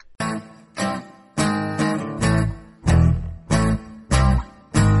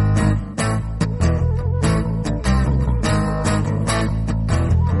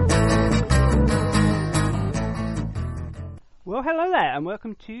Well, hello there, and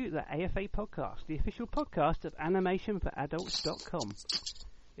welcome to the AFA podcast, the official podcast of animationforadults.com.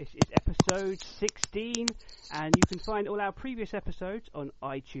 This is episode 16, and you can find all our previous episodes on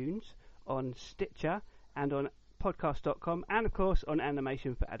iTunes, on Stitcher, and on podcast.com, and of course on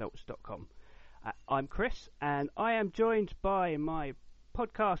animationforadults.com. I'm Chris, and I am joined by my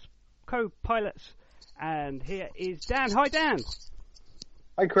podcast co-pilots, and here is Dan. Hi, Dan.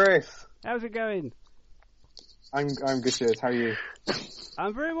 Hi, Chris. How's it going? I'm good, cheers. How are you?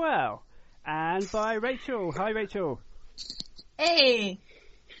 I'm very well. And by Rachel. Hi, Rachel. Hey.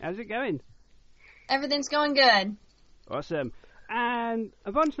 How's it going? Everything's going good. Awesome. And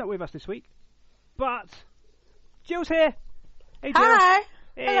Yvonne's not with us this week, but Jill's here. Hey, Jill. Hi.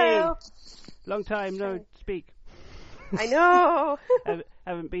 Hey. Hello. Long time no speak. I know.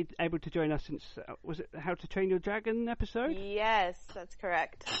 Haven't been able to join us since, was it the How to Train Your Dragon episode? Yes, that's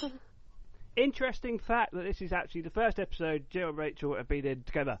correct. Interesting fact that this is actually the first episode Jill and Rachel have been in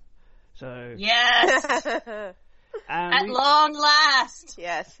together. So Yes. At long last.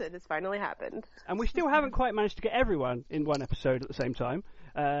 Yes, it has finally happened. And we still haven't quite managed to get everyone in one episode at the same time.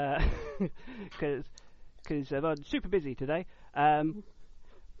 Because I'm super busy today.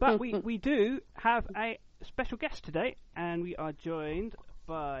 But we do have a special guest today, and we are joined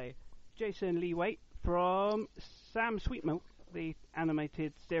by Jason Lee Waite from Sam Sweetmilk, the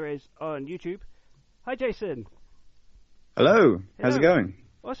animated series on YouTube. Hi, Jason. Hello. How's it going?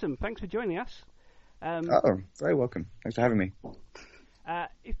 Awesome. Thanks for joining us. Very welcome. Thanks for having me. I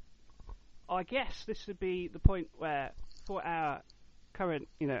guess this would be the point where, for our current,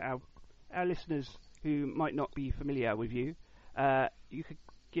 our listeners who might not be familiar with you, you could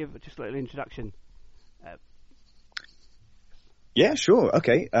give just a little introduction. Yeah, sure.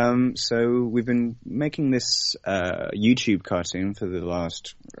 Okay. So we've been making this YouTube cartoon for the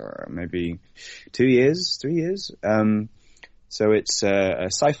last maybe 2 years, 3 years. So it's a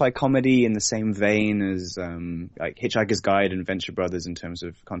sci-fi comedy in the same vein as like Hitchhiker's Guide and Venture Brothers in terms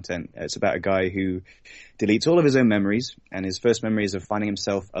of content. It's about a guy who deletes all of his own memories, and his first memory is of finding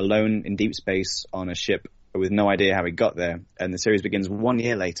himself alone in deep space on a ship with no idea how he got there. And the series begins 1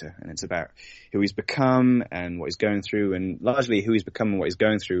 year later, and it's about who he's become and what he's going through, and largely who he's become and what he's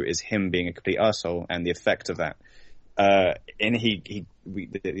going through is him being a complete arsehole and the effect of that. And he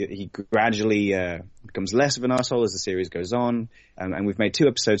gradually becomes less of an arsehole as the series goes on, and we've made 2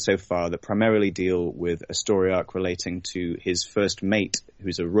 episodes so far that primarily deal with a story arc relating to his first mate,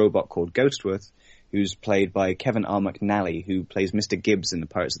 who's a robot called Ghostworth, who's played by Kevin R. McNally, who plays Mr. Gibbs in the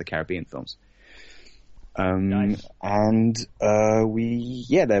Pirates of the Caribbean films. Nice. And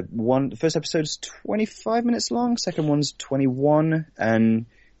the first episode's 25 minutes long, second one's 21, and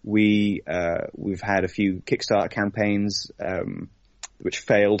we've had a few Kickstarter campaigns which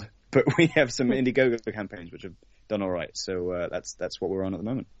failed, but we have some Indiegogo campaigns which have done all right. So that's what we're on at the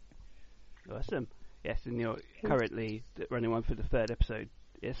moment. Awesome. Yes, and you're currently running one for the 3rd episode.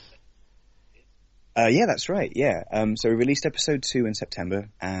 Yes. Yeah, that's right. Yeah. So we released episode 2 in September,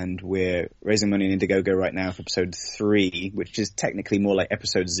 and we're raising money in Indiegogo right now for episode 3, which is technically more like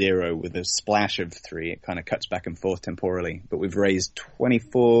episode 0 with a splash of 3. It kind of cuts back and forth temporally, but we've raised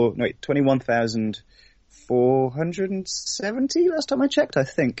 21,470 last time I checked, I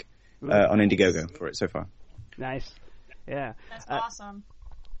think, on Indiegogo for it so far. Nice. Yeah. That's awesome.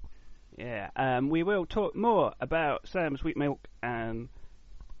 Yeah. We will talk more about Sam Sweetmilk and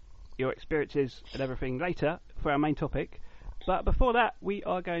your experiences and everything later for our main topic, but before that we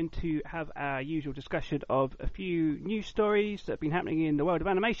are going to have our usual discussion of a few news stories that have been happening in the world of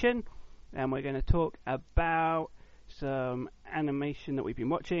animation, and we're going to talk about some animation that we've been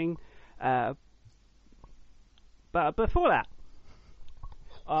watching, but before that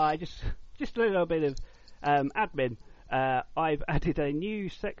I just a little bit of admin. I've added a new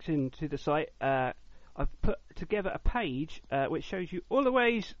section to the site. I've put together a page which shows you all the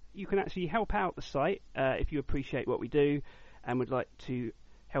ways you can actually help out the site if you appreciate what we do and would like to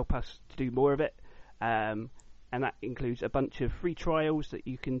help us to do more of it. And that includes a bunch of free trials that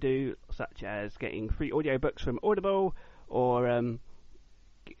you can do, such as getting free audiobooks from Audible, or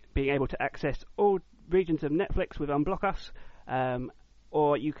being able to access all regions of Netflix with Unblock Us,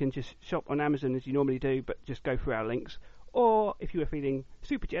 or you can just shop on Amazon as you normally do, but just go through our links. Or if you are feeling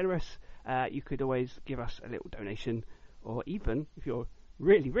super generous, you could always give us a little donation, or even, if you're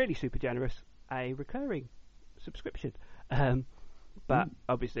really, really super generous, a recurring subscription. But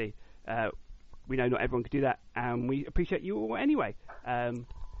obviously, we know not everyone can do that, and we appreciate you all anyway.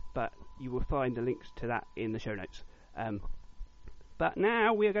 But you will find the links to that in the show notes. But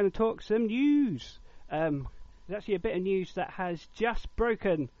now we are going to talk some news. There's actually a bit of news that has just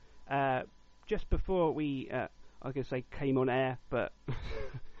broken just before we I was going to say came on air, but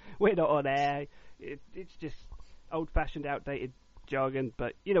we're not on air. It's just old-fashioned, outdated jargon,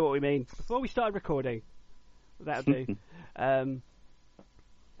 but you know what we mean. Before we started recording, that'll do. And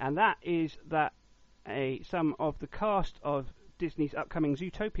that is that some of the cast of Disney's upcoming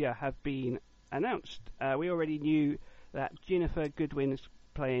Zootopia have been announced. We already knew that Jennifer Goodwin is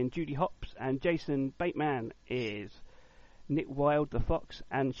playing Judy Hopps, and Jason Bateman is Nick Wilde the fox,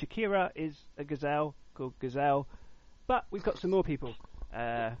 and Shakira is a gazelle called Gazelle. But we've got some more people.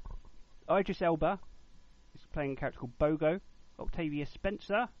 Idris Elba is playing a character called Bogo. Octavia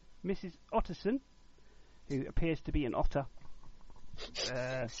Spencer, Mrs. Otterson, who appears to be an otter.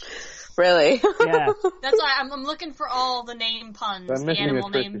 Really? Yeah. That's why I'm looking for all the name puns, the animal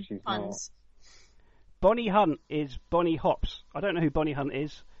name puns. Bonnie Hunt is Bonnie Hops. I don't know who Bonnie Hunt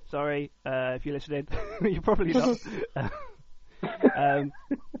is. Sorry, if you're listening. You're probably not.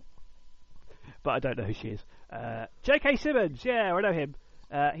 But I don't know who she is. J.K. Simmons, yeah, I know him.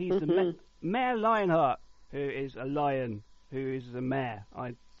 He's the Mayor Lionheart, who is a lion, who is a mayor,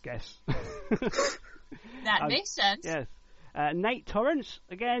 I guess. That makes sense. Yes. Nate Torrance,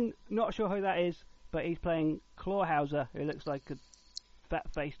 again, not sure who that is, but he's playing Clawhauser, who looks like a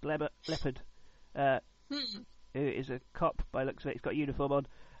fat-faced leopard, who is a cop by the looks of it. He's got a uniform on.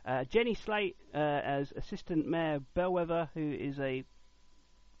 Jenny Slate as Assistant Mayor Bellwether, who is a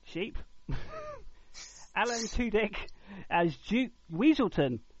sheep. Alan Tudyk as Duke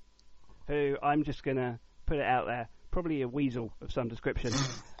Weaselton, who I'm just going to put it out there, probably a weasel of some description.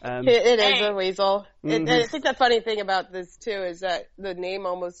 It is a weasel. And I think the funny thing about this, too, is that the name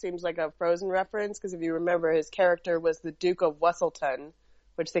almost seems like a Frozen reference, because if you remember, his character was the Duke of Wesselton,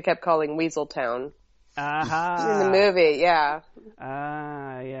 which they kept calling Weaseltown. Aha! In the movie, yeah.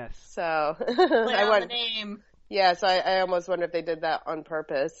 Ah, yes. So, the name. Yeah, so I almost wonder if they did that on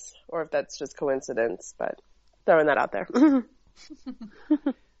purpose, or if that's just coincidence, but throwing that out there. Wouldn't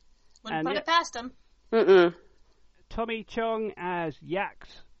put it past him. Mm-mm. Tommy Chong as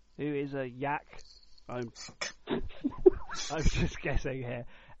Yax, who is a yak. I'm just guessing here.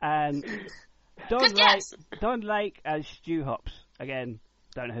 And Don Lake as Stu Hops. Again,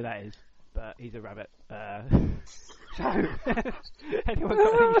 don't know who that is, but he's a rabbit. So, anyone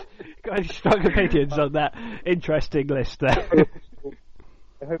got any strong opinions on that interesting list there?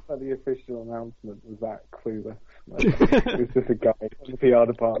 I hope that the official announcement was that clueless. Like, it was just a guy in the PR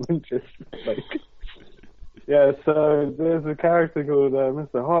department just like... Yeah, so there's a character called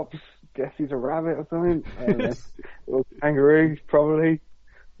Mr. Hops. Guess he's a rabbit or something. I don't know. Or kangaroo, probably.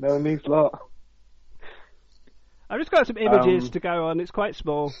 No one needs lot. I've just got some images to go on. It's quite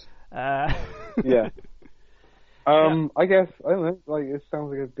small. Yeah. I guess, I don't know, like, it sounds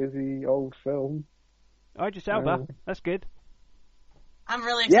like a busy old film. Idris Elba, that's good. I'm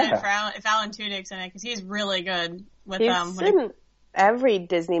really excited for if Alan Tudyk's in it, because he's really good with He's in every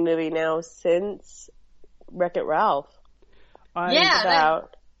Disney movie now since Wreck-It Ralph. Because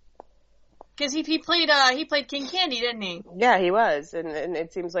he played King Candy, didn't he? Yeah, he was, and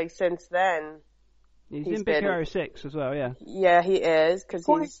it seems like since then he's in Big Hero 6 as well. Yeah. Yeah, he is, because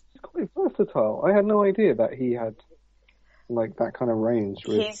he's quite versatile. I had no idea that he had like that kind of range.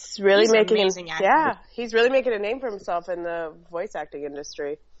 He's really he's really making a name for himself in the voice acting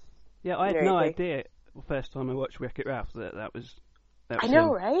industry. Yeah, I had no idea the first time I watched Wreck-It Ralph that was I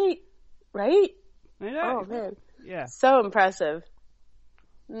know, him. right? I know. Oh man, yeah, so impressive.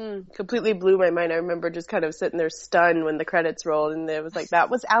 Completely blew my mind. I remember just kind of sitting there stunned when the credits rolled, and it was like, that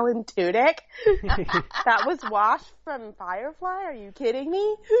was Alan Tudyk? That was Wash from Firefly? Are you kidding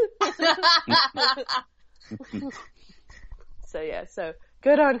me? So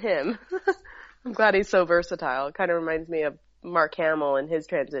good on him. I'm glad he's so versatile. It kind of reminds me of Mark Hamill and his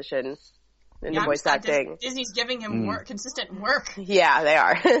transition into voice acting. Disney's giving him consistent work. Yeah, they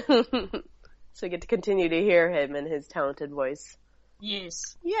are. So we get to continue to hear him and his talented voice.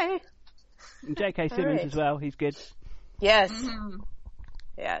 Yes. Yay. And J.K. Simmons as well. He's good. Yes.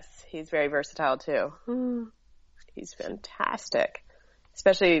 Yes, he's very versatile too. He's fantastic.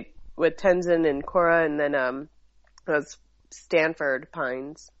 Especially with Tenzin and Korra, and then those Stanford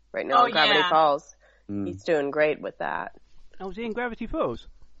Pines right now in Gravity Falls. He's doing great with that. Oh, is he in Gravity Falls?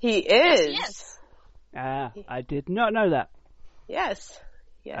 He is. Yes. I did not know that. Yes.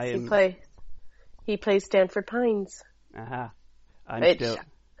 He plays Stanford Pines.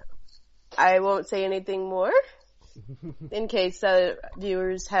 I won't say anything more in case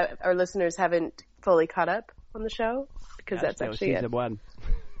viewers or listeners haven't fully caught up on the show, because that's actually season 1.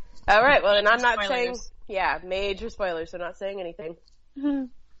 All right, well then I'm not saying major spoilers, so not saying anything.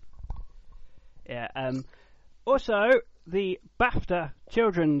 Yeah. Also, the BAFTA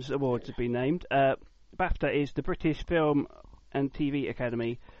Children's Awards have been named. BAFTA is the British Film and TV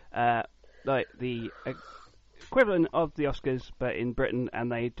Academy, like the equivalent of the Oscars, but in Britain,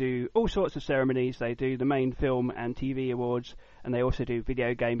 and they do all sorts of ceremonies. They do the main film and TV awards, and they also do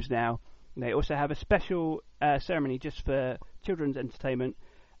video games now. And they also have a special ceremony just for children's entertainment,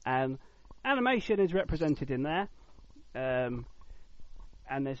 and animation is represented in there.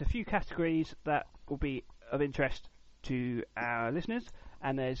 And there's a few categories that will be of interest to our listeners,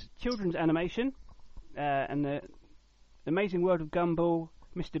 and there's children's animation, and the Amazing World of Gumball,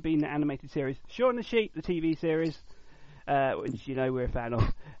 Mr. Bean, the animated series, Shaun the Sheep, the TV series, which we're a fan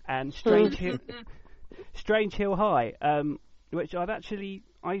of, and Strange Hill High, which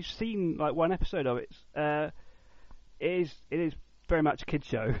I've seen like one episode of it. It is very much a kids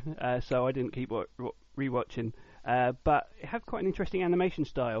show, so I didn't keep rewatching. But it had quite an interesting animation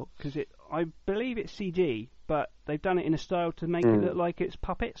style because I believe it's CG, but they've done it in a style to make it look like it's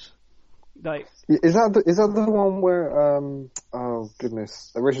puppets. Like, is that the one where oh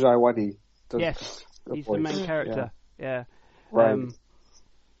goodness, Richard Ayoade does? Yes, he's the main character. Yeah. Right.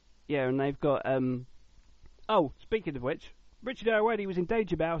 Yeah, and they've got oh, speaking of which, Richard Ayoade was in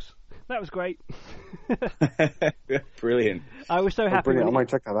Danger Mouse. That was great. Brilliant. I was so happy. Brilliant. I might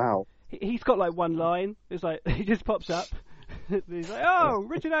check that out. He's got like one line. It's like he just pops up. He's like, "Oh,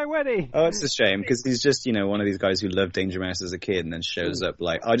 Richard Ayoade." Oh, it's a shame because he's just one of these guys who loved Danger Mouse as a kid and then shows up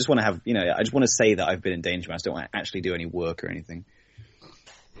like, I just want to have I just want to say that I've been in Danger Mouse. I don't want to actually do any work or anything.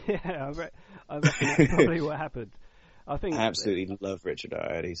 Yeah, I reckon that's probably what happened. I absolutely love Richard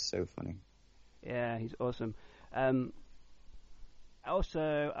Ayoade. He's so funny. Yeah, he's awesome.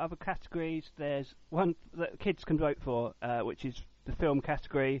 Also, other categories. There's one that kids can vote for, which is the film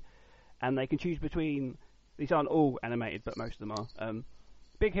category. And they can choose between, these aren't all animated, but most of them are.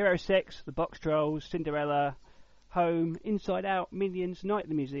 Big Hero 6, The Box Trolls, Cinderella, Home, Inside Out, Minions, Night at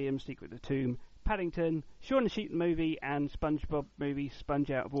the Museum, Secret of the Tomb, Paddington, Shaun the Sheep the movie, and SpongeBob movie, Sponge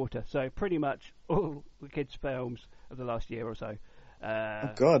Out of Water. So pretty much all the kids' films of the last year or so. Oh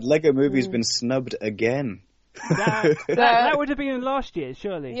God, Lego Movie's been snubbed again. That would have been last year,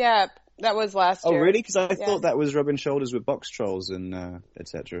 surely. Yeah. That was last year. Oh, really? Because I thought that was rubbing shoulders with Box Trolls and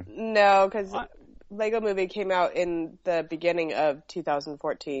etc. No, because Lego Movie came out in the beginning of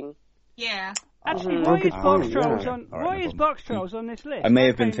 2014. Yeah. Actually, why is Box Trolls on? Why is Box Trolls on this list? I may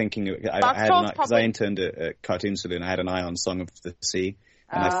have been thinking because I interned at Cartoon Saloon. I had an eye on Song of the Sea,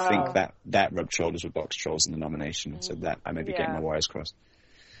 and I think that rubbed shoulders with Box Trolls in the nomination. So that I may be getting my wires crossed.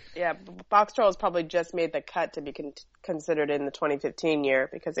 Yeah, Box Trolls probably just made the cut to be considered in the 2015 year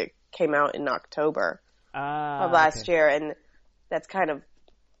because it came out in October of last year, and that's kind of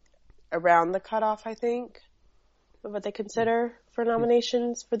around the cutoff, I think, of what they consider for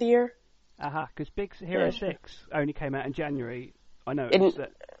nominations for the year. Because Big Hero 6 only came out in January. I know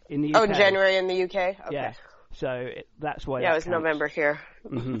in the UK. Oh, in January in the UK? Okay. Yeah, so that's why. Yeah, it was November here.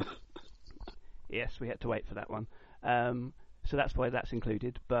 Mm-hmm. Yes, we had to wait for that one. So that's why that's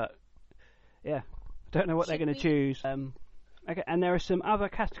included, but yeah, I don't know what they're going to choose. Okay, and there are some other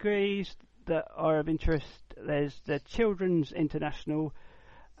categories that are of interest. There's the Children's International,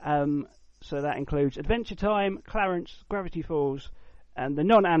 so that includes Adventure Time, Clarence, Gravity Falls, and the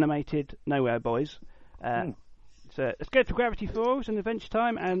non-animated Nowhere Boys. So let's go to Gravity Falls and Adventure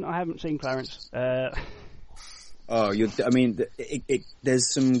Time, and I haven't seen Clarence.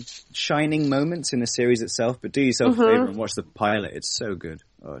 There's some shining moments in the series itself, but do yourself a favor and watch the pilot. It's so good.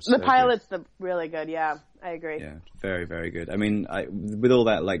 The pilot's really good, yeah. I agree. Yeah, very, very good. I mean, with all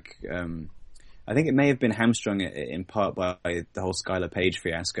that, I think it may have been hamstrung in part by the whole Skylar Page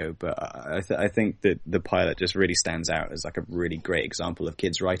fiasco, but I think that the pilot just really stands out as like a really great example of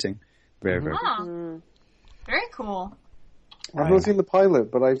kids writing. Very, very good. Very cool. I've not seen the pilot,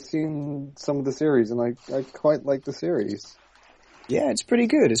 but I've seen some of the series, and I quite like the series. Yeah, it's pretty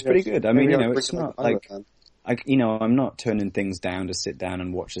good. It's pretty good. I mean, it's not like, I'm not turning things down to sit down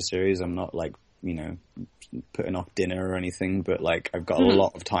and watch the series. I'm not putting off dinner or anything, but I've got a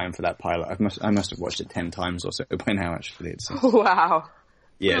lot of time for that pilot. I must have watched it 10 times or so by now. Actually, it's wow.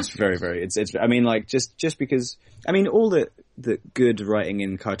 Yeah, it's very, very. It's. I mean, just because. I mean, all that good writing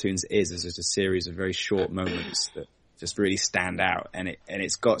in cartoons is just a series of very short moments that just really stand out, and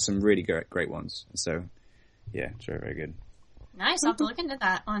it's got some really great ones. So, yeah, it's very, very good. Nice. I'll have to look into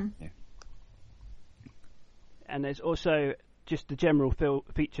that one. Yeah. And there's also just the general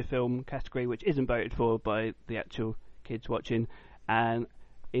feature film category, which isn't voted for by the actual kids watching, and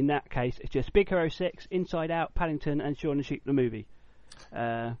in that case, it's just Big Hero 6, Inside Out, Paddington, and Shaun the Sheep the movie.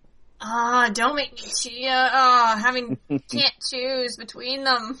 Don't make me can't choose between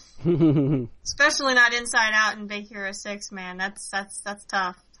them. Especially not Inside Out and Big Hero 6, man. That's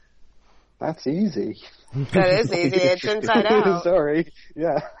tough. That's easy. That is easy. It's Inside Out. Sorry.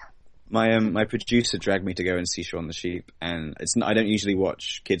 Yeah. My producer dragged me to go and see Shaun the Sheep, and I don't usually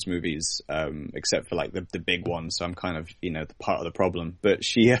watch kids movies, except for like the big ones, so I'm kind of, the part of the problem. But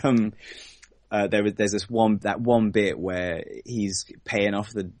she, there's this one bit where he's paying off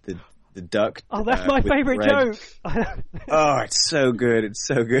the duck. Oh, that's my favourite joke. Oh, it's so good. It's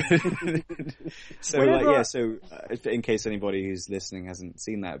so good. So in case anybody who's listening hasn't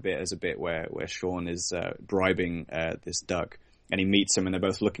seen that bit, there's a bit where Shaun is bribing this duck, and he meets him, and they're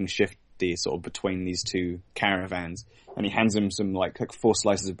both looking shifty sort of between these two caravans, and he hands him some like 4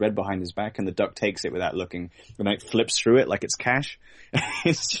 slices of bread behind his back, and the duck takes it without looking, and like flips through it like it's cash.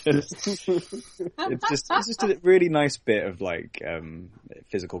 It's just a really nice bit of like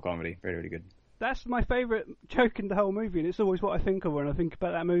physical comedy. Very, really good. That's my favourite joke in the whole movie, and it's always what I think of when I think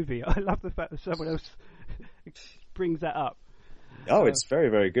about that movie. I love the fact that someone else brings that up. Oh, it's very,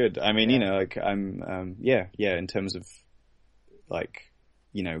 very good. I mean, I'm in terms of like,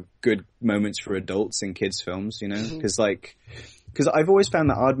 good moments for adults in kids' films, because I've always found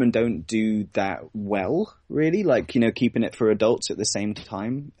that Aardman don't do that well, really, like, keeping it for adults at the same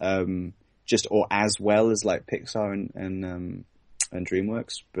time, or as well as like Pixar and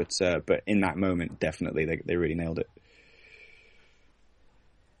DreamWorks, but in that moment, definitely they really nailed it.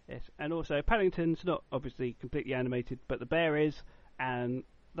 Yes, and also Paddington's not obviously completely animated, but the bear is, and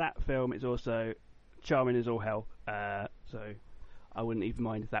that film is also charming as all hell, so I wouldn't even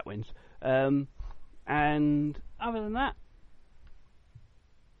mind if that wins. And other than that,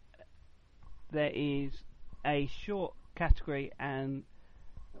 there is a short category and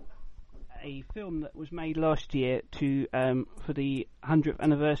a film that was made last year for the 100th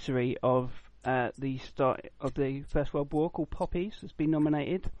anniversary of the start of the First World War, called Poppies. Has been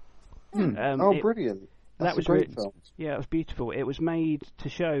nominated. Brilliant! That was a great film. Yeah, it was beautiful. It was made to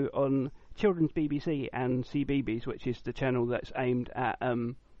show on Children's BBC and CBeebies, which is the channel that's aimed at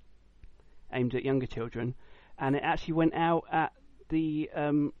younger children, and it actually went out at the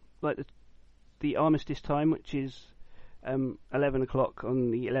armistice time, which is 11 o'clock on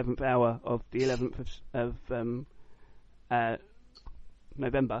the 11th hour of the 11th of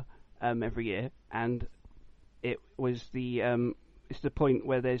November every year, and it was it's the point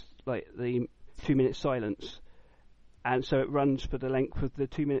where there's like the 2-minute silence, and so it runs for the length of the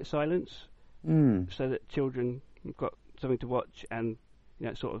 2-minute silence, so that children have got something to watch, and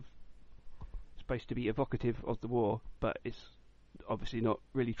it's sort of supposed to be evocative of the war, but it's obviously not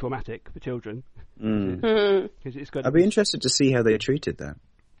really traumatic for children. It's got. I'd be interested to see how they treated that.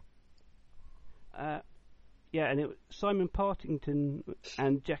 And Simon Partington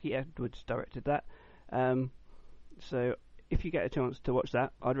and Jackie Edwards directed that. So if you get a chance to watch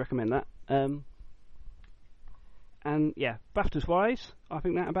that, I'd recommend that. And yeah, BAFTAs wise, I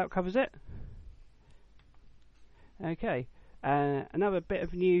think that about covers it. Okay. Another bit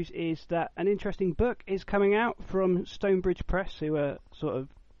of news is that an interesting book is coming out from Stonebridge Press, who are sort of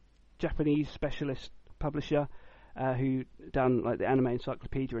Japanese specialist publisher who done like the anime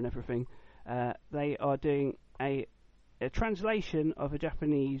encyclopedia and everything. They are doing a translation of a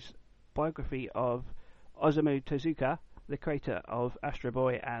Japanese biography of Osamu Tezuka, the creator of Astro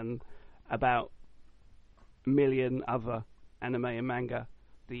Boy and about a million other anime and manga.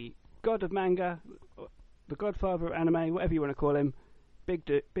 The god of manga, the godfather of anime, whatever you want to call him, big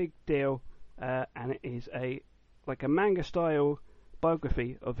deal, and it is a manga style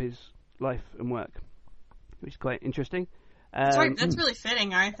biography of his life and work, which is quite interesting. That's really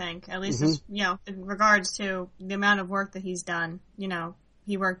fitting, I think. At least, in regards to the amount of work that he's done.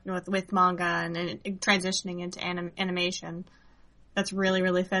 He worked with manga and transitioning into animation. That's really,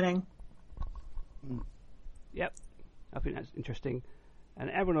 really fitting. Yep, I think that's interesting, and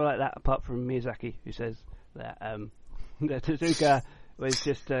everyone will like that, apart from Miyazaki, who says that that Tezuka was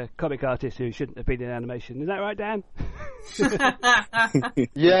just a comic artist who shouldn't have been in animation. Is that right, Dan?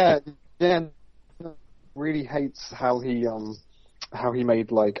 Yeah, Dan really hates how he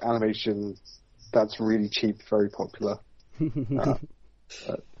made like animation that's really cheap, very popular. I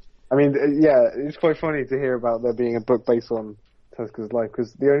mean, it's quite funny to hear about there being a book based on Tezuka's life,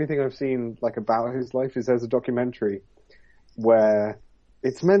 because the only thing I've seen like about his life is there's a documentary where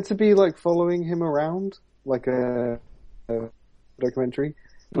it's meant to be like following him around, like a documentary,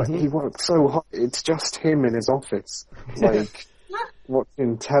 but he worked so hard. It's just him in his office, like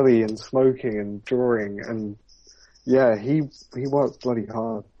watching telly and smoking and drawing, and he worked bloody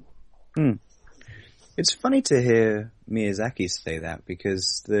hard. It's funny to hear Miyazaki say that,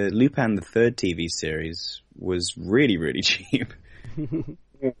 because the Lupin the Third TV series was really, really cheap.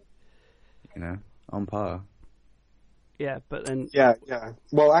 On par. Yeah, but then Yeah.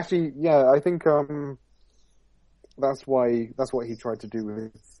 Well, actually, yeah, I think that's what he tried to do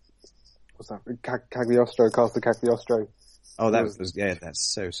with what's that? Cagliostro, Castle Cagliostro. Oh, that's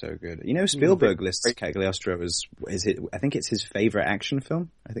so good. You know, Spielberg lists Cagliostro as I think it's his favorite action film.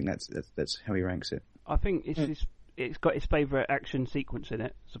 I think that's how he ranks it. I think it's got his favourite action sequence in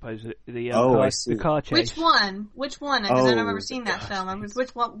it. I suppose the car chase. Which one? Because I don't remember seeing that film.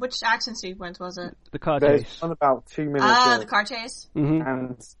 Which action sequence was it? The car There's chase. one about 2 minutes. The car chase. Mm-hmm.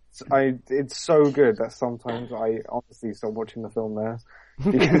 And it's so good that sometimes I honestly stop watching the film there.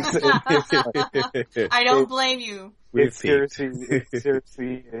 Because I don't blame you. It seriously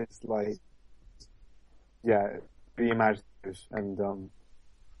is like, yeah, be imaginative and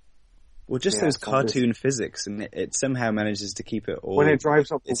well, just those cartoon physics, and it somehow manages to keep it all. When it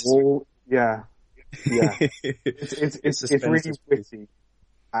drives up the wall, yeah. It's really witty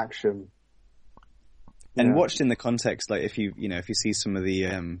action. And watched in the context, like if you see some of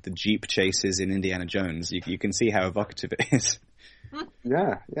the Jeep chases in Indiana Jones, you can see how evocative it is.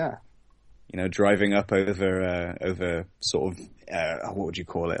 Yeah. You know, driving up over sort of what would you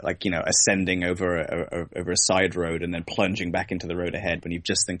call it? Like, you know, ascending over a side road and then plunging back into the road ahead when you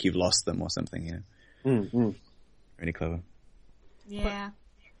just think you've lost them or something. You know, really clever. Yeah.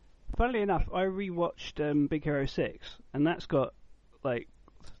 But, funnily enough, I rewatched Big Hero 6, and that's got like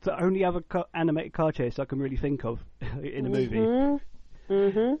the only other animated car chase I can really think of in a movie.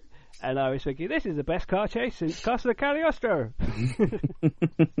 Mm-hmm. And I was thinking, this is the best car chase since Castle Cagliostro.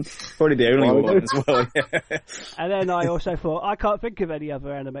 Probably the only one as well. Yeah. And then I also thought, I can't think of any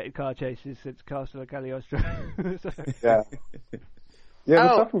other animated car chases since Castle Cagliostro. Yeah,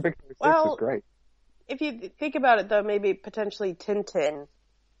 the stuff from Big Hero 6 is great. If you think about it, though, maybe potentially Tintin.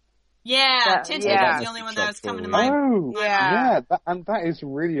 Yeah, Tintin was the only one that was coming to mind. Oh, yeah, that is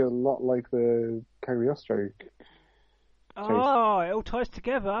really a lot like the Cagliostro. Oh, it all ties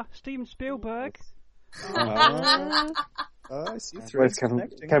together. Steven Spielberg. I see. Where's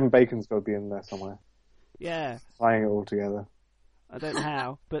Kevin Bacon's got to be in there somewhere. Yeah. Tying it all together. I don't know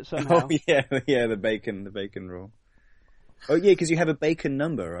how, but somehow. Oh, yeah, the bacon rule. Oh, yeah, because you have a bacon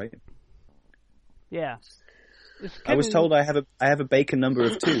number, right? Yeah. I was told I have a bacon number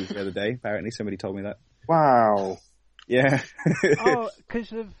of 2 the other day. Apparently somebody told me that. Wow. Yeah. Oh,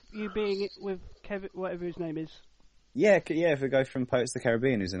 because of you being with Kevin, whatever his name is. Yeah, the guy from Pirates of the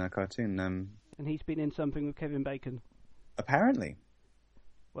Caribbean who's in our cartoon. And he's been in something with Kevin Bacon. Apparently.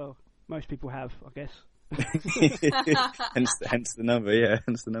 Well, most people have, I guess. hence the number, yeah,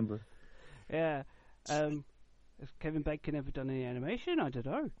 hence the number. Yeah. Has Kevin Bacon ever done any animation? I don't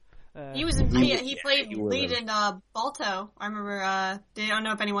know. He was he played lead in Balto. I remember. I don't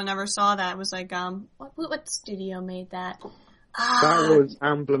know if anyone ever saw that. It was like what studio made that? That was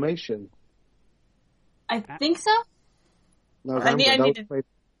Amblimation. I think so. No, I need to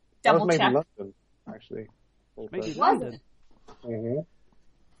double check. In London, actually. Maybe London. Mm-hmm.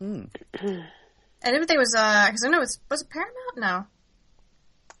 I didn't think it was because I know was it Paramount? No.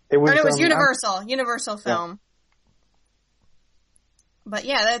 It was Universal. Universal film. Yeah. But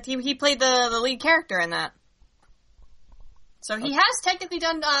yeah, he played the lead character in that. So he has technically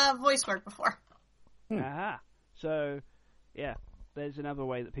done voice work before. Aha. So, yeah, there's another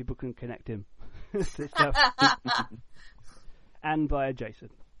way that people can connect him. And via Jason.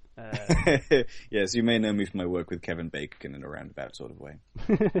 Yes, you may know me from my work with Kevin Bacon in a roundabout sort of way.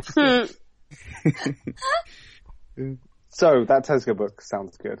 So, that Tesco book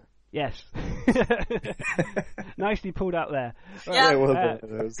sounds good. Yes. Nicely pulled out there. Yeah, well, that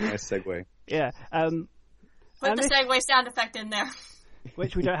was a nice segue. Yeah. Put the segue sound effect in there.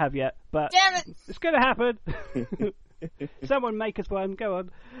 Which we don't have yet, but damn it. It's going to happen. Someone make us one. Go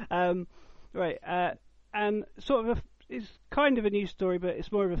on. Right. And sort of it's kind of a news story, but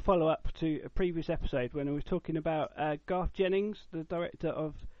it's more of a follow-up to a previous episode when I was talking about Garth Jennings, the director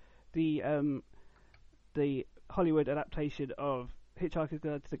of the Hollywood adaptation of Hitchhiker's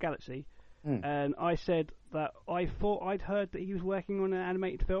Guide to the Galaxy, and I said that I thought I'd heard that he was working on an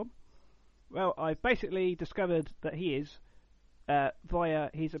animated film. Well, I've basically discovered that he is via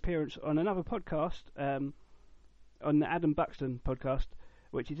his appearance on another podcast, on the Adam Buxton podcast,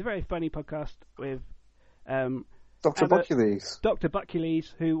 which is a very funny podcast with Dr. Buckules. Dr.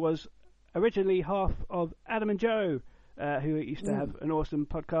 Buckules, who was originally half of Adam and Joe, who used to have an awesome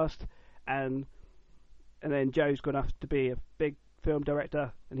podcast, and then Joe's gone off to be a big film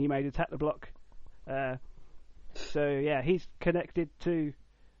director, and he made Attack the Block. So yeah, he's connected to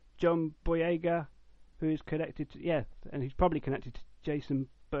John Boyega, who's connected to and he's probably connected to Jason.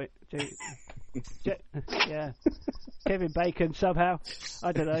 Kevin Bacon somehow.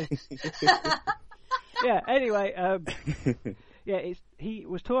 I don't know. Yeah. Anyway, he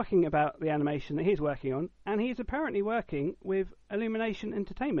was talking about the animation that he's working on, and he's apparently working with Illumination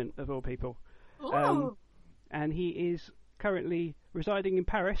Entertainment of all people. And he is currently residing in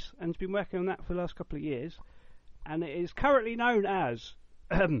Paris and has been working on that for the last couple of years. And it is currently known as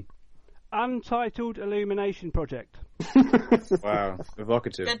Untitled Illumination Project. Wow,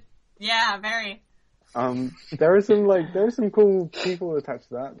 evocative. Good. Yeah, very. There are some cool people attached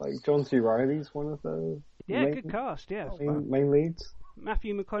to that. Like John C. Reilly's one of the good cast. Yeah, main leads.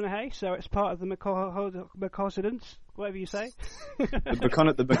 Matthew McConaughey, so it's part of the McConnaissance, whatever you say. The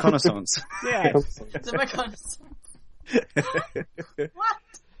reconnaissance. Yeah. The reconnaissance. What?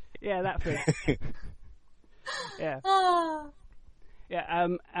 Yeah, that thing. Yeah. Yeah,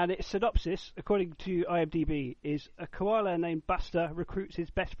 and its synopsis, according to IMDb, is a koala named Buster recruits his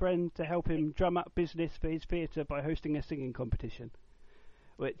best friend to help him drum up business for his theatre by hosting a singing competition.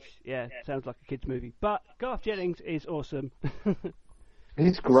 Which, sounds like a kid's movie. But Garth Jennings is awesome.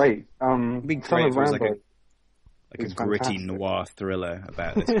 He's great. It'd be great if it was like a It's gritty fantastic. noir thriller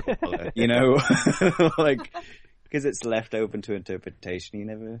about this koala, you know? Like, because it's left open to interpretation, you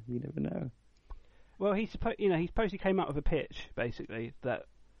never know. Well, he supposedly came up with a pitch, basically, that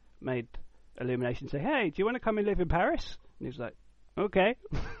made Illumination say, "Hey, do you want to come and live in Paris?" And he was like, "Okay."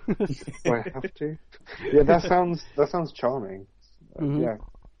 Do I have to? Yeah, that sounds charming. Yeah.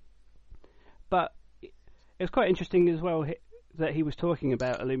 But it was quite interesting as well that he was talking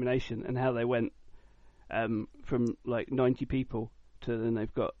about Illumination and how they went from like 90 people to then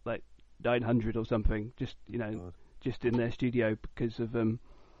they've got like 900 or something, just just in their studio because of the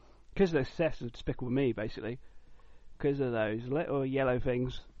success of Despicable Me, basically, because of those little yellow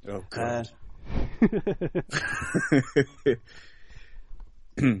things. Oh God.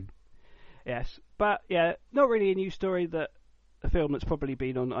 Yes, but yeah, not really a news story that a film that's probably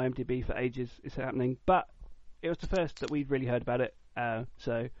been on IMDb for ages is happening, but it was the first that we'd really heard about it,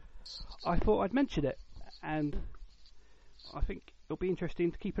 so I thought I'd mention it, and I think it'll be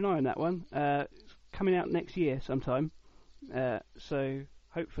interesting to keep an eye on that one. It's coming out next year sometime, so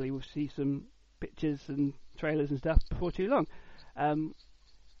hopefully we'll see some pictures and trailers and stuff before too long.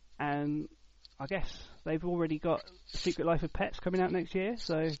 And I guess they've already got Secret Life of Pets coming out next year,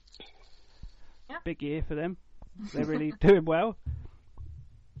 so big year for them. They're really doing well,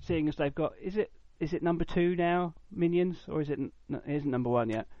 seeing as they've got, is it number 2 now, Minions, or it isn't number 1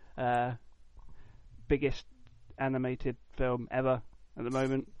 yet? Biggest animated film ever at the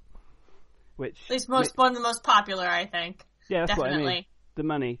moment, which at least one of the most popular, I think. Yeah, that's definitely. what I mean.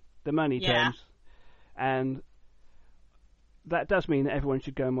 The money terms, and that does mean that everyone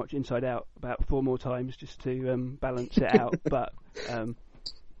should go and watch Inside Out about 4 more times just to balance it out. But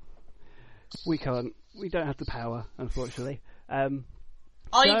we can't. We don't have the power, unfortunately.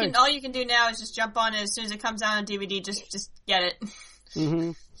 All you can do now is just jump on it as soon as it comes out on DVD. Just get it.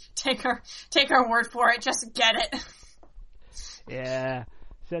 Mm-hmm. Take our word for it. Just get it. Yeah,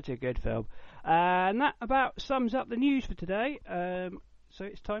 such a good film. And that about sums up the news for today. So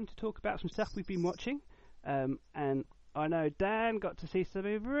it's time to talk about some stuff we've been watching. And I know Dan got to see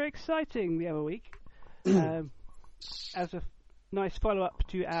something very exciting the other week. As a nice follow-up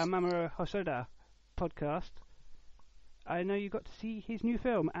to our Mamoru Hosoda podcast, I know you got to see his new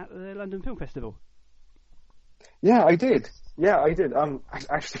film at the London Film Festival. Yeah, I did.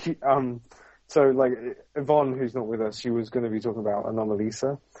 Actually, so like Yvonne, who's not with us, she was going to be talking about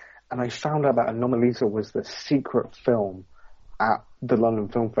Anomalisa, and I found out that Anomalisa was the secret film at the London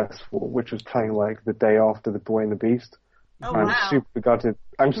Film Festival, which was playing like the day after The Boy and the Beast. Oh, I'm wow. super gutted.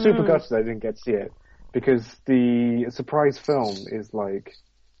 I'm super gutted I didn't get to see it, because the surprise film is like,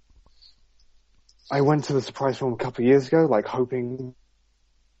 I went to the surprise film a couple of years ago, like hoping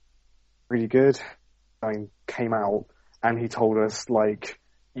really good. I came out and he told us like,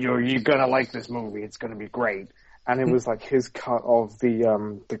 you're gonna like this movie, it's gonna be great. And it was like his cut of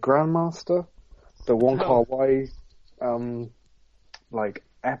the Grandmaster, the Wong Kar-wai, like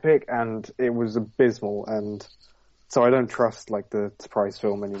epic, and it was abysmal, and so I don't trust like the surprise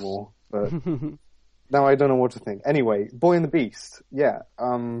film anymore, but now I don't know what to think. Anyway, Boy and the Beast, yeah.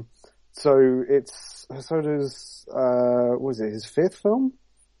 So it's Hosoda's, what is it, his 5th film?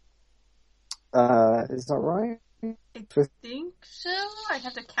 Is that right? I think so. I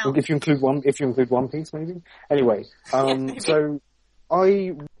have to count. If you include One Piece, maybe. Anyway, maybe. So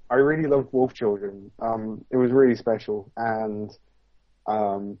I really loved Wolf Children. It was really special, and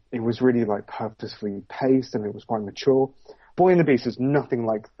it was really like purposefully paced, and it was quite mature. Boy and the Beast is nothing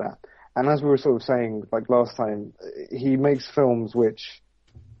like that. And as we were sort of saying like last time, he makes films which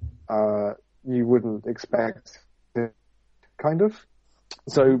you wouldn't expect, kind of.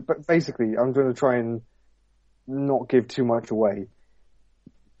 So, but basically, I'm going to try and not give too much away,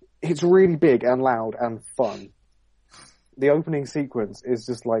 it's really big and loud and fun. The opening sequence is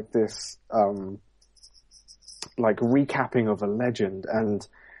just like this, like recapping of a legend, and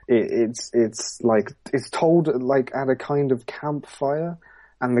it's told like at a kind of campfire,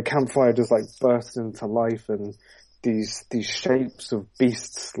 and the campfire just like bursts into life, and these shapes of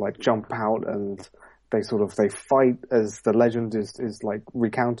beasts like jump out, and they fight as the legend is like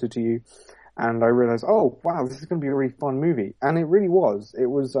recounted to you. And I realized, oh wow, this is going to be a really fun movie, and it really was. It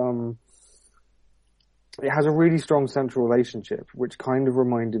was it has a really strong central relationship, which kind of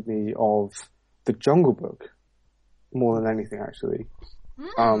reminded me of The Jungle Book more than anything, actually.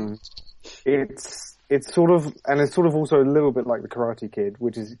 It's sort of also a little bit like The Karate Kid,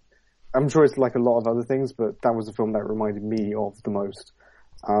 which is, I'm sure it's like a lot of other things, but that was the film that reminded me of the most.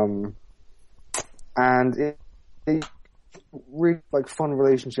 And it really like fun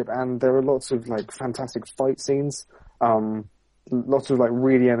relationship, and there are lots of like fantastic fight scenes, lots of like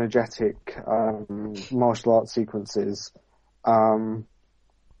really energetic martial arts sequences, and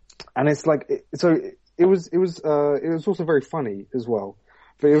it's like it was also very funny as well.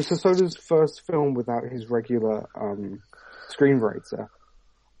 But it was Hosoda's first film without his regular screenwriter,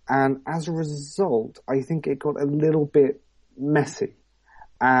 and as a result, I think it got a little bit messy,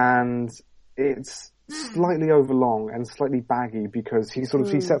 and it's slightly overlong and slightly baggy because he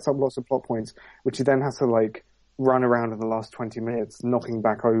sets up lots of plot points, which he then has to like run around in the last 20 minutes, knocking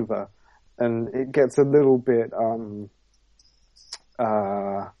back over, and it gets a little bit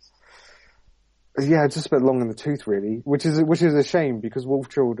just a bit long in the tooth, really, which is a shame, because Wolf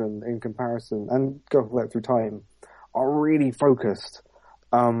Children, in comparison, and Go Collect Through Time, are really focused.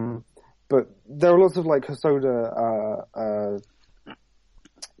 But there are lots of like Hosoda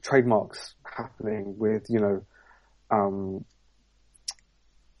trademarks happening with,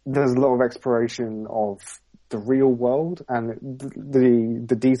 there's a lot of exploration of the real world, and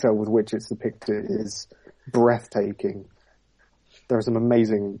the detail with which it's depicted is breathtaking. There are some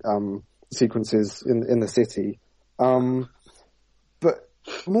amazing sequences in the city, but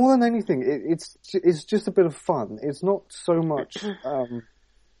more than anything, it's just a bit of fun. It's not so much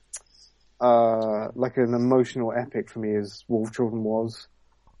like an emotional epic for me as Wolf Children was.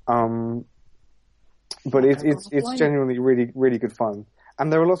 But it's genuinely really, really good fun.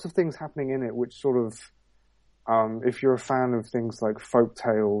 And there are lots of things happening in it which sort of, if you're a fan of things like folk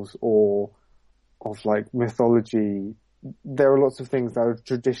tales or of like mythology, there are lots of things that are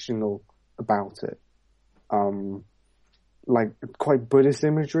traditional about it. Like quite Buddhist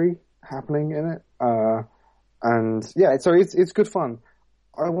imagery happening in it. And yeah, so it's good fun.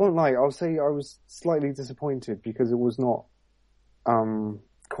 I won't lie, I'll say I was slightly disappointed because it was not,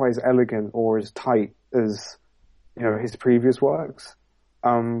 quite as elegant or as tight as, his previous works.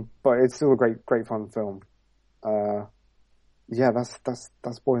 But it's still a great fun film. That's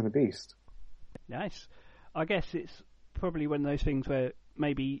Boy and the Beast. Nice. I guess it's probably one of those things where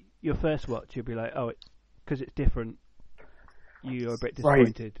maybe your first watch you'll be like, oh, because it's different, you're a bit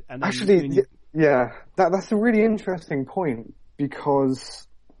disappointed. Right. And then actually, that's a really interesting point, because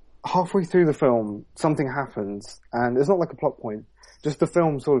halfway through the film something happens, and it's not like a plot point, just the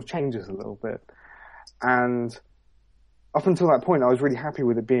film sort of changes a little bit. And up until that point, I was really happy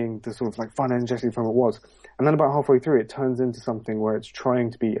with it being the sort of like fun, energetic film it was. And then about halfway through, it turns into something where it's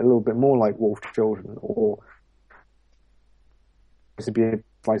trying to be a little bit more like Wolf Children, or to be a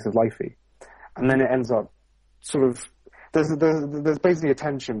slice of lifey. And then it ends up sort of, there's basically a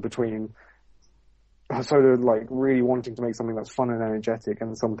tension between sort of like really wanting to make something that's fun and energetic,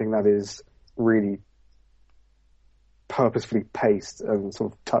 and something that is really purposefully paced and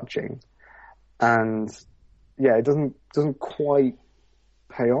sort of touching. And yeah, it doesn't quite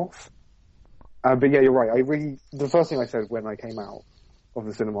pay off. But yeah, you're right. The first thing I said when I came out of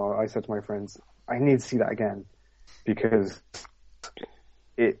the cinema, I said to my friends, I need to see that again, because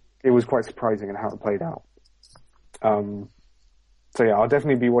it was quite surprising in how it played out. So yeah, I'll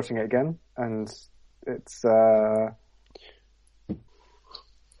definitely be watching it again, and it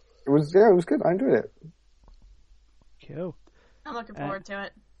was good. I enjoyed it. Cool. I'm looking forward to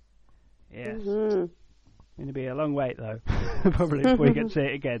it. Yes. Mm-hmm. Going to be a long wait though, probably before you get to see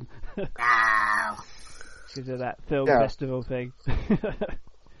it again. Because of that film festival thing.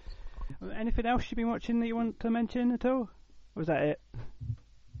 Anything else you've been watching that you want to mention at all? Or was that it?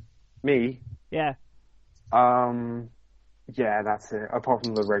 Me? Yeah. Yeah, that's it. Apart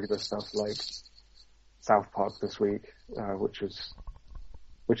from the regular stuff like South Park this week, which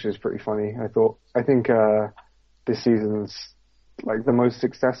is pretty funny. I think this season's like the more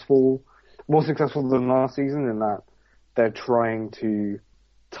successful than last season, in that they're trying to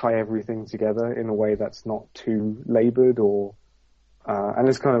tie everything together in a way that's not too laboured or, and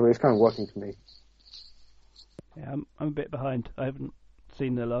it's kind of working for me. Yeah, I'm a bit behind. I haven't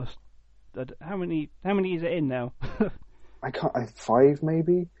seen the last. How many is it in now? I can't. 5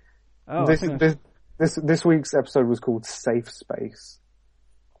 maybe. Oh, this week's episode was called Safe Space,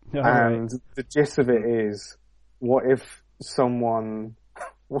 and the gist of it is, what if someone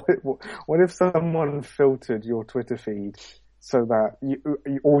filtered your Twitter feed so that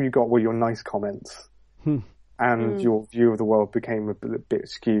all you got were your nice comments, and your view of the world became a bit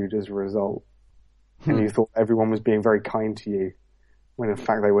skewed as a result, and you thought everyone was being very kind to you, when in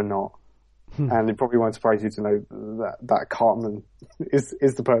fact they were not. And it probably won't surprise you to know that Cartman is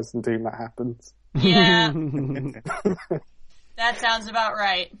the person to whom that happens. Yeah. That sounds about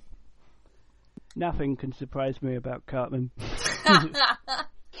right. Nothing can surprise me about Cartman.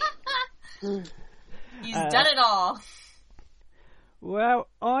 He's done it all. Well,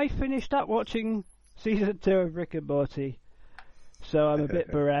 I finished up watching season 2 of Rick and Morty, so I'm a bit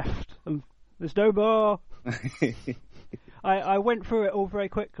bereft. There's no more. I went through it all very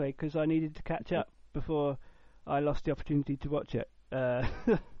quickly because I needed to catch up before I lost the opportunity to watch it. So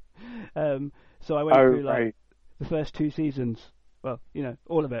I went through the first 2 seasons. Well,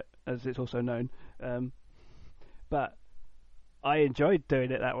 all of it, as it's also known. But I enjoyed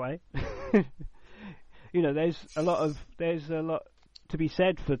doing it that way. There's a lot to be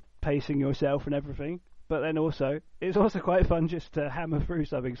said for pacing yourself and everything. But then it's also quite fun just to hammer through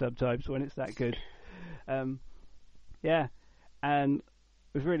something sometimes when it's that good. Yeah, and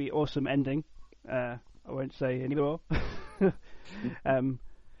it was really awesome ending. I won't say any more.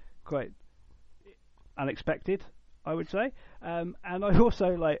 Quite unexpected, I would say. And I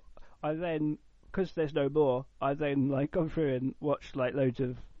also because there's no more, I then gone through and watched loads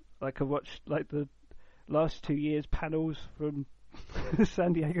of I've watched the last 2 years panels from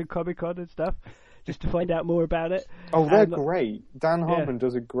San Diego Comic-Con and stuff, just to find out more about it. Oh, they're great. Dan Harmon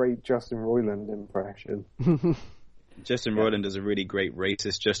does a great Justin Roiland impression. Justin Roiland does a really great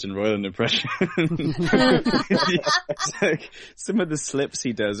racist Justin Roiland impression. Some of the slips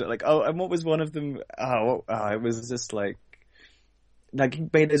he does, and what was one of them? It was just he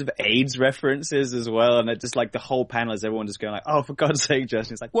made those AIDS references as well, and it just the whole panel is everyone just going oh, for God's sake,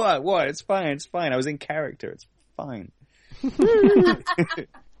 Justin. It's what? It's fine. I was in character. It's fine. I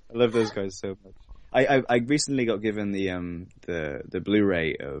love those guys so much. I recently got given the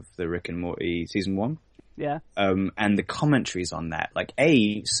Blu-ray of the Rick and Morty season 1. Yeah. And the commentaries on that,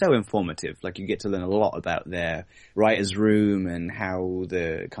 so informative. You get to learn a lot about their writer's room and how how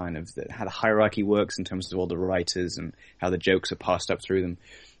the hierarchy works in terms of all the writers and how the jokes are passed up through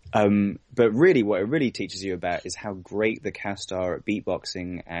them. But really, what it really teaches you about is how great the cast are at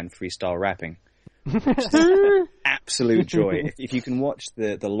beatboxing and freestyle rapping. Absolute joy. If you can watch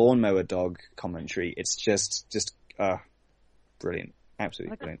the lawnmower dog commentary, it's just brilliant.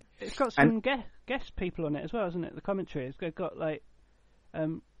 Absolutely brilliant. It's got some guest people on it as well, isn't it? The commentary. It's got they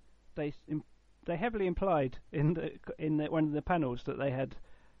heavily implied in one of the panels that they had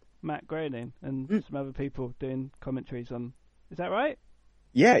Matt Groening and some other people doing commentaries on. Is that right?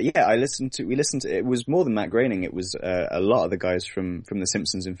 Yeah. We listened to. It was more than Matt Groening. It was a lot of the guys from The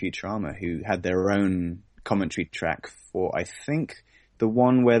Simpsons and Futurama who had their own commentary track for, I think, the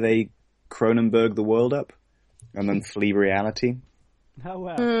one where they Cronenberg the world up and then flee reality. Oh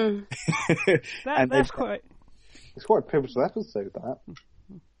wow! It's quite a pivotal episode, that.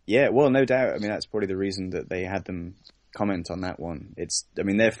 Yeah, well, no doubt. I mean, that's probably the reason that they had them comment on that one.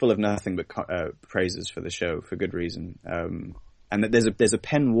 They're full of nothing but praises for the show for good reason. And there's a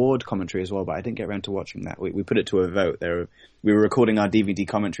Penn Ward commentary as well, but I didn't get around to watching that. We put it to a vote. We were recording our DVD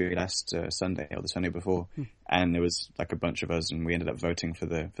commentary last Sunday or the Sunday before, and there was a bunch of us, and we ended up voting for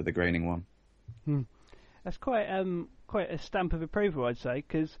the Groening one. That's quite a stamp of approval, I'd say,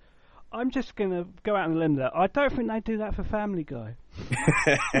 because I'm just going to go out on a limb there. I don't think they do that for Family Guy.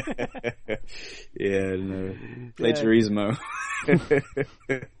 Yeah, no. Plagiarismo.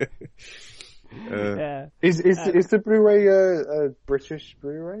 Yeah. Is the Blu-ray a British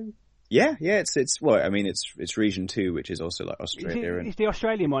Blu-ray? Yeah. It's region 2, which is also Australia. It's the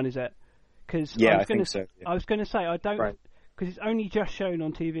Australian one, is it? Cause yeah, I think so. Yeah. I was going to say I don't, because it's only just shown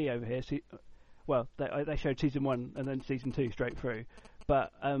on TV over here. So, they showed season 1 and then season 2 straight through.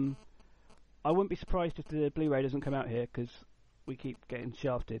 But I wouldn't be surprised if the Blu-ray doesn't come out here because we keep getting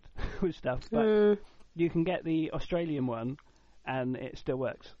shafted with stuff. But you can get the Australian one, and it still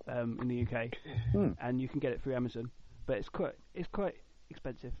works in the UK, and you can get it through Amazon. But it's quite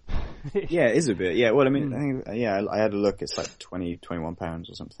expensive. Yeah, it is a bit. Yeah, well, I think, I had a look. It's £21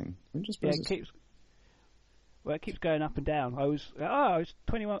 or something. Yeah, it keeps. Well, it keeps going up and down. I was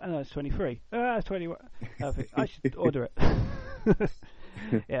 21, and I was 23. I was 21. I should order it.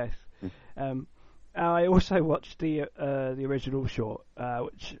 Yes. I also watched the original short,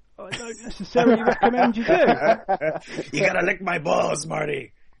 which I don't necessarily recommend you do. You gotta lick my balls,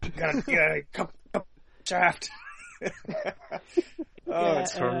 Marty. You gotta cup shaft.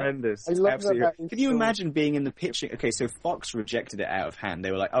 It's horrendous. I love Absolutely. Can you imagine being in the pitching? Okay, so Fox rejected it out of hand.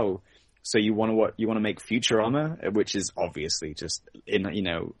 They were like, "Oh, so you want to make Futurama?" Which is obviously just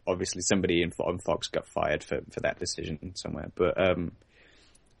obviously somebody on Fox got fired for that decision somewhere. But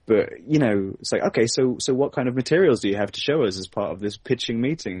it's like, okay, so what kind of materials do you have to show us as part of this pitching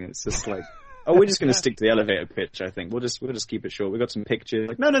meeting? It's just like, oh, we're just going to stick to the elevator pitch. I think we'll just keep it short. We got some pictures.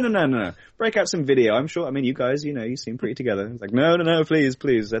 Like, no. Break out some video. I'm sure. I mean, you guys, you seem pretty together. It's like, no, please.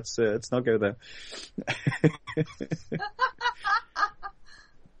 Let's not go there.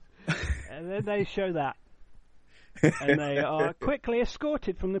 And then they show that. And they are quickly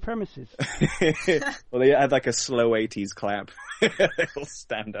escorted from the premises. Well, they had like a slow 80s clap. They all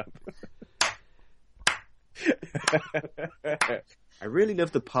stand up. I really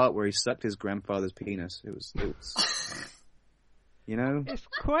loved the part where he sucked his grandfather's penis. It was It's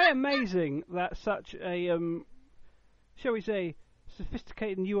quite amazing that such a, shall we say,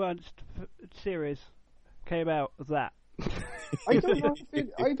 sophisticated, nuanced series came out of that. I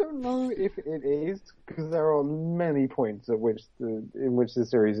don't know if it is, because there are many points in which the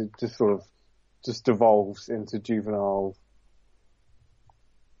series just sort of just devolves into juvenile,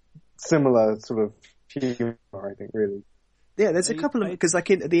 similar sort of humor. I think really. Yeah, there's a couple of, because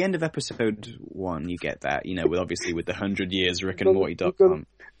like at the end of episode 1, you get that, with the 100 years RickandMorty.com.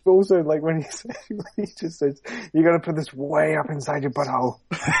 But also, like when he just says, "You got to put this way up inside your butthole."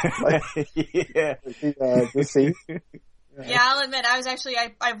 Yeah. The scene. Yeah, I'll admit, I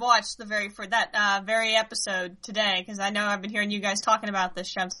watched that very episode today, because I know I've been hearing you guys talking about this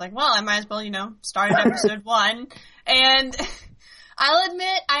show. It's like, well, I might as well, start at episode 1. And I'll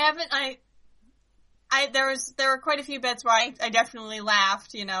admit, there were quite a few bits where I definitely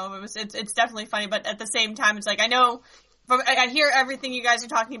laughed, it's definitely funny, but at the same time, it's like, I hear everything you guys are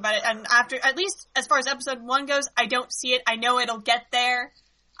talking about it, and after, at least as far as episode 1 goes, I don't see it. I know it'll get there.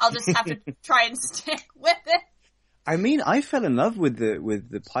 I'll just have to try and stick with it. I mean, I fell in love with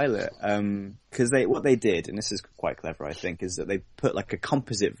the pilot, because what they did, and this is quite clever, I think, is that they put like a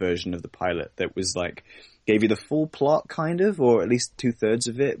composite version of the pilot that was like, gave you the full plot kind of, or at least 2/3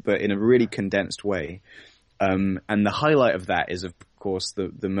 of it, but in a really condensed way. And the highlight of that is, of course,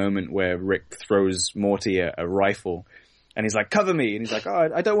 the moment where Rick throws Morty a rifle, and he's like, "Cover me," and he's like, "Oh,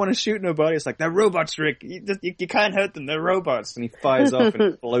 I don't want to shoot nobody." It's like, "They're robots, Rick. You can't hurt them. They're robots." And he fires off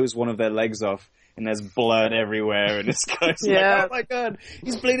and blows one of their legs off. And there's blood everywhere, and this guy's like, "Oh my god,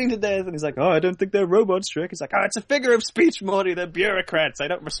 he's bleeding to death." And he's like, "Oh, I don't think they're robots, Rick." He's like, "Oh, it's a figure of speech, Morty. They're bureaucrats. I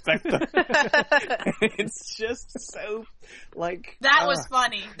don't respect them." It's just so, like... That was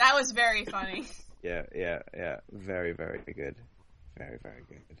funny. That was very funny. Yeah. Very, very good. Very, very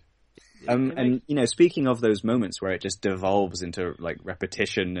good. And, speaking of those moments where it just devolves into, like,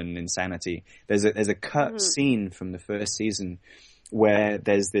 repetition and insanity, there's a cut scene from the first season where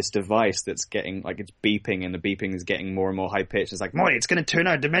there's this device that's getting, like, it's beeping, and the beeping is getting more and more high pitched. It's like, "Morty, it's gonna turn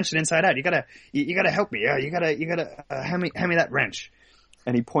our dimension inside out. You gotta help me. You gotta hand me that wrench."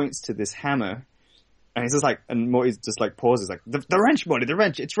 And he points to this hammer, and he's just like, and Morty just like pauses, like, the wrench, Morty, the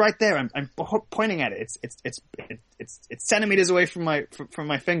wrench. It's right there. I'm pointing at it. It's centimeters away from my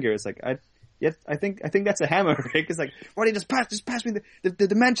finger. It's like, I think that's a hammer, Rick. It's like, "Morty, just pass me the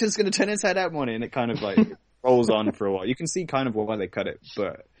dimension's gonna turn inside out, Morty." And it kind of like rolls on for a while. You can see kind of why they cut it,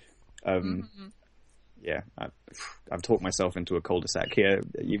 but yeah, I've talked myself into a cul-de-sac here.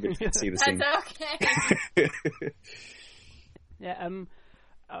 You can see the scene. That's okay. Yeah,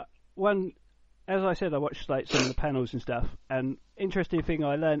 as I said, I watched like some of the panels and stuff, and interesting thing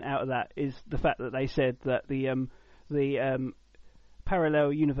I learned out of that is the fact that they said that the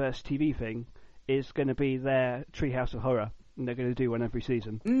parallel universe TV thing is going to be their Treehouse of Horror, and they're going to do one every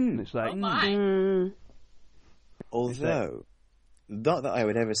season. And it's like, oh my. Although, not that I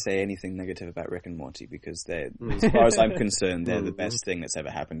would ever say anything negative about Rick and Morty, because they're, as far as I'm concerned, they're the best thing that's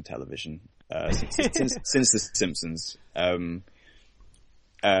ever happened to television since The Simpsons.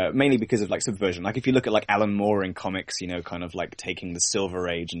 Mainly because of like subversion. Like if you look at like Alan Moore in comics, kind of like taking the Silver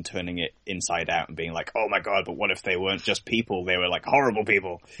Age and turning it inside out and being like, "Oh my god, but what if they weren't just people? They were like horrible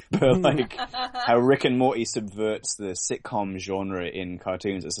people." But like how Rick and Morty subverts the sitcom genre in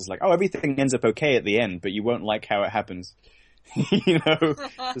cartoons. It's just like, oh, everything ends up okay at the end, but you won't like how it happens.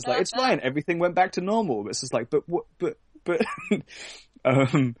 It's like, it's fine. Everything went back to normal. It's just like, but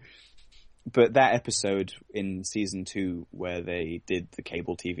but that episode in season 2 where they did the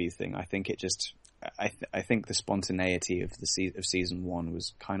cable TV thing, I think it just, I think the spontaneity of of season 1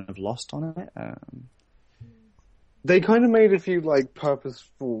 was kind of lost on it. They kind of made a few like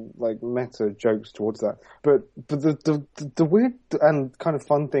purposeful like meta jokes towards that, but the weird and kind of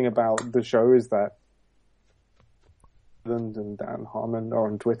fun thing about the show is that Lund and Dan Harmon are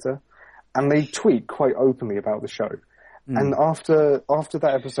on Twitter, and they tweet quite openly about the show. And after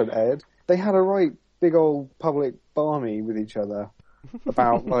that episode aired, they had a right big old public barmy with each other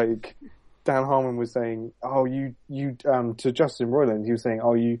about like Dan Harmon was saying, "Oh, you to Justin Roiland," he was saying,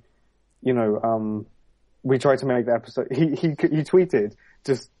 "Oh, you know." We tried to make the episode. He tweeted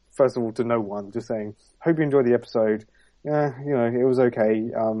just first of all to no one, just saying, "Hope you enjoyed the episode. Yeah, you know, it was okay.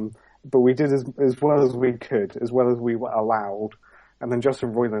 But we did as well as we could, as well as we were allowed." And then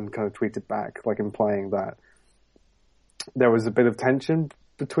Justin Roiland kind of tweeted back, like implying that there was a bit of tension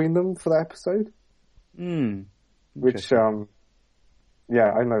between them for that episode. Which,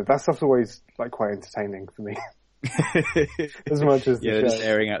 yeah, I know that stuff's always like quite entertaining for me. As much as they're just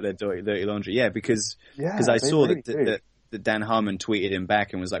airing out their dirty laundry. Yeah, because I saw really that Dan Harmon tweeted him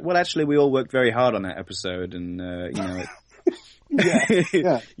back and was like, "Well, actually, we all worked very hard on that episode, and you know,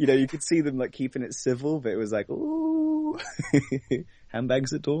 you know, you could see them like keeping it civil, but it was like, ooh,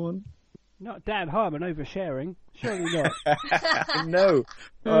 handbags at dawn." Not Dan Harmon oversharing, surely not. No,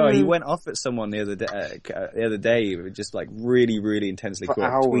 he went off at someone the other day, just like really, really intensely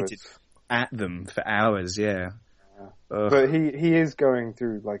tweeted at them for hours. Yeah. But he is going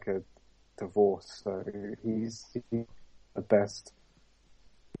through like a divorce, so he's the best.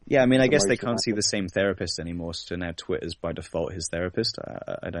 Yeah, I mean, I guess they can't see the same therapist anymore, so now Twitter's by default his therapist.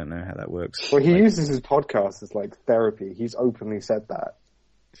 I don't know how that works. Well, he uses his podcast as like therapy. He's openly said that.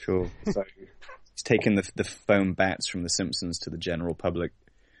 Sure. So he's taken the foam bats from The Simpsons to the general public.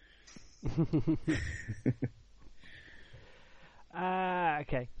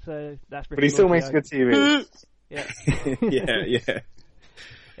 Okay, so that's. But he still makes good TV. Yeah.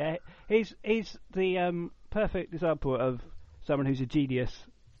 Yeah. He's the perfect example of someone who's a genius,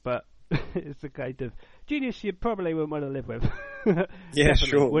 but it's the kind of genius you probably wouldn't want to live with. Yeah,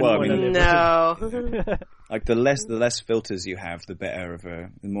 sure. Well, I mean, no. Like the less filters you have, the better of the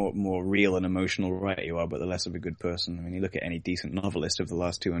more real and emotional writer you are, but the less of a good person. I mean, you look at any decent novelist of the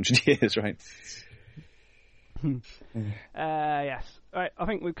last 200 years, right? Yes. All right, I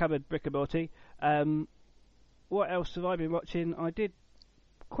think we've covered Rick and Morty. What else have I been watching? I did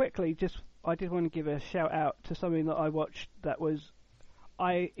want to give a shout out to something that I watched that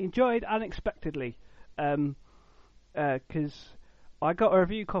I enjoyed unexpectedly, because I got a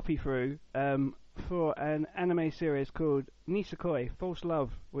review copy through for an anime series called Nisekoi False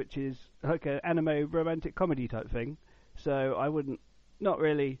Love, which is like an anime romantic comedy type thing. So not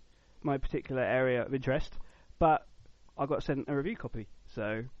really my particular area of interest, but I got sent a review copy,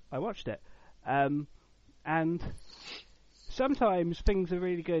 so I watched it. And sometimes things are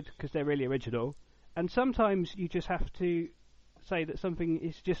really good because they're really original, and sometimes you just have to say that something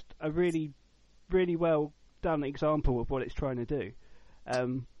is just a really, really well done example of what it's trying to do.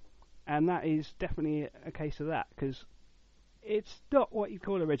 And that is definitely a case of that, because it's not what you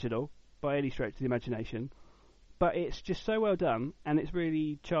call original by any stretch of the imagination, but it's just so well done, and it's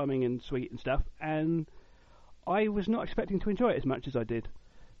really charming and sweet and stuff, and I was not expecting to enjoy it as much as I did,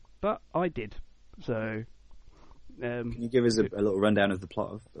 but I did. So, can you give us a little rundown of the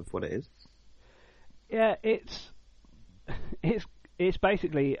plot of what it is? Yeah, it's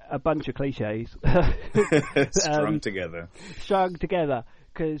basically a bunch of cliches strung together,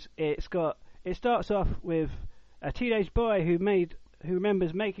 because it starts off with a teenage boy who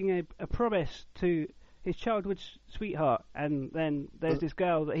remembers making a promise to his childhood sweetheart, and then there's this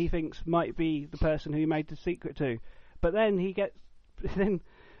girl that he thinks might be the person who he made the secret to, but then he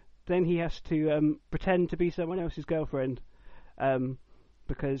has to pretend to be someone else's girlfriend,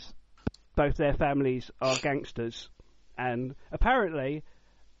 because both their families are gangsters, and apparently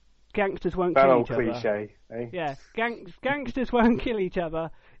gangsters won't kill each other. That old cliche, eh? Yeah, gangsters won't kill each other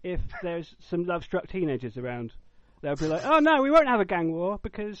if there's some love-struck teenagers around. They'll be like, "Oh no, we won't have a gang war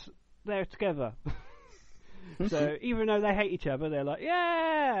because they're together." So even though they hate each other, they're like,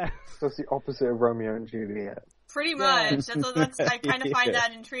 "Yeah." That's the opposite of Romeo and Juliet. Pretty much. I kind of find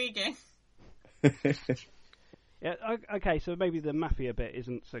that intriguing. Yeah. Okay. So maybe the mafia bit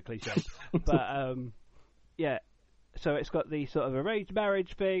isn't so cliche, but yeah. So it's got the sort of arranged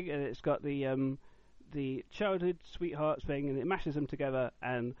marriage thing, and it's got the childhood sweethearts thing, and it mashes them together.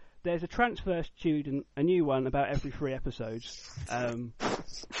 And there's a transfer student, a new one about every 3 episodes.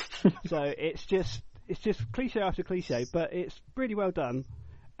 So it's just cliche after cliche, but it's really well done,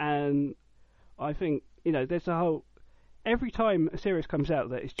 and I think, there's a whole... Every time a series comes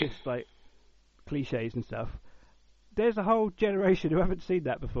out that is just, like, cliches and stuff, there's a whole generation who haven't seen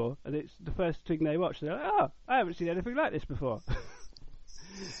that before, and it's the first thing they watch. They're like, oh, I haven't seen anything like this before.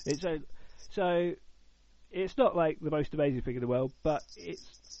 So it's not like the most amazing thing in the world, but if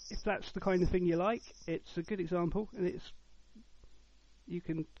that's the kind of thing you like, it's a good example, and you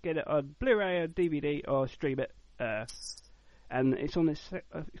can get it on Blu-ray or DVD or stream it, and it's on it's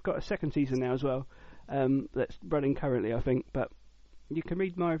got a second season now as well, that's running currently, I think, but you can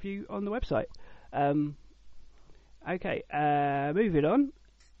read my review on the website. Okay, moving on.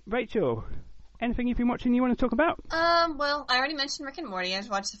 Rachel, anything you've been watching you want to talk about? Well, I already mentioned Rick and Morty. I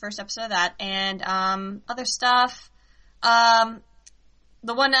watched the first episode of that, and other stuff. The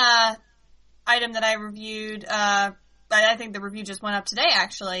one item that I reviewed, I think the review just went up today,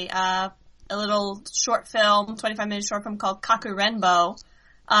 actually. A little short film, 25-minute short film called Kaku Renbo,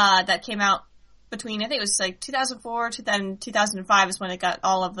 that came out between, I think it was like 2004 to 2005 is when it got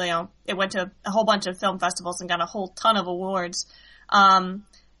all of the, it went to a whole bunch of film festivals and got a whole ton of awards.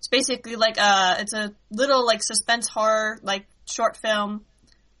 It's basically like it's a little like suspense horror, like short film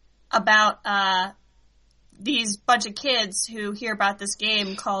about, these bunch of kids who hear about this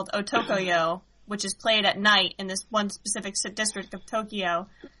game called Otokoyo, which is played at night in this one specific district of Tokyo.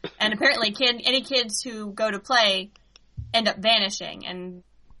 And apparently any kids who go to play end up vanishing, and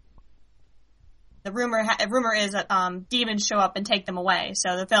the rumor is that demons show up and take them away.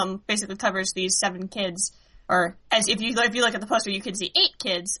 So the film basically covers these 7 kids, or as if you look at the poster, you can see 8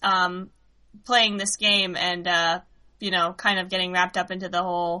 kids playing this game, and kind of getting wrapped up into the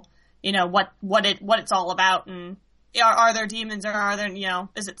whole, what it's all about, and are there demons, or are there,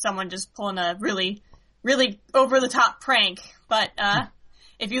 is it someone just pulling a really, really over the top prank? But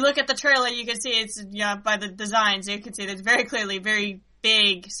if you look at the trailer, you can see it's by the designs, you can see there's very clearly very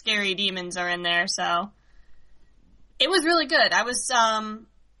big, scary demons are in there, so it was really good. I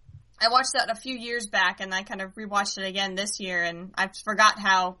watched that a few years back, and I kind of rewatched it again this year, and I forgot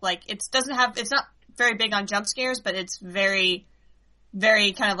how, like, it's not very big on jump scares, but it's very,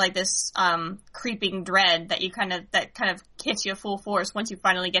 very kind of like this, creeping dread that kind of hits you full force once you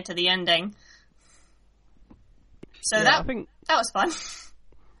finally get to the ending. So yeah, that was fun.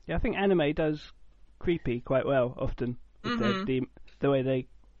 Yeah, I think anime does creepy quite well often. With the way they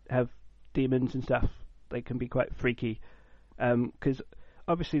have demons and stuff, they can be quite freaky. Because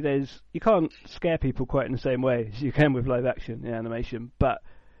obviously you can't scare people quite in the same way as you can with live action in animation, but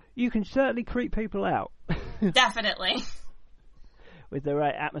you can certainly creep people out. Definitely. With the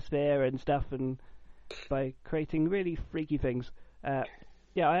right atmosphere and stuff, and by creating really freaky things.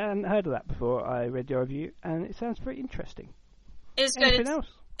 Yeah, I hadn't heard of that before I read your review, and it sounds very interesting. It's good. Anything else?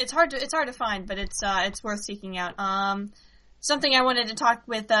 It's hard to find, but it's worth seeking out. Something I wanted to talk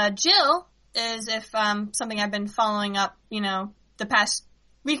with Jill is if something I've been following up, the past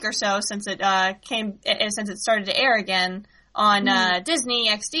week or so since it started to air again on Disney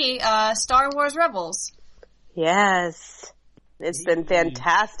XD, Star Wars Rebels. Yes, it's been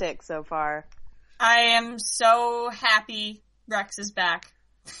fantastic so far. I am so happy Rex is back.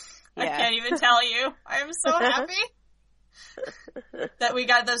 Yeah. I can't even tell you. I am so happy that we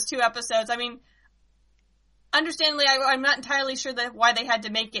got those 2 episodes. I mean, understandably, I'm not entirely sure why they had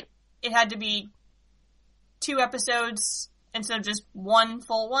to make it. It had to be 2 episodes instead of just one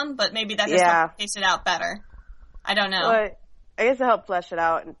full one, but maybe that just helped pace it out better. I don't know. Well, I guess it helped flesh it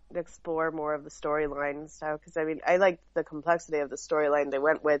out and explore more of the storyline and stuff. Because I liked the complexity of the storyline they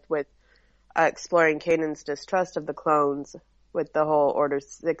went with exploring Kanan's distrust of the clones with the whole Order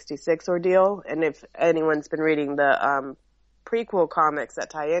 66 ordeal. And if anyone's been reading the prequel comics that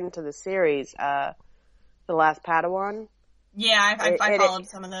tie into the series, The Last Padawan. Yeah, I followed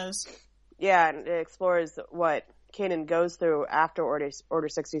some of those. Yeah, and it explores what Kanan goes through after Order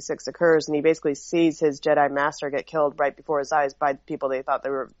 66 occurs, and he basically sees his Jedi Master get killed right before his eyes by people they thought they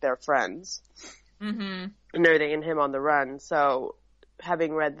were their friends. Mm-hmm. And everything, and him on the run. So,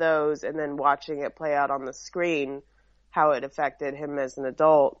 having read those and then watching it play out on the screen, how it affected him as an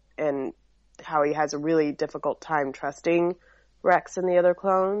adult, and how he has a really difficult time trusting Rex and the other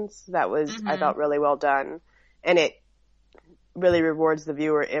clones, that was, I thought, really well done. And it really rewards the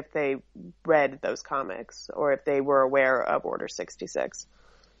viewer if they read those comics or if they were aware of Order 66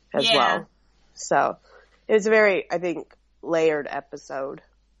 as well. So it was a very, I think, layered episode.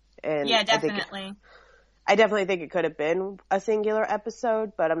 And yeah, definitely. I definitely think it could have been a singular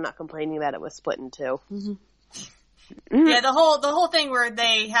episode, but I'm not complaining that it was split in 2. Yeah, the whole thing where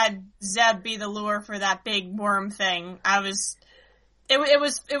they had Zeb be the lure for that big worm thing, it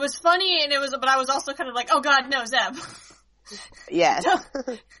was funny, but I was also kind of like, oh god, no, Zeb. Yes. Don't let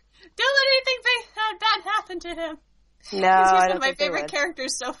anything to him. No, He's I one don't of my think they favorite would.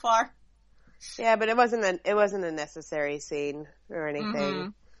 characters so far. Yeah, but it wasn't a necessary scene or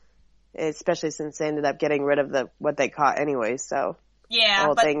anything. Especially since they ended up getting rid of what they caught anyway, so. Yeah,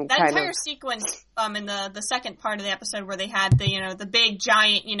 whole but thing that kind entire of- sequence in the second part of the episode where they had the big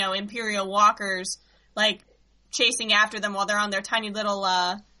giant Imperial walkers like chasing after them while they're on their tiny little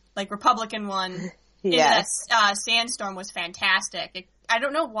Republican one in that sandstorm was fantastic. I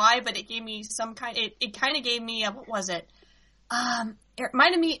don't know why, but it gave me some kind. It kind of gave me what was it? It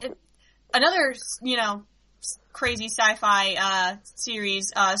reminded me another crazy sci-fi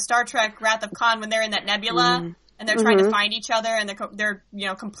series, Star Trek: Wrath of Khan, when they're in that nebula. And they're trying to find each other, and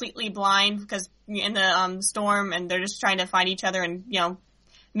they're completely blind because in the storm, and they're just trying to find each other and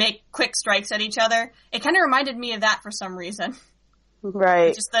make quick strikes at each other. It kind of reminded me of that for some reason.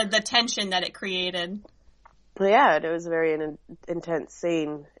 Right. Just the tension that it created. Yeah, it was a very intense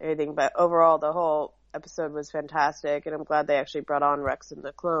scene, everything. But overall, the whole episode was fantastic, and I'm glad they actually brought on Rex and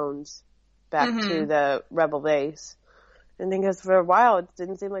the clones back to the Rebel base. And because for a while it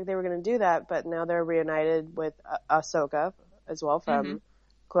didn't seem like they were going to do that, but now they're reunited with Ahsoka as well from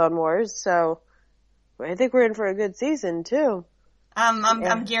Clone Wars. So I think we're in for a good season too.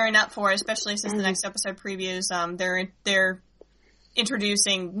 I'm gearing up for it, especially since the next episode previews. They're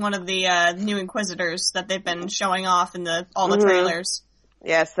introducing one of the new Inquisitors that they've been showing off in all the trailers.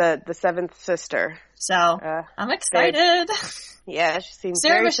 Yes, the seventh sister. So I'm excited. Yeah, she seems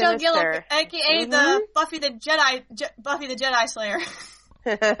Sarah very Michelle sinister. Gellar, aka the Buffy the Jedi Slayer.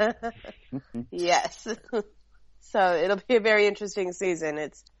 Yes. So it'll be a very interesting season.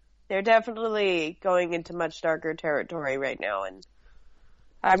 They're definitely going into much darker territory right now, and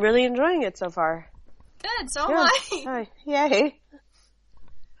I'm really enjoying it so far. Good, so am I. Yay.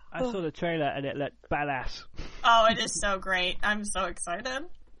 I saw the trailer and it looked badass. Oh, it is so great. I'm so excited.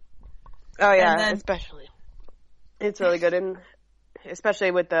 Oh yeah, especially. It's really good, and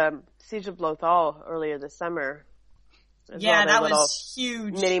especially with the Siege of Lothal earlier this summer. Yeah, that was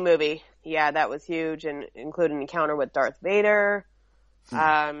huge. Mini movie. Yeah, that was huge, and included an encounter with Darth Vader.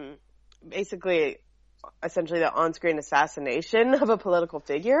 Basically, essentially the on-screen assassination of a political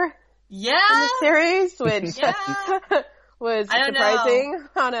figure. Yeah. In the series, which was surprising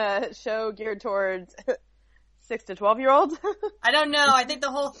on a show geared towards 6 to 12-year-olds. I don't know. I think the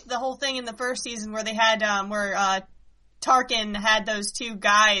whole thing in the first season where they had where Tarkin had those two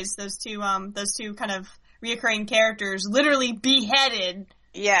guys, those two kind of reoccurring characters, literally beheaded.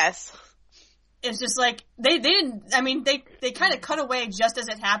 Yes. It's just like they didn't. I mean, they kind of cut away just as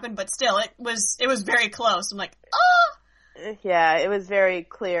it happened, but still, it was very close. I'm like, oh. Yeah, it was very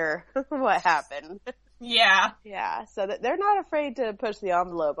clear what happened. Yeah. Yeah, so they're not afraid to push the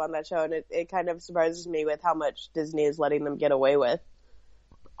envelope on that show, and it kind of surprises me with how much Disney is letting them get away with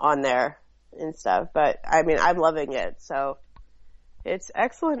on there and stuff. But, I mean, I'm loving it, so it's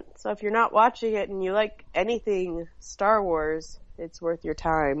excellent. So if you're not watching it and you like anything Star Wars, it's worth your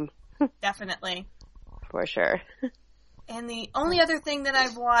time. Definitely. For sure. And the only other thing that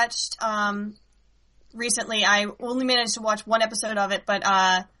I've watched recently, I only managed to watch one episode of it, but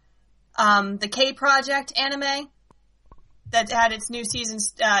the K Project anime that had its new season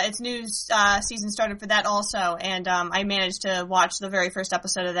started for that also, and I managed to watch the very first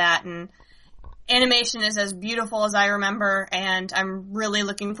episode of that, and animation is as beautiful as I remember, and I'm really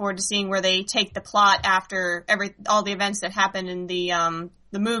looking forward to seeing where they take the plot after all the events that happened in the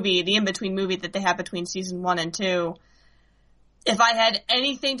movie, the in-between movie that they had between season 1 and 2. If I had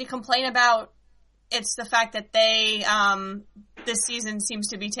anything to complain about, it's the fact that they, this season seems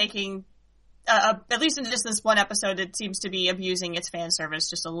to be taking, at least in just this one episode, it seems to be abusing its fan service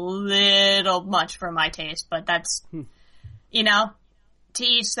just a little much for my taste, but that's, to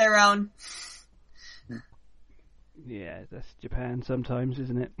each their own. Yeah, that's Japan sometimes,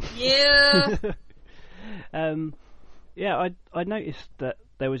 isn't it? Yeah. Yeah, I noticed that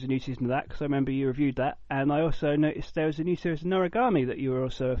there was a new season of that because I remember you reviewed that, and I also noticed there was a new series of Noragami that you were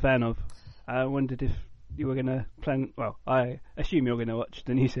also a fan of. I wondered if you were going to plan. Well, I assume you're going to watch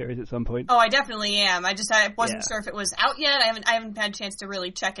the new series at some point. Oh, I definitely am. I wasn't sure if it was out yet. I haven't had a chance to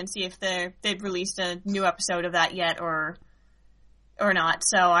really check and see if they've released a new episode of that yet or not.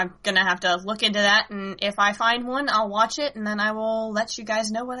 So I'm gonna have to look into that, and if I find one, I'll watch it, and then I will let you guys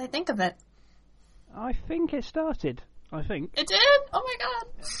know what I think of it. I think it started. I think it did. Oh my god.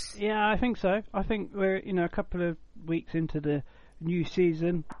 Yeah, I think so. I think we're a couple of weeks into the new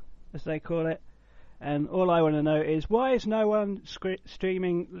season, as they call it, and all I want to know is why is no one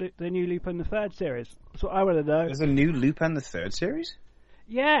streaming the new Lupin the Third series? That's what I want to know. There's a new Lupin the Third series?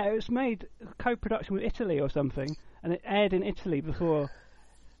 Yeah, it was made co-production with Italy or something, and it aired in Italy before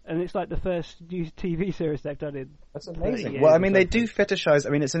and it's like the first new TV series they've done in. That's amazing. Well, I mean, they do fetishize. I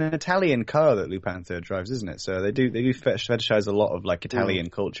mean, it's an Italian car that Lupin III drives, isn't it? So they do fetishize a lot of like Italian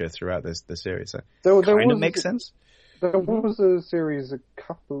culture throughout the series. So there kind of makes sense. There was a series a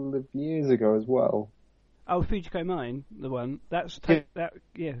couple of years ago as well. Oh, Fujiko Mine, the one that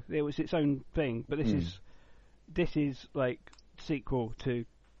it was its own thing, but this is like sequel to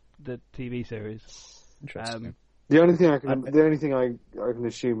the TV series. Interesting. The only thing I can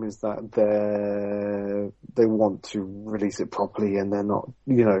assume is that they want to release it properly, and they're not,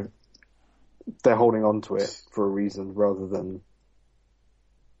 they're holding on to it for a reason rather than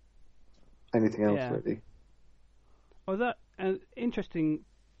anything else, really. Well, that interesting.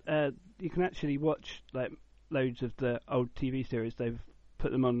 You can actually watch like loads of the old TV series. They've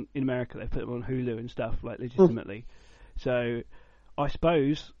put them on in America. They've put them on Hulu and stuff, like legitimately. So I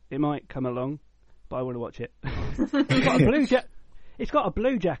suppose it might come along. But I want to watch it. It's got a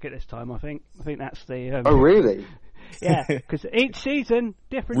blue jacket this time. I think that's the. Oh really? Yeah, because each season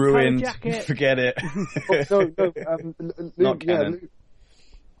different ruined. Colour jacket. Forget it. Not canon.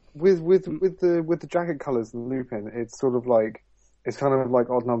 With the jacket colours and Lupin, it's kind of like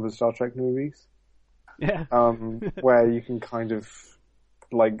odd numbers Star Trek movies. Yeah. Where you can kind of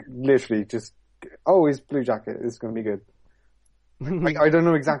like literally just his blue jacket is going to be good. I don't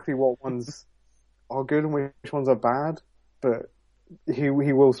know exactly what ones are good and which ones are bad, but he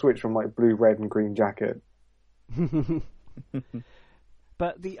will switch from like blue, red, and green jacket.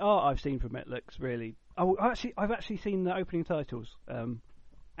 But the art I've seen from it looks really. I've actually seen the opening titles,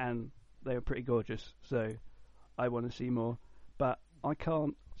 and they were pretty gorgeous. So I want to see more, but I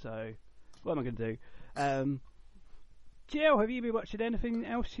can't. So what am I going to do? Jill, have you been watching anything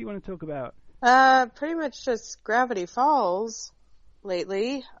else you want to talk about? Pretty much just Gravity Falls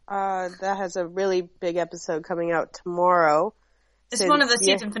lately. That has a really big episode coming out tomorrow. It's one of the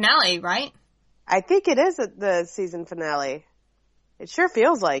season finale, right? I think it is the season finale. It sure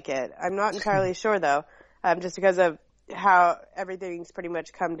feels like it. I'm not entirely sure though, just because of how everything's pretty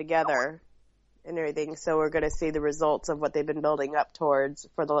much come together and everything. So we're going to see the results of what they've been building up towards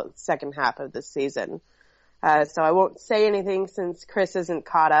for the second half of this season. So I won't say anything since Chris isn't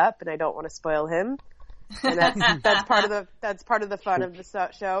caught up, and I don't want to spoil him. And that's part of the fun of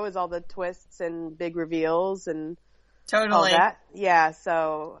the show is all the twists and big reveals and all that. Yeah,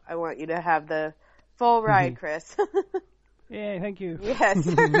 so I want you to have the full ride, Chris. Yeah, thank you. Yes.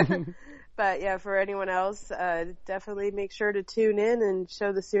 But yeah, for anyone else, definitely make sure to tune in and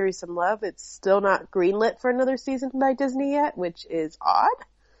show the series some love. It's still not greenlit for another season by Disney yet, which is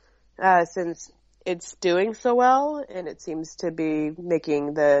odd, since it's doing so well and it seems to be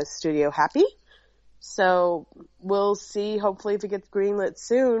making the studio happy. So we'll see, hopefully, if it gets greenlit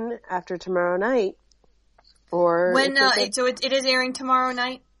soon after tomorrow night. Or so it is airing tomorrow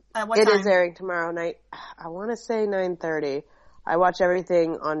night? At what time? It is airing tomorrow night. I want to say 9:30. I watch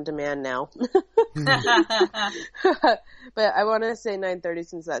everything on demand now. But I want to say 9:30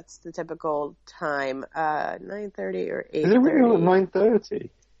 since that's the typical time. 9:30 or 8:30. Is it really at 9:30?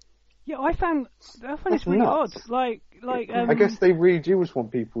 Yeah, I found it's really odd. Like I guess they really do just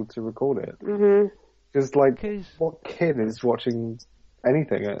want people to record it. Mm-hmm. Because what kid is watching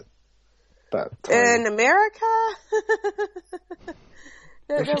anything at that time? In America?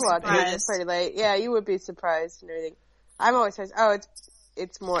 They're watching it pretty late. Yeah, you would be surprised and everything. I'm always surprised. Oh,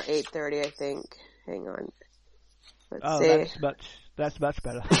 it's more 8:30, I think. Hang on. Let's see. That's much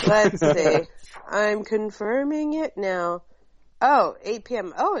better. Let's see. I'm confirming it now. Oh, 8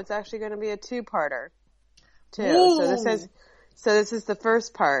 p.m. Oh, it's actually going to be a two-parter, too. Ooh. So this is the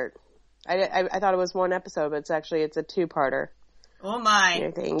first part. I thought it was one episode, but it's a two-parter. Oh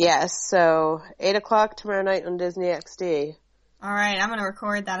my! Yes. So 8 o'clock tomorrow night on Disney XD. All right, I'm going to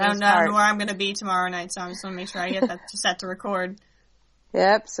record that. I don't know where I'm going to be tomorrow night, so I just want to make sure I get that set to record.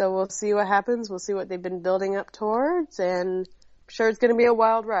 Yep. So we'll see what happens. We'll see what they've been building up towards, and I'm sure it's going to be a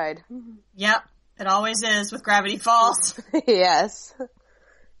wild ride. Yep. It always is with Gravity Falls. Yes.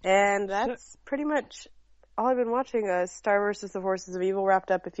 And that's pretty much all I've been watching. Star vs. the Forces of Evil wrapped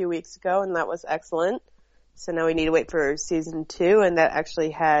up a few weeks ago, and that was excellent. So now we need to wait for season 2, and that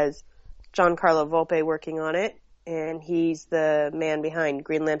actually has Giancarlo Volpe working on it. And he's the man behind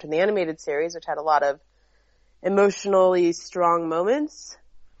Green Lantern, the animated series, which had a lot of emotionally strong moments.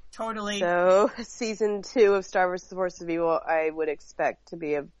 Totally. So season 2 of Star vs. the Forces of Evil, I would expect to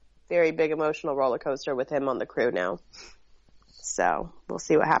be a very big emotional roller coaster with him on the crew now. So we'll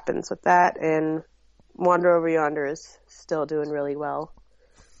see what happens with that. And Wander Over Yonder is still doing really well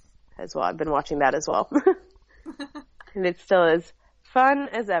as well. I've been watching that as well. And it's still as fun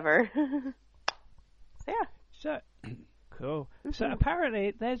as ever. So yeah. So, Cool. So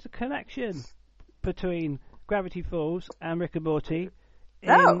apparently there's a connection between Gravity Falls and Rick and Morty.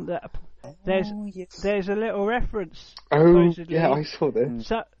 Oh. There's a little reference. Oh, Supposedly. yeah, I saw this.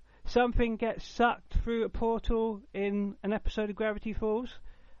 So, something gets sucked through a portal in an episode of Gravity Falls,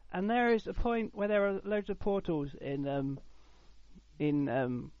 and there is a point where there are loads of portals in Rick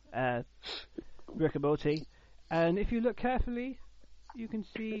and Morty, and if you look carefully, you can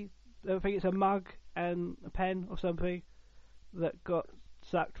see, I think it's a mug and a pen or something that got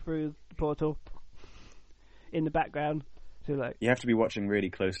sucked through the portal in the background. So like, you have to be watching really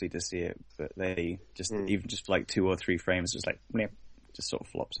closely to see it, but they just even just like 2 or 3 frames, just like just sort of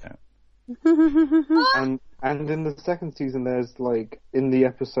flops out. And in the second season, there's like in the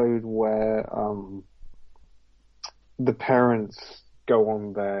episode where the parents go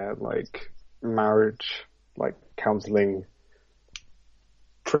on their like marriage like counseling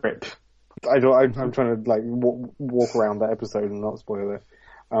trip. I'm trying to like walk around that episode and not spoil it.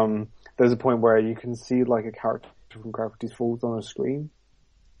 There's a point where you can see like a character from Gravity Falls on a screen.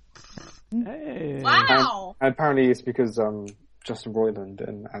 hey. Wow! And apparently it's because Justin Roiland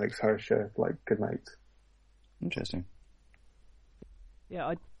and Alex Hirsch are like good mates. Interesting.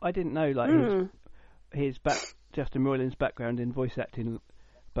 Yeah, I didn't know like his Justin Roiland's background in voice acting,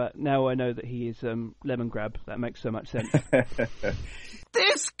 but now I know that he is Lemongrab. That makes so much sense.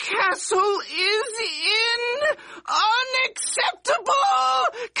 This castle is in unacceptable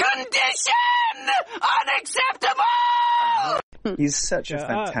condition! Unacceptable! He's such a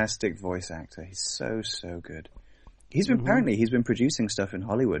fantastic voice actor. He's so good. He's been apparently he's been producing stuff in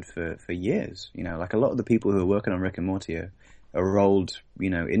Hollywood for years. You know, like a lot of the people who are working on Rick and Morty are old,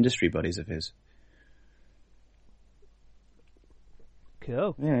 industry buddies of his.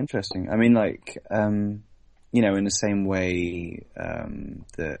 Cool. Yeah, interesting. I mean, like, in the same way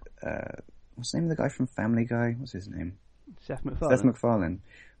that what's the name of the guy from Family Guy? What's his name? Seth MacFarlane. Seth MacFarlane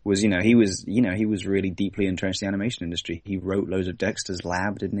was, he was really deeply entrenched in the animation industry. He wrote loads of Dexter's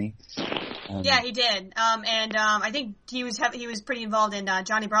Lab, didn't he? Yeah, he did. I think he was pretty involved in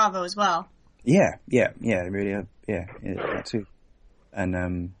Johnny Bravo as well. Yeah, really, that too.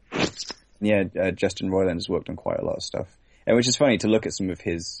 And Justin Roiland has worked on quite a lot of stuff. And which is funny to look at some of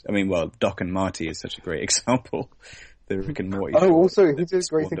his. I mean, well, Doc and Marty is such a great example. The Rick and Morty. Oh, also he did a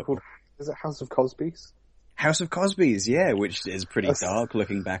great thing called House of Cosby's. House of Cosby's, yeah, which is pretty dark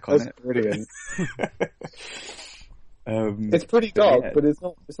looking back on it. Brilliant. It's pretty dark, but it's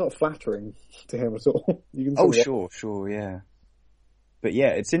not flattering to him at all. You can sure, yeah. But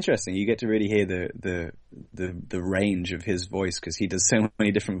yeah, it's interesting. You get to really hear the range of his voice because he does so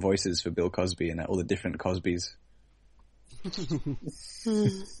many different voices for Bill Cosby and all the different Cosbys.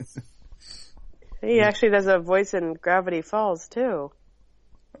 He actually does a voice in Gravity Falls too.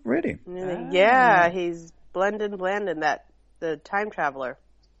 Really? Yeah, he's Blendon Blandon, the time traveler.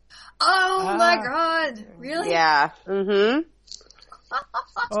 Oh my god! Really? Yeah. Oh,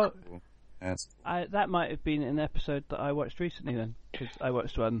 That's... that might have been an episode that I watched recently then, because I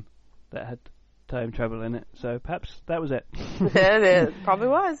watched one that had time travel in it. So perhaps that was it. It probably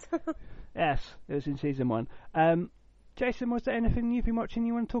was. Yes, it was in season 1. Jason, was there anything you've been watching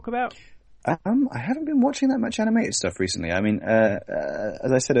you want to talk about? I haven't been watching that much animated stuff recently. I mean, as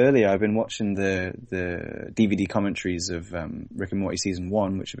I said earlier, I've been watching the DVD commentaries of Rick and Morty season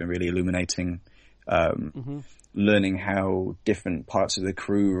 1, which have been really illuminating. Learning how different parts of the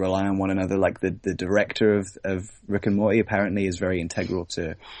crew rely on one another. Like the director of Rick and Morty apparently is very integral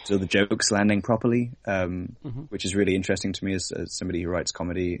to the jokes landing properly, which is really interesting to me as somebody who writes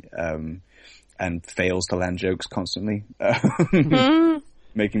comedy and fails to land jokes constantly.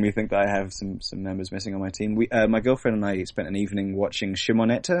 Making me think that I have some members missing on my team. My girlfriend and I spent an evening watching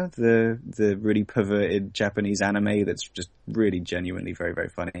Shimonetta, the really perverted Japanese anime that's just really genuinely very, very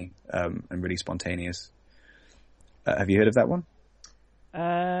funny and really spontaneous. Have you heard of that one?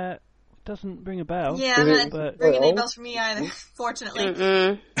 Doesn't ring a bell. Yeah, not ringing any bells for me either,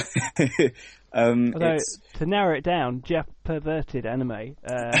 fortunately. Although, to narrow it down, perverted anime.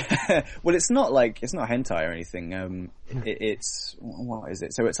 Well, it's not hentai or anything. It's what is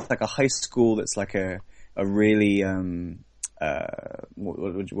it? So it's like a high school that's like a really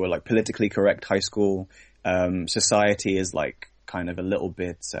like politically correct high school. Society is like kind of a little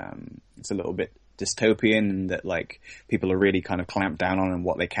bit. It's a little bit dystopian in that like people are really kind of clamped down on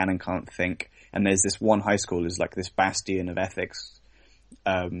what they can and can't think. And there's this one high school is like this bastion of ethics.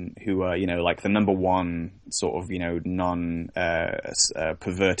 Who are, like the number one sort of,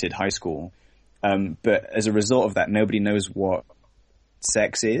 perverted high school. But as a result of that, nobody knows what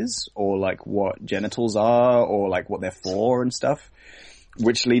sex is or like what genitals are or like what they're for and stuff.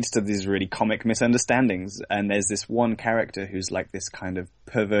 which leads to these really comic misunderstandings. And there's this one character who's like this kind of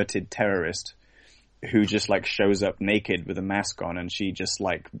perverted terrorist who just like shows up naked with a mask on, and she just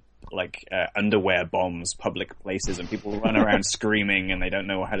like underwear bombs public places, and people run around screaming, and they don't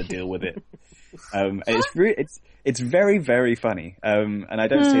know how to deal with it. It's very, very funny. And I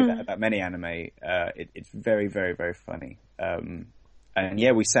don't say that about many anime. It's very, very, very funny. And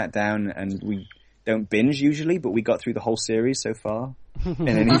yeah, we sat down, and we don't binge usually, but we got through the whole series so far in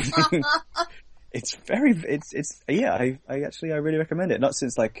an evening. I really recommend it. Not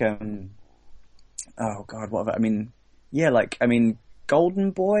since like, oh god, what have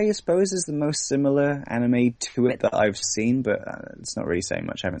Golden Boy, I suppose, is the most similar anime to it that I've seen, but it's not really saying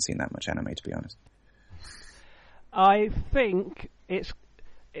much. I haven't seen that much anime, to be honest. I think it's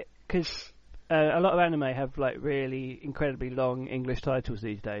because a lot of anime have like really incredibly long English titles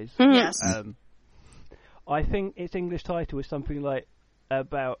these days. Yes. I think its English title is something like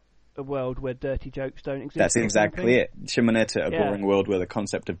about a world where dirty jokes don't exist. That's exactly it. Shimoneta, a boring world where the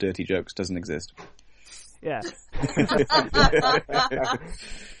concept of dirty jokes doesn't exist. Yeah.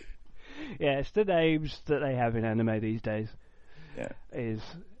 Yeah, it's the names that they have in anime these days. Yeah. Is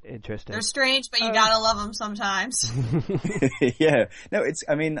interesting. They're strange, but you gotta love them sometimes. Yeah. No,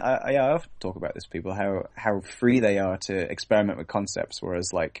 I often talk about this to people, how free they are to experiment with concepts,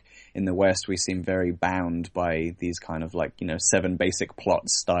 whereas like in the West we seem very bound by these kind of like, 7 basic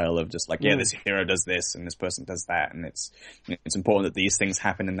plots style of just like, this hero does this and this person does that, and it's important that these things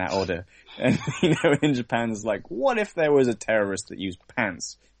happen in that order. And in Japan it's like, what if there was a terrorist that used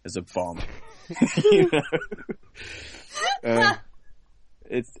pants as a bomb?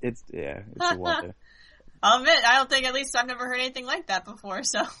 It's a wonder. I'll admit, I don't think, at least I've never heard anything like that before,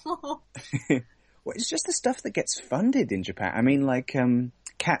 so. Well, it's just the stuff that gets funded in Japan. I mean, like,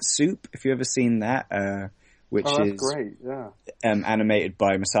 Cat Soup, if you've ever seen that, which is great, yeah. Animated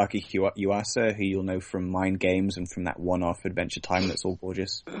by Masaki Yuasa, who you'll know from Mind Games and from that one-off Adventure Time that's all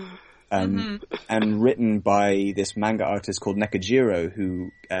gorgeous. And written by this manga artist called Nekajiro,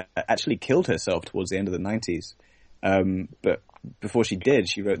 who actually killed herself towards the end of the 90s. But before she did,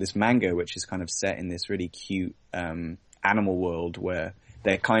 she wrote this manga, which is kind of set in this really cute animal world where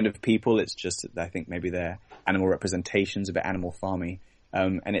they're kind of people. It's just that I think maybe they're animal representations, a bit animal farmy.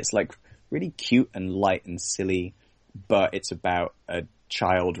 And it's like really cute and light and silly, but it's about a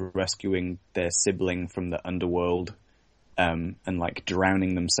child rescuing their sibling from the underworld, and like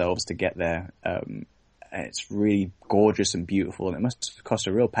drowning themselves to get there. And it's really gorgeous and beautiful, and it must cost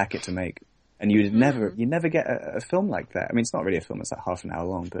a real packet to make. And you'd never get a film like that. I mean, it's not really a film; it's like half an hour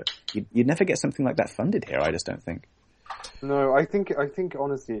long. But you'd never get something like that funded here. I just don't think. No, I think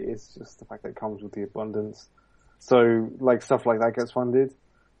honestly, it's just the fact that it comes with the abundance. So, like stuff like that gets funded,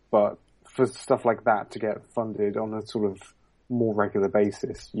 but for stuff like that to get funded on a sort of more regular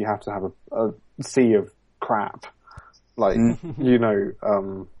basis, you have to have a sea of crap, like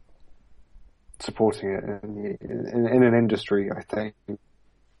supporting it in an industry.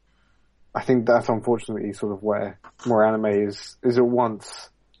 I think that's unfortunately sort of where more anime is at once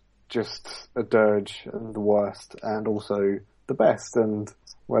just a dirge and the worst, and also the best, and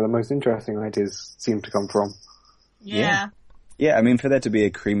where the most interesting ideas seem to come from. Yeah. Yeah, I mean, for there to be a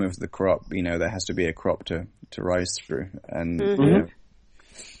cream of the crop, there has to be a crop to rise through, and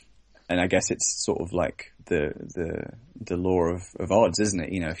and I guess it's sort of like the law of odds, isn't it?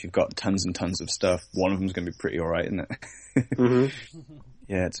 If you've got tons and tons of stuff, one of them's going to be pretty alright, isn't it?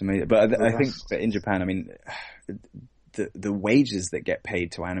 Yeah, it's amazing. But I think that in Japan, I mean, the wages that get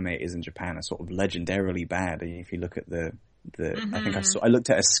paid to animators in Japan are sort of legendarily bad. If you look at I think I looked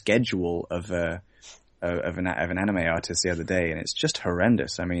at a schedule of an anime artist the other day, and it's just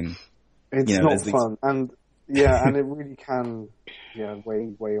horrendous. I mean, it's not fun, and it really can,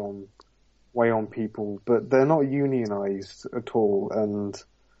 weigh on people, but they're not unionized at all, and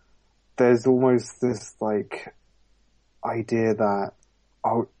there's almost this like idea that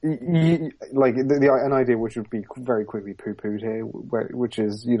an idea which would be very quickly poo-pooed here, which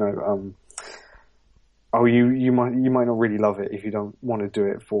is you might not really love it if you don't want to do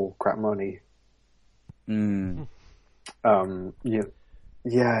it for crap money. It's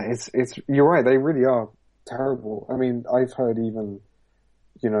you're right, they really are terrible. I mean, I've heard even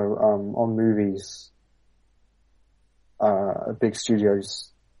on movies, big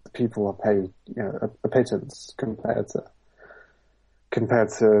studios, people are paid a pittance compared to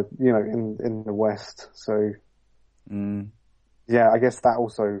in the West. So I guess that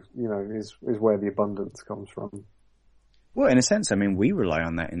also is where the abundance comes from. Well, in a sense, I mean, we rely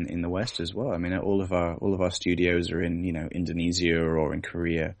on that in the West as well. I mean, all of our studios are in Indonesia or in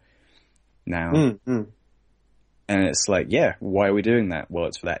Korea now, And it's like, yeah, why are we doing that? Well,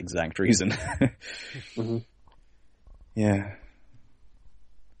 it's for that exact reason. Mm-hmm. Yeah.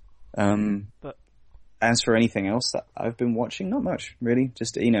 But as for anything else that I've been watching, not much really.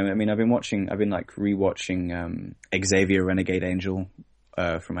 Just I've been like rewatching Xavier Renegade Angel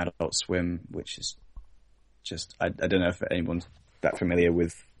from Adult Swim, which is just I don't know if anyone's that familiar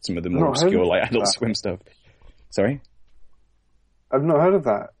with some of the more obscure like Adult Swim stuff. Sorry, I've not heard of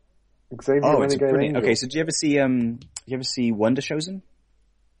that. Xavier it's Renegade brilliant. Angel. Okay, so do you ever see Wonder Chosen?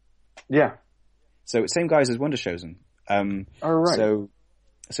 Yeah. So same guys as Wonder Chosen. Oh right.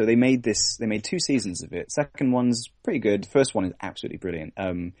 So they made 2 seasons of it. Second one's pretty good. First one is absolutely brilliant.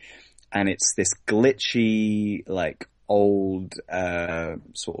 And it's this glitchy, like old,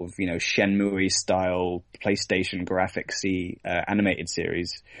 sort of, Shenmue style PlayStation graphicsy, animated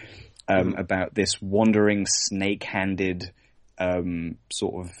series, about this wandering snake-handed,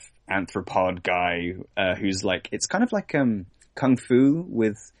 sort of anthropod guy, who's like, it's kind of like, Kung Fu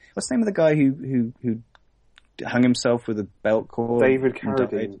with, what's the name of the guy who hung himself with a belt cord? David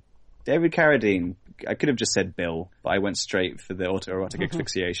Carradine. David Carradine. I could have just said Bill, but I went straight for the autoerotic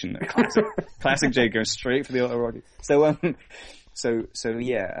asphyxiation. Classic Jay going straight for the autoerotic. So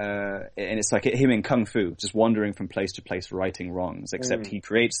yeah, and it's like him in Kung Fu, just wandering from place to place, righting wrongs, except he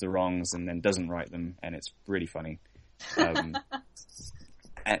creates the wrongs and then doesn't right them, and it's really funny. And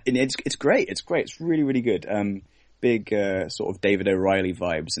it's great. It's really, really good. Big sort of David O'Reilly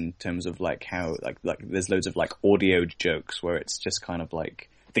vibes in terms of like how like there's loads of like audio jokes where it's just kind of like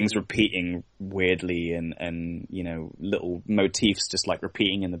things repeating weirdly and little motifs just like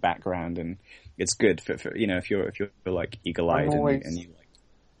repeating in the background, and it's good for if you're like eagle-eyed and you like.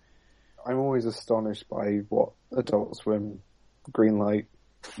 I'm always astonished by what Adult Swim greenlight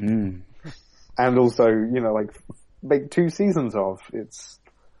and also like make 2 seasons of.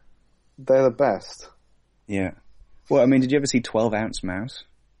 They're the best. Yeah. Well, I mean, did you ever see 12-Ounce Mouse?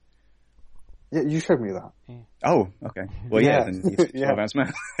 Yeah, you showed me that. Yeah. Oh, okay. Well, yeah, then you 12-Ounce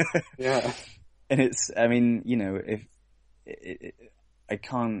Mouse. Yeah. And it's, I mean, I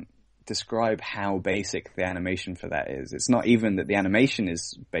can't describe how basic the animation for that is. It's not even that the animation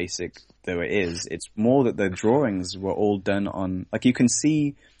is basic, though it is. It's more that the drawings were all done on, like, you can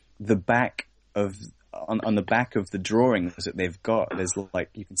see the back of, on the back of the drawings that they've got, there's like,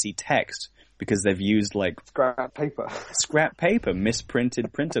 you can see text, because they've used like scrap paper,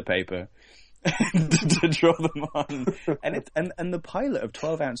 misprinted printer paper to draw them on. And the pilot of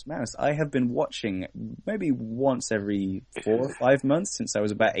 12-Ounce Mouse, I have been watching maybe once every 4 or 5 months since I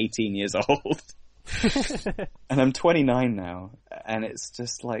was about 18 years old. And I'm 29 now, and it's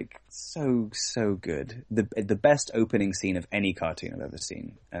just like so good. The best opening scene of any cartoon I've ever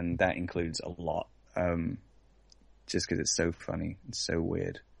seen, and that includes a lot. Just because it's so funny, it's so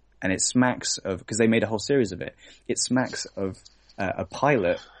weird. And it smacks of, because they made a whole series of it, it smacks of a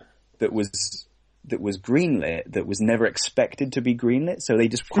pilot that was greenlit, that was never expected to be greenlit. So they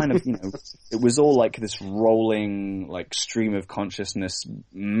just kind of, it was all like this rolling, like, stream of consciousness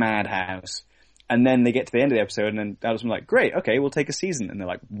madhouse. And then they get to the end of the episode, and then Adult Swim like, great, okay, we'll take a season. And they're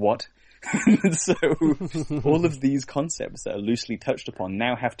like, what? So all of these concepts that are loosely touched upon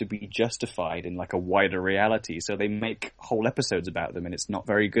now have to be justified in like a wider reality. So they make whole episodes about them, and it's not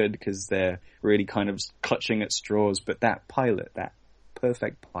very good because they're really kind of clutching at straws. But that pilot, that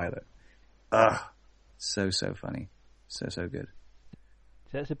perfect pilot, so funny, so good.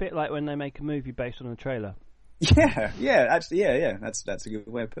 So it's a bit like when they make a movie based on a trailer. Yeah, actually, yeah. That's a good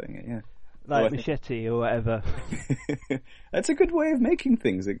way of putting it. Yeah. Like Machete or whatever. That's a good way of making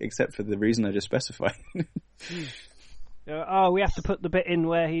things, except for the reason I just specified. We have to put the bit in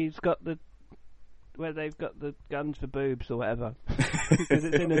where they've got the guns for boobs or whatever, because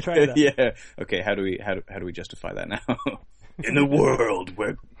it's in the trailer. Yeah. Okay. How do we justify that now? In a world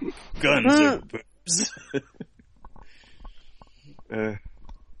where guns are boobs.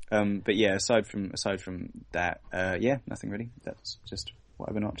 But yeah, aside from that, nothing really. That's just what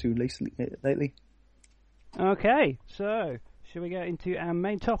I've been up to lately. Okay, so shall we get into our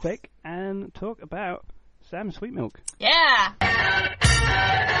main topic and talk about Sam Sweetmilk? Yeah!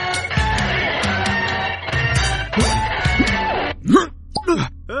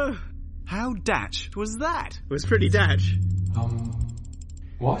 How datch was that? It was pretty datch.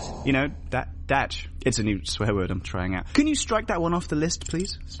 What? Datch. It's a new swear word I'm trying out. Can you strike that one off the list,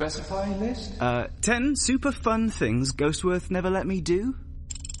 please? Specify list? 10 super fun things Ghostworth never let me do.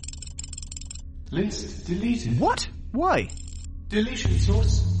 List deleted. What? Why? Deletion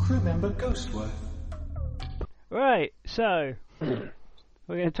source, crew member Ghostworth. Right, so we're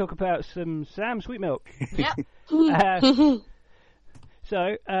going to talk about some Sam Sweetmilk. Yep.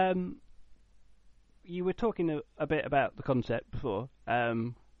 you were talking a bit about the concept before,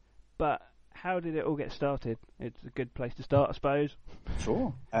 but how did it all get started? It's a good place to start, I suppose.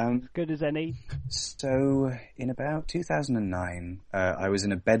 Sure. As good as any. So, in about 2009, I was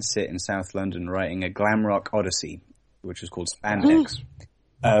in a bedsit in South London writing a glam rock odyssey, which was called Spandex.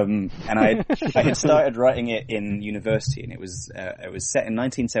 And I had started writing it in university, and it was set in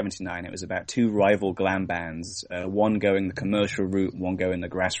 1979. It was about two rival glam bands, one going the commercial route, one going the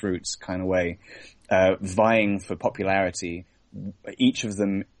grassroots kind of way, vying for popularity, each of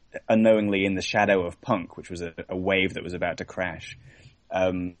them unknowingly in the shadow of punk, which was a wave that was about to crash.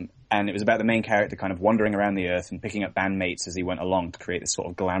 And it was about the main character kind of wandering around the earth and picking up bandmates as he went along to create this sort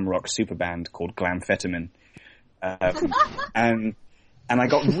of glam rock super band called Glamfetamin. And I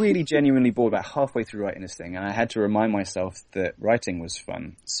got really genuinely bored about halfway through writing this thing, and I had to remind myself that writing was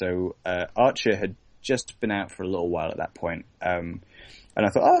fun. So Archer had just been out for a little while at that point. And I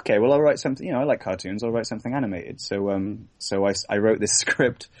thought, oh, okay, well, I'll write something, I like cartoons, I'll write something animated. So I wrote this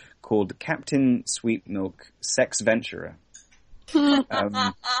script called Captain Sweetmilk Sex Venturer,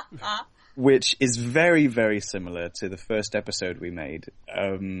 which is very, very similar to the first episode we made.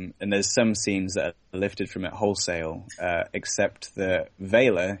 And there's some scenes that are lifted from it wholesale, except that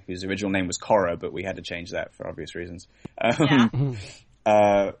Vela, whose original name was Cora, but we had to change that for obvious reasons.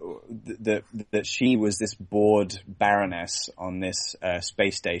 That she was this bored baroness on this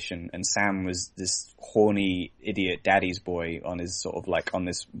space station, and Sam was this horny idiot daddy's boy on his sort of like on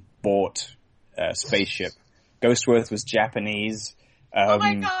this bought spaceship. Ghostworth was Japanese. Oh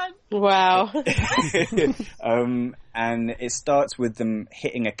my god! Wow. And it starts with them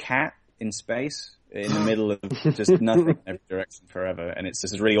hitting a cat in space in the middle of just nothing in every direction forever. And it's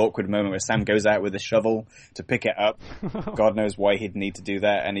just this really awkward moment where Sam goes out with a shovel to pick it up. God knows why he'd need to do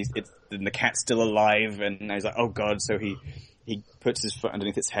that. And and the cat's still alive, and he's like, oh god, so he puts his foot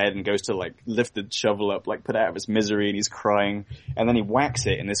underneath its head and goes to like lift the shovel up, like put it out of its misery, and he's crying. And then he whacks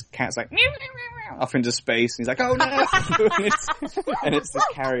it, and this cat's like, meow, meow, meow, off into space, and he's like, oh no! and it's this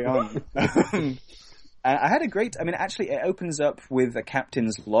carry on. I had a great, actually it opens up with a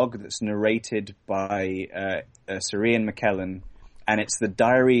captain's log that's narrated by Sir Ian McKellen, and it's the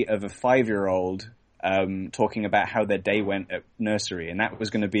diary of a 5-year-old talking about how their day went at nursery, and that was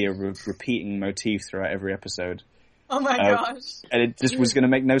going to be a repeating motif throughout every episode. Oh my gosh. And it just was going to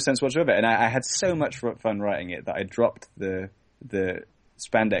make no sense whatsoever, and I had so much fun writing it that I dropped the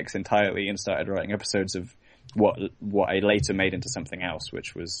spandex entirely and started writing episodes of what I later made into something else,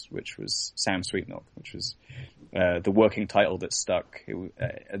 which was Sam Sweetmilk, which was the working title that stuck.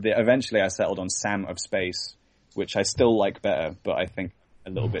 Eventually I settled on Sam of Space, which I still like better, but I think a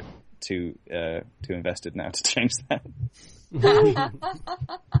little bit too invested now to change that.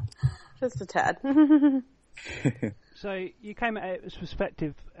 Just a tad. So you came at it as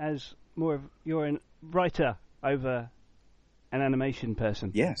perspective as more of you're a writer over an animation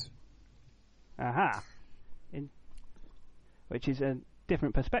person. Yes. Aha. Which is a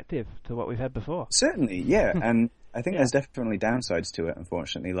different perspective to what we've had before. Certainly, yeah. And I think there's definitely downsides to it,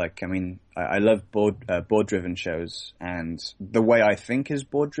 unfortunately. Like, I love board-driven shows, and the way I think is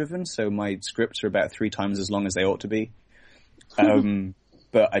board-driven, so my scripts are about 3 times as long as they ought to be.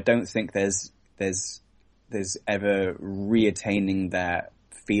 But I don't think there's ever reattaining that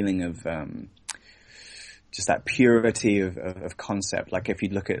feeling of just that purity of concept. Like if you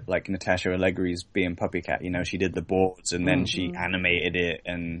look at like Natasha Allegri's Being Puppycat, she did the boards and then she animated it,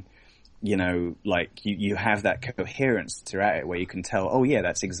 and like you have that coherence throughout it where you can tell, oh yeah,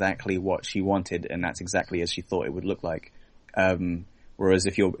 that's exactly what she wanted and that's exactly as she thought it would look like. Whereas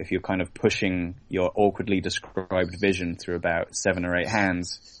if you're kind of pushing your awkwardly described vision through about 7 or 8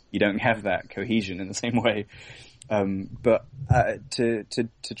 hands, you don't have that cohesion in the same way. But to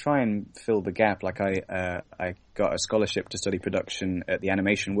try and fill the gap, like I got a scholarship to study production at the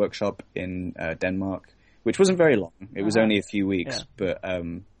animation workshop in Denmark, which wasn't very long. It was only a few weeks, but I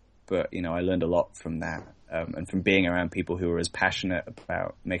learned a lot from that, and from being around people who were as passionate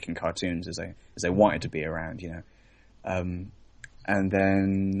about making cartoons as I wanted to be around, and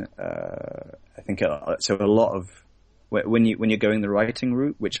then I think so a lot of when you're going the writing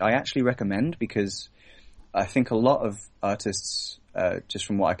route, which I actually recommend, because I think a lot of artists, just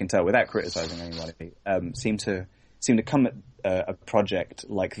from what I can tell, without criticizing anybody, seem to come at a project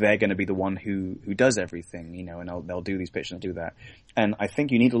like they're going to be the one who does everything, and they'll do these pictures and do that. And I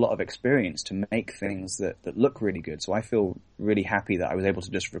think you need a lot of experience to make things that look really good. So I feel really happy that I was able to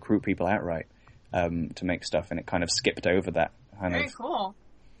just recruit people outright to make stuff, and it kind of skipped over that kind Very cool.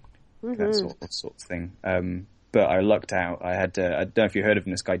 That sort of thing. But I lucked out. I don't know if you heard of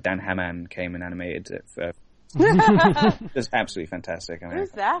him. This guy Dan Hamann came and animated it for Just absolutely fantastic. I mean,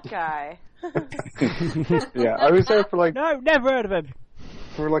 Who's that guy? Yeah, I was there for like No, never heard of him.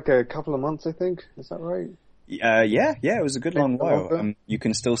 a couple of months, I think. Is that right? yeah, it was a good long while. You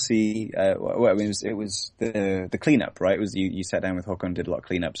can still see. Well, it was the cleanup, right? It was you sat down with Håkon and did a lot of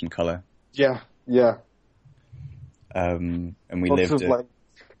cleanups and color. Yeah. And we Lots lived of like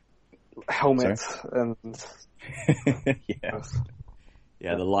helmets and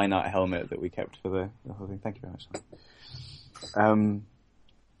yeah, the line art helmet that we kept for the whole thing. Thank you very much.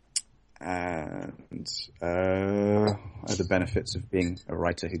 And other benefits of being a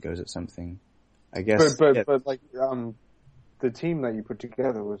writer who goes at something, I guess. But like the team that you put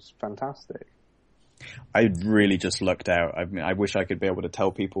together was fantastic. I really just lucked out. I mean, I wish I could be able to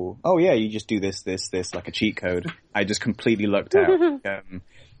tell people, oh yeah, you just do this, like a cheat code. I just completely lucked out.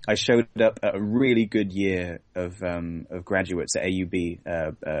 I showed up at a really good year of graduates at AUB,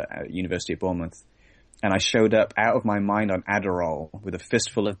 at University of Bournemouth. And I showed up out of my mind on Adderall with a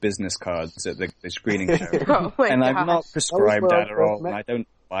fistful of business cards at the screening show. And I'm not prescribed Adderall, and I don't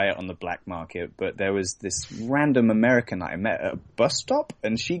buy it on the black market, but there was this random American that I met at a bus stop,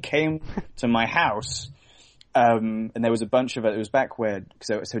 and she came to my house, and there was a bunch of it. It was back where,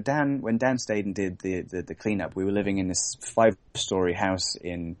 so when Dan stayed and did the cleanup, we were living in this 5-story house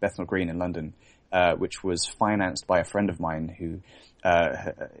in Bethnal Green in London, which was financed by a friend of mine who,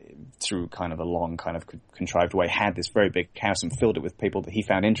 through kind of a long kind of contrived way, had this very big house and filled it with people that he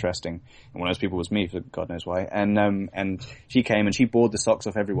found interesting. And one of those people was me, for God knows why. And she came and she bored the socks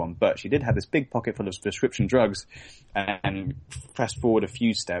off everyone, but she did have this big pocket full of prescription drugs. And fast forward a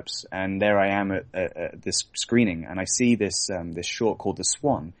few steps, and there I am at this screening, and I see this short called The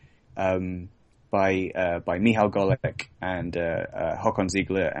Swan, by Michal Golek and Håkon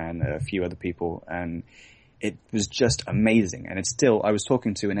Ziegler and a few other people, and it was just amazing. And it's still, I was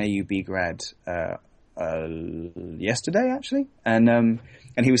talking to an AUB grad yesterday actually, and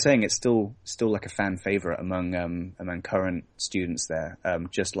he was saying it's still like a fan favorite among current students there.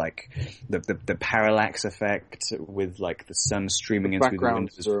 Just like the parallax effect with like the sun streaming in through the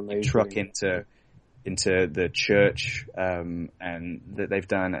windows, the truck into the church, and that they've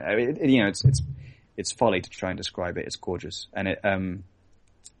done. I mean, it's folly to try and describe it. It's gorgeous, and it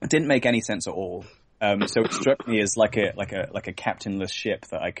didn't make any sense at all. So it struck me as like a captainless ship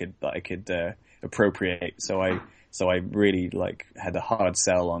that I could appropriate. So I really like had a hard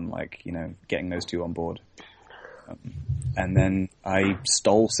sell on getting those two on board. And then I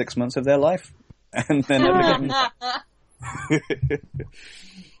stole 6 months of their life, and then never got them back.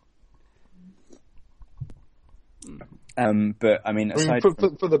 But I mean, aside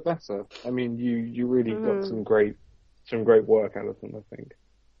for the better. I mean, you really got some great work out of them, I think.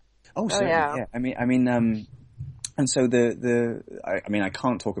 Oh, certainly, yeah. I mean, and so I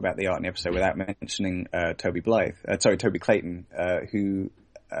can't talk about the art in the episode without mentioning Toby Clayton, who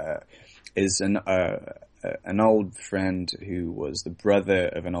is an old friend who was the brother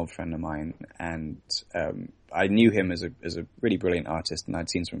of an old friend of mine, and I knew him as a really brilliant artist, and I'd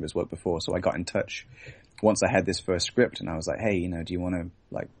seen some of his work before, so I got in touch once I had this first script, and I was like, hey, do you want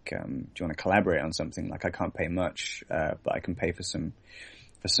to collaborate on something? Like, I can't pay much, but I can pay for some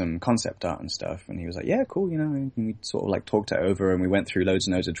concept art and stuff. And he was like, yeah, cool, and we sort of like talked it over, and we went through loads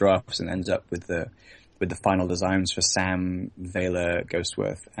and loads of drafts and ended up with the final designs for Sam, Vela,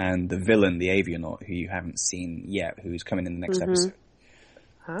 Ghostworth, and the villain, the Avianaut, who you haven't seen yet, who's coming in the next episode.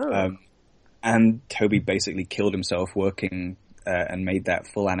 Oh. And Toby basically killed himself working, and made that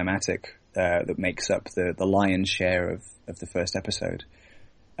full animatic, that makes up the lion's share of the first episode.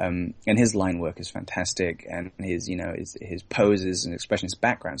 And his line work is fantastic, and his poses and expressions, his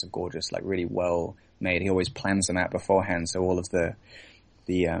backgrounds are gorgeous, like really well made. He always plans them out beforehand, so all of the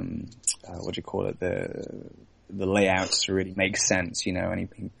what do you call it, the layouts really make sense, and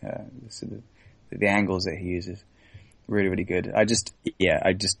the angles that he uses, really, really good. I just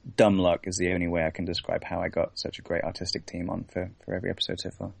dumb luck is the only way I can describe how I got such a great artistic team on for every episode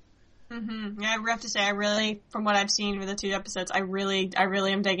so far. Mm-hmm. Yeah, I have to say, from what I've seen for the 2 episodes, I really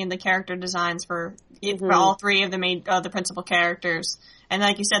am digging the character designs for all 3 of the principal characters. And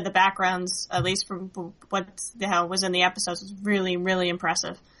like you said, the backgrounds, at least from what was in the episodes, was really, really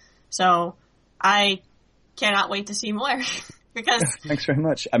impressive. So I cannot wait to see more. Because thanks very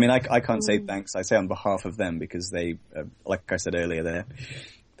much. I mean, I can't say thanks. I say on behalf of them, because they, like I said earlier,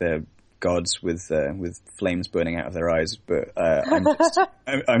 they're gods with flames burning out of their eyes, but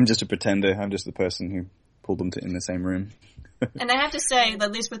I'm just a pretender. I'm just the person who pulled them in the same room. And I have to say,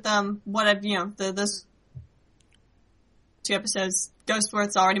 at least with what I've 2 episodes,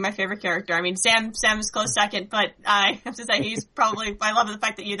 Ghostworth's already my favorite character. I mean, Sam is close second, but I have to say he's probably, I love the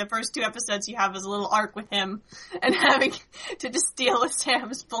fact that the first 2 episodes you have is a little arc with him and having to just deal with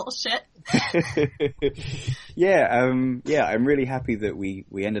Sam's bullshit. I'm really happy that we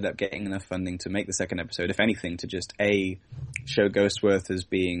ended up getting enough funding to make the second episode, if anything, to just show Ghostworth as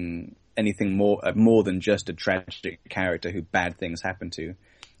being anything more than just a tragic character who bad things happen to.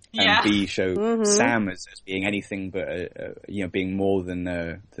 And B, show Sam as being anything but being more than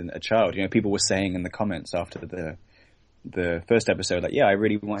a child. You know, people were saying in the comments after the first episode, like, I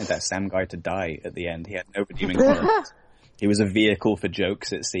really wanted that Sam guy to die at the end. He had no redeeming qualities. He was a vehicle for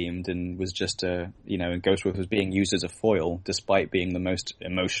jokes, it seemed, and was just and Ghostworth was being used as a foil, despite being the most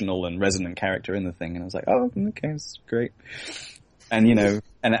emotional and resonant character in the thing. And I was like, oh, okay, that's great. And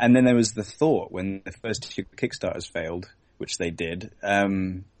and then there was the thought when the first 2 Kickstarters failed, which they did,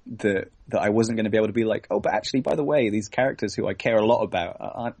 that I wasn't going to be able to be like, oh, but actually, by the way, these characters who I care a lot about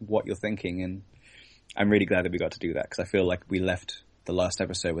aren't what you're thinking. And I'm really glad that we got to do that, because I feel like we left the last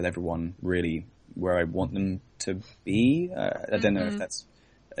episode with everyone really where I want them to be. I don't know if that's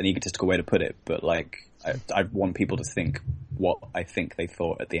an egotistical way to put it, but like, I want people to think what I think they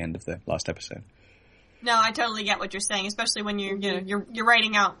thought at the end of the last episode. No, I totally get what you're saying, especially when you're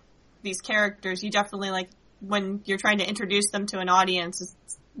writing out these characters. You definitely, like, when you're trying to introduce them to an audience,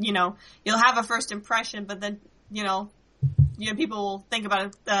 you'll have a first impression, but then, people will think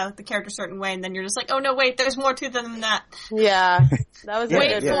about the character a certain way, and then you're just like, oh no, wait, there's more to them than that. Yeah, that was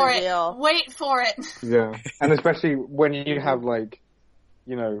Wait for it. Yeah, and especially when you have like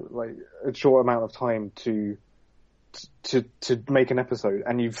a short amount of time to make an episode,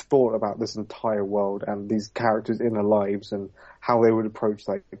 and you've thought about this entire world and these characters' inner lives and how they would approach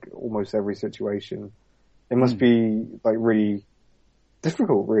like almost every situation. It must be like really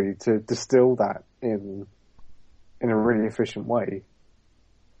difficult, really, to distill that in a really efficient way.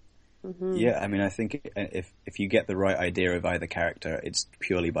 Mm-hmm. Yeah, I mean, I think if you get the right idea of either character, it's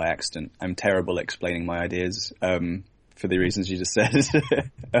purely by accident. I'm terrible at explaining my ideas, for the reasons you just said.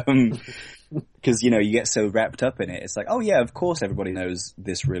 Because, you get so wrapped up in it. It's like, oh yeah, of course everybody knows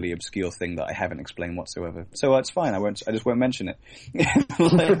this really obscure thing that I haven't explained whatsoever. So it's fine. I just won't mention it.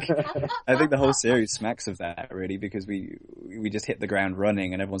 I think the whole series smacks of that, really, because we just hit the ground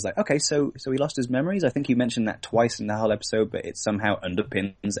running and everyone's like, okay, so he lost his memories? I think you mentioned that twice in the whole episode, but it somehow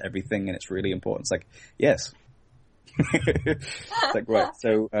underpins everything and it's really important. It's like, yes. It's like, right,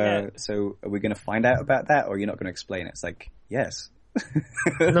 so are we going to find out about that, or you're not going to explain it? It's like, yes.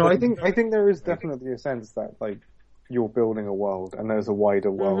 No, I think there is definitely a sense that like you're building a world and there's a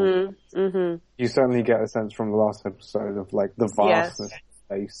wider world. You certainly get a sense from the last episode of like the vastness of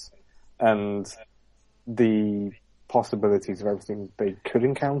space and the possibilities of everything they could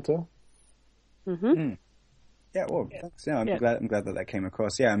encounter. Yeah, well, thanks. Yeah, I'm glad that came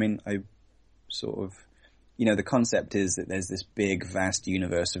across. Yeah, I mean, I sort of, the concept is that there's this big, vast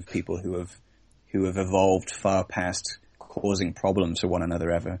universe of people who have evolved far past causing problems for one another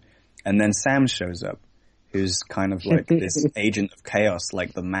ever. And then Sam shows up, who's kind of like this agent of chaos,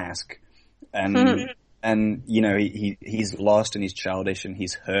 like the Mask. And he's lost and he's childish and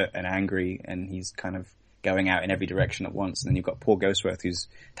he's hurt and angry and he's kind of going out in every direction at once. And then you've got poor Ghostworth who's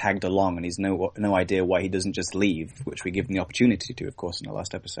tagged along and he's no idea why he doesn't just leave, which we give him the opportunity to, of course, in the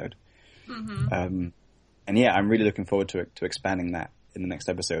last episode. And yeah, I'm really looking forward to expanding that in the next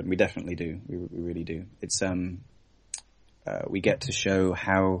episode. And we definitely do. We really do. It's, we get to show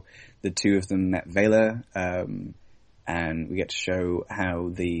how the two of them met Vela, and we get to show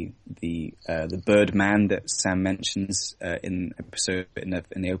how the bird man that Sam mentions, in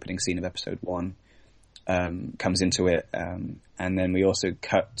the opening scene of episode 1, comes into it. And then we also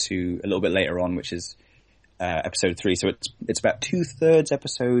cut to a little bit later on, which is, episode 3, so it's about 2/3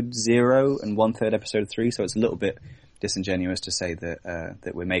 episode 0 and 1/3 episode 3. So it's a little bit disingenuous to say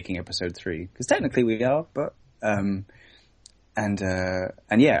that we're making episode 3, because technically we are. But and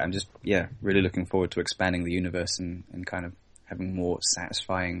yeah, I'm just really looking forward to expanding the universe and kind of having more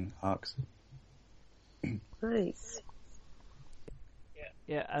satisfying arcs. Nice.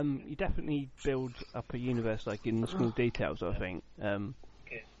 Yeah, you definitely build up a universe like in the small details, I think,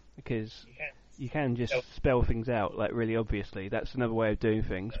 because you can just spell things out like really obviously. That's another way of doing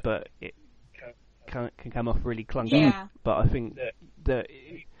things, but it can come off really clunky. Yeah. But I think that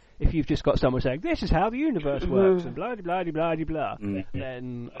if you've just got someone saying this is how the universe works and blah blah blah blah blah,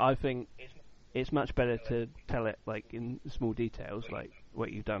 then I think it's much better to tell it like in small details, like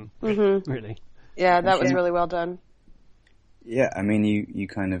what you've done. Really. Yeah, that was really well done. Yeah, I mean, you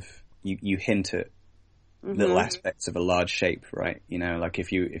kind of you hint at little aspects of a large shape, right? Like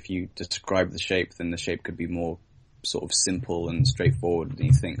if you describe the shape, then the shape could be more sort of simple and straightforward than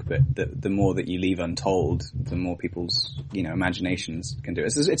you think, but the more that you leave untold, the more people's, imaginations can do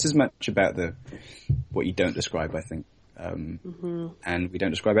it. It's as much about what you don't describe, I think. And we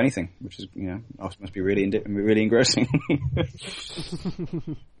don't describe anything, which is, must be really really engrossing.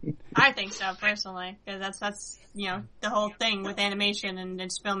 I think so, personally, because that's the whole thing with animation and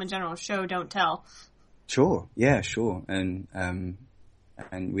just film in general. Show, don't tell. Sure, yeah, sure, and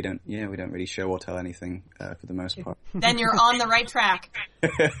we don't really show or tell anything for the most part. Then you're on the right track.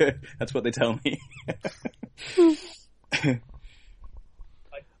 That's what they tell me.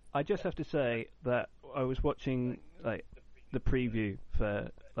 I just have to say that I was watching the preview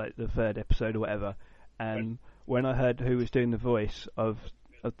for the third episode or whatever, and when I heard who was doing the voice of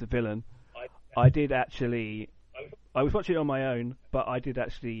the villain, I was watching it on my own, but I did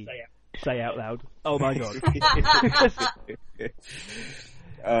actually say out loud, "Oh my god!"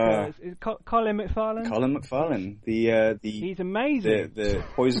 Colin McFarlane. Colin McFarlane, the he's amazing. The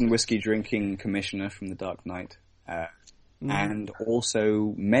poison whiskey drinking commissioner from The Dark Knight, and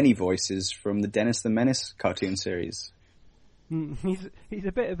also many voices from the Dennis the Menace cartoon series. He's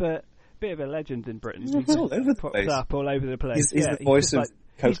a bit of a legend in Britain. He's all over the place. Up all over the place. He's the voice of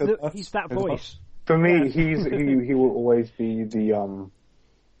Cocoa Puffs. He's that voice. For me, he will always be the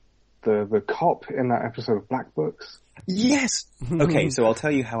cop in that episode of Black Books. Yes. Okay, so I'll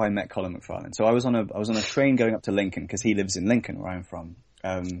tell you how I met Colin McFarlane. So I was on a train going up to Lincoln because he lives in Lincoln, where I'm from.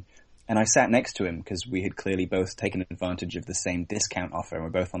 And I sat next to him because we had clearly both taken advantage of the same discount offer, and we're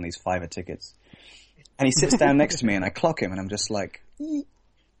both on these $5 tickets. And he sits down next to me, and I clock him, and I'm just like, and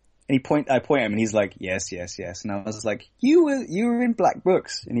I point at him, and he's like, yes. And I was like, you were in Black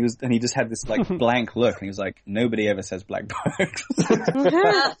Books, and he just had this like blank look, and he was like, nobody ever says Black Books.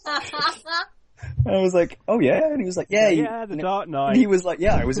 And I was like, oh yeah, and he was like, yeah, the Dark Knight. And he was like,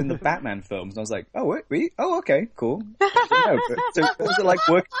 yeah, I was in the Batman films, and I was like, oh wait, oh okay, cool. So what was it like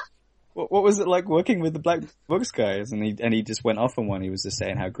What was it like working with the Black Books guys? And he just went off on one. He was just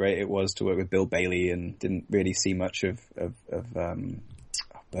saying how great it was to work with Bill Bailey, and didn't really see much of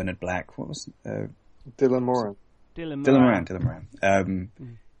Bernard Black. What was Dylan Moran. Dylan Moran.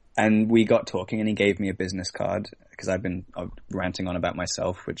 And we got talking, and he gave me a business card because I've been ranting on about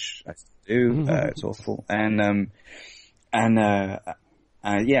myself, which I do. It's awful. So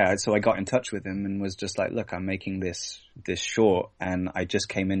I got in touch with him and was just like, look, I'm making this short, and I just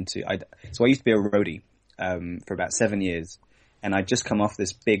came so I used to be a roadie, for about 7 years, and I'd just come off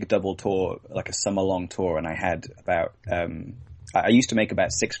this big double tour, like a summer long tour, and I had about, I used to make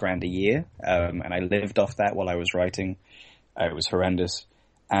about $6,000 a year, and I lived off that while I was writing. It was horrendous.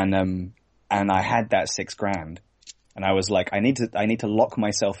 And I had that $6,000. And I was like, I need to lock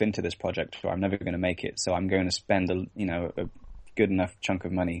myself into this project, or I'm never going to make it. So I'm going to spend a good enough chunk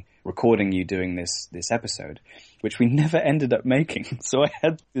of money recording you doing this episode, which we never ended up making. So I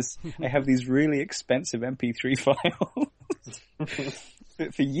have these really expensive MP3 files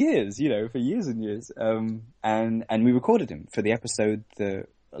for years, for years and years. And we recorded him for the episode that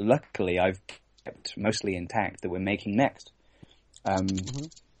luckily I've kept mostly intact that we're making next.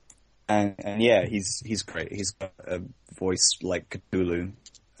 And yeah, he's great. He's got a voice like Cthulhu,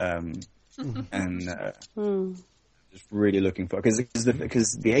 just really looking for, because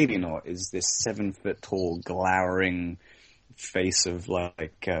the Alienaut is this 7 foot tall, glowering face of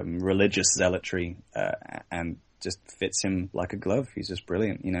like religious zealotry, and just fits him like a glove. He's just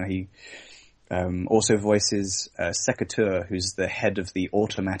brilliant. He also voices Secateur, who's the head of the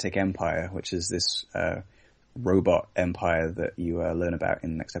Automatic Empire, which is this robot empire that you learn about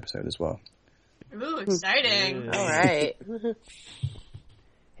in the next episode as well. Ooh, exciting! All right.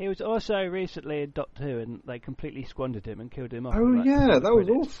 He was also recently in Doctor Who, and they completely squandered him and killed him off. Oh yeah, that was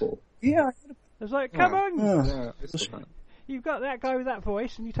awful. Yeah, I was like, come on! Yeah, You've got that guy with that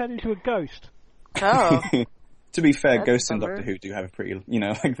voice, and you turn into a ghost. Oh. To be fair, That's ghosts in clever. Doctor Who do have a pretty,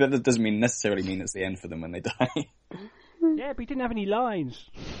 that doesn't necessarily mean it's the end for them when they die. Yeah, but he didn't have any lines.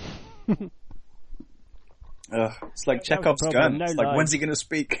 It's like That was Chekhov's the problem, gun. no It's like, lines. when's he going to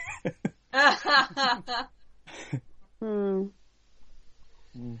speak?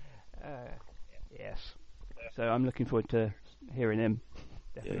 Yes. So I'm looking forward to hearing him,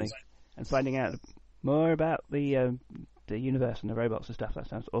 definitely, and finding out more about the universe and the robots and stuff. That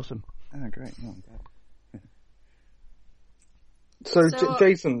sounds awesome. Oh, great. Oh, I'm glad. So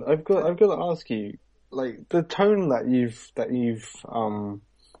Jason, I've got to ask you, like, the tone that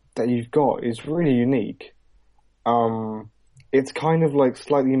you've got is really unique. It's kind of like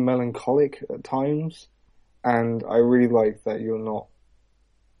slightly melancholic at times, and I really like that you're not,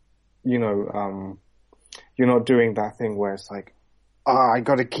 you're not doing that thing where it's like, I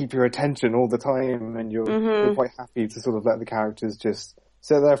got to keep your attention all the time, and you're quite happy to sort of let the characters just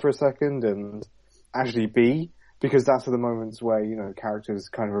sit there for a second and actually be, because that's the moments where, you know, characters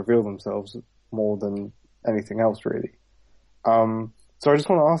kind of reveal themselves more than anything else, really. So I just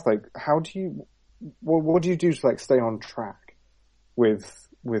want to ask, like, what do you do to, like, stay on track with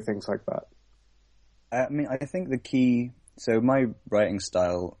things like that? I mean, I think the key, so my writing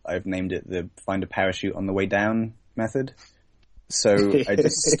style, I've named it the find a parachute on the way down method. So I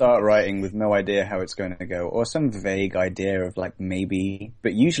just start writing with no idea how it's going to go, or some vague idea of like maybe,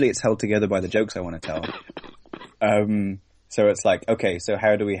 but usually it's held together by the jokes I want to tell. So it's like, okay, so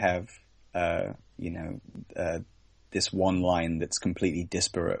how do we have, this one line that's completely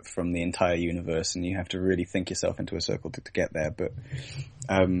disparate from the entire universe, and you have to really think yourself into a circle to get there. But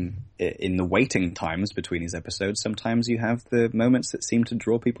in the waiting times between these episodes, sometimes you have the moments that seem to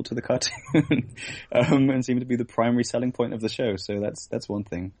draw people to the cartoon and seem to be the primary selling point of the show. So that's one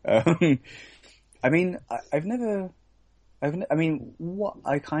thing. I mean, what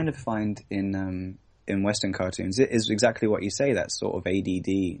I kind of find in Western cartoons is exactly what you say, that sort of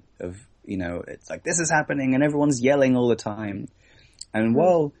ADD of, you know, it's like, this is happening and everyone's yelling all the time. And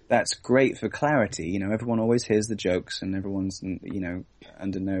while that's great for clarity, you know, everyone always hears the jokes and everyone's, you know,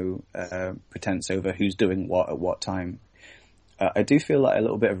 under no pretense over who's doing what at what time. I do feel like a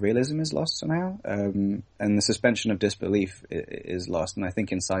little bit of realism is lost somehow, and the suspension of disbelief is lost. And I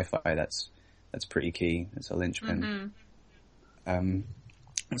think in sci-fi that's pretty key. It's a linchpin.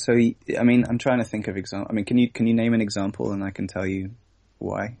 So, I mean, I'm trying to think of example. I mean, can you name an example and I can tell you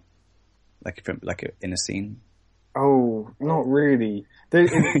why? In a scene? Oh, not really.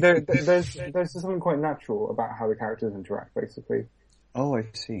 There's something quite natural about how the characters interact, basically. Oh, I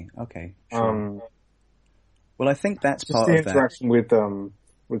see. Okay. Sure. Well, I think that's just part the of that. interaction with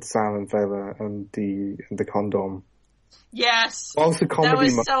Sam and Vela and the condom. Yes, Whilst the comedy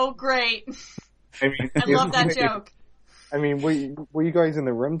that was so great. I mean, I love that joke. I mean, were you guys in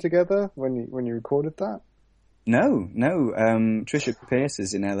the room together when you recorded that? No. Trisha Pierce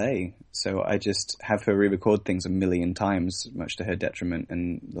is in LA, so I just have her re-record things a million times, much to her detriment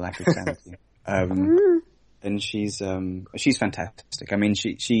and lack of sanity. And she's fantastic. I mean,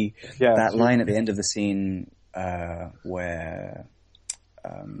 that line at the end of the scene, where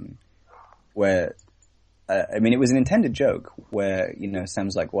I mean, it was an intended joke where, you know,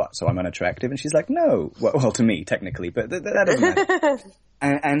 Sam's like, what, so I'm unattractive? And she's like, no. Well, to me, technically, but that doesn't matter.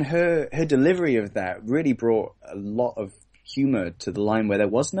 And her delivery of that really brought a lot of humor to the line where there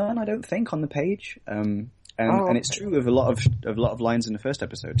was none, I don't think, on the page. And it's true of a lot of lines in the first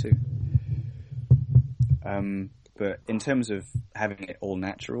episode too. But in terms of having it all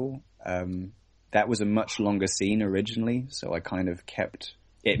natural, that was a much longer scene originally, so I kind of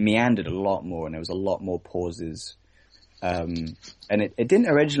it meandered a lot more, and there was a lot more pauses. And it didn't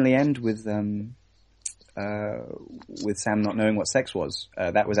originally end with Sam not knowing what sex was.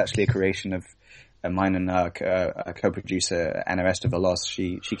 That was actually a creation of mine and our co-producer, Anna Estevalos.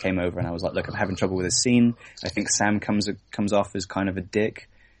 She came over and I was like, look, I'm having trouble with this scene. I think Sam comes off as kind of a dick,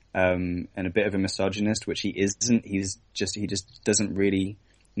 and a bit of a misogynist, which he isn't. He just doesn't really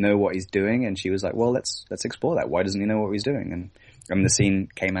know what he's doing. And she was like, well, let's explore that. Why doesn't he know what he's doing? And the scene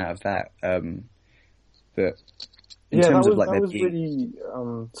came out of that. But in terms of like that was really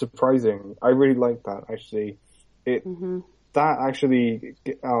surprising. I really liked that, actually. That actually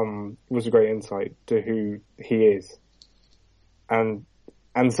was a great insight to who he is, and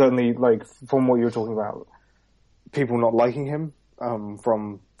certainly, like, from what you were talking about, people not liking him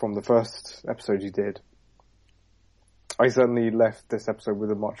from the first episode you did. I certainly left this episode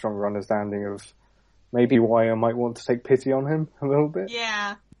with a much stronger understanding of maybe why I might want to take pity on him a little bit.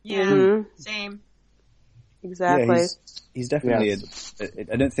 Yeah, same. Exactly. Yeah, he's definitely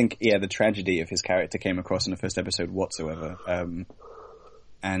I don't think, the tragedy of his character came across in the first episode whatsoever.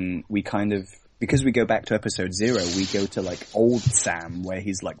 And we kind of, because we go back to episode 0, we go to like old Sam, where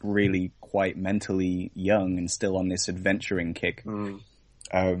he's like really quite mentally young and still on this adventuring kick.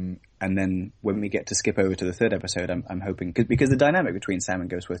 And then when we get to skip over to the third episode, I'm hoping, because the dynamic between Sam and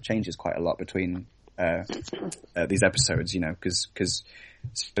Ghostworth changes quite a lot between these episodes, you know, because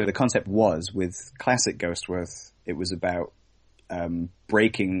so the concept was, with classic Ghostworth, it was about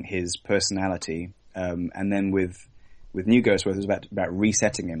breaking his personality, and then with new Ghostworth, it was about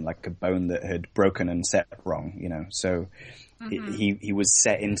resetting him, like a bone that had broken and set wrong, you know. So he was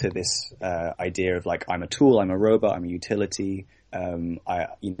set into this idea of like, I'm a tool, I'm a robot, I'm a utility.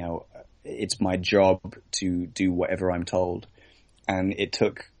 It's my job to do whatever I'm told. And it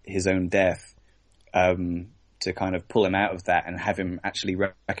took his own death to kind of pull him out of that and have him actually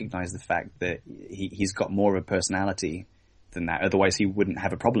recognize the fact that he's got more of a personality than that. Otherwise, he wouldn't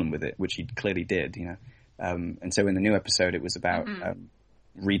have a problem with it, which he clearly did, you know. And so in the new episode, it was about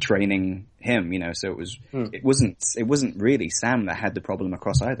retraining him, you know. So it wasn't really Sam that had the problem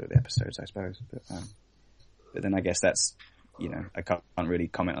across either of the episodes, I suppose. But then I guess that's, you know, I can't really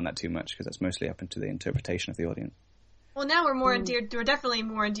comment on that too much because that's mostly up into the interpretation of the audience. Well, now we're more endeared. We're definitely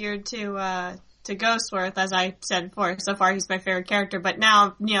more endeared to Ghostworth, as I said before. So far, he's my favorite character. But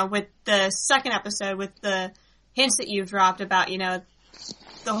now, you know, with the second episode, with the hints that you've dropped about, you know,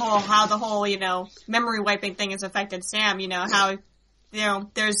 how the whole, you know, memory wiping thing has affected Sam. You know, how, you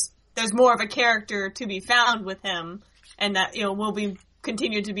know, there's more of a character to be found with him, and that, you know, will be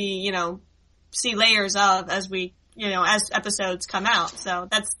continue to be, you know, see layers of as we, you know, as episodes come out. So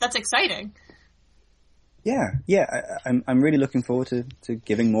that's exciting. Yeah. I'm really looking forward to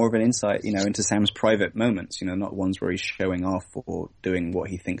giving more of an insight, you know, into Sam's private moments, you know, not ones where he's showing off or doing what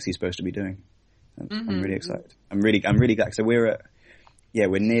he thinks he's supposed to be doing. I'm really excited. I'm really glad. So we're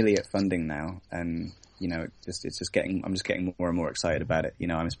nearly at funding now, and you know, I'm just getting more and more excited about it. You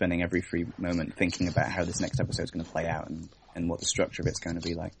know, I'm spending every free moment thinking about how this next episode is going to play out and what the structure of it's going to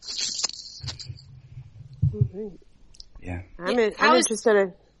be like. Yeah. I'm interested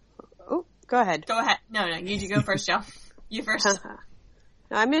in... Oh, go ahead. Go ahead. No, you go first, Joe. You first.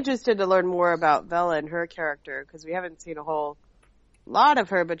 I'm interested to learn more about Vela and her character, because we haven't seen a whole lot of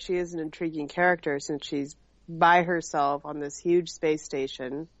her, but she is an intriguing character since she's by herself on this huge space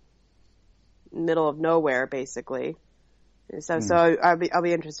station, middle of nowhere, basically. And so I'll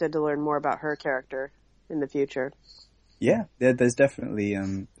be interested to learn more about her character in the future. Yeah, there's definitely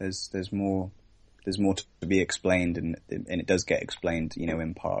there's more to be explained, and it does get explained, you know,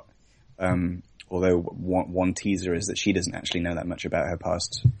 in part. Although one teaser is that she doesn't actually know that much about her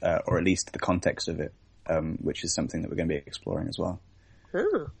past, or at least the context of it, which is something that we're going to be exploring as well.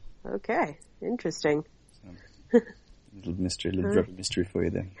 Oh, okay, interesting. Little drop of mystery for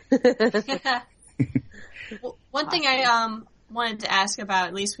you there. Well, one thing I wanted to ask about,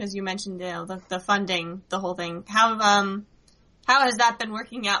 at least because you mentioned, you know, the funding, the whole thing. How has that been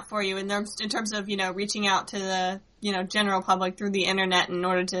working out for you in terms of, you know, reaching out to the, you know, general public through the internet in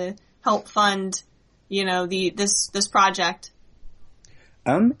order to help fund, you know, this project?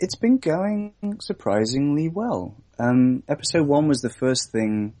 It's been going surprisingly well. Episode 1 was the first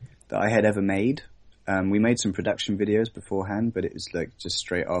thing that I had ever made. We made some production videos beforehand, but it was like just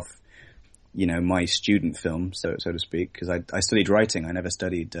straight off, you know, my student film, so to speak, because I studied writing. I never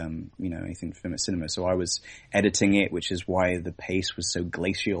studied, you know, anything film at cinema. So I was editing it, which is why the pace was so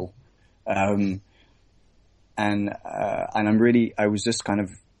glacial. And I was just kind of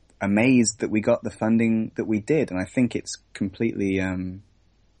amazed that we got the funding that we did. And I think it's completely,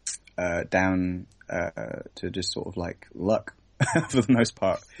 down, to just sort of like luck for the most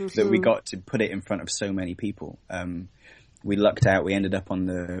part, that we got to put it in front of so many people. We lucked out. We ended up on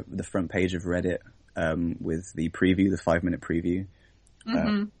the front page of Reddit with the preview, the 5-minute preview,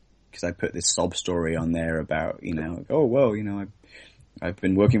 because I put this sob story on there about, you know, oh well, you know, I've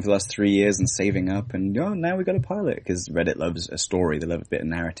been working for the last 3 years and saving up, and now we got a pilot, because Reddit loves a story. They love a bit of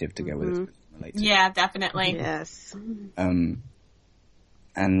narrative to go with it. Relate to. Yeah, definitely. Yes. And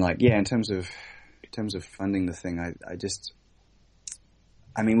like, yeah, in terms of funding the thing,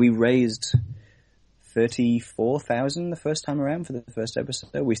 I mean, we raised $34,000 the first time around for the first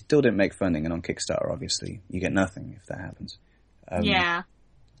episode. We still didn't make funding, and on Kickstarter, obviously, you get nothing if that happens. Yeah.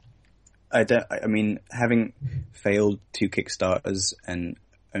 I mean, having failed 2 Kickstarters and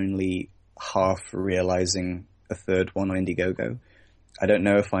only half realizing a third one on Indiegogo, I don't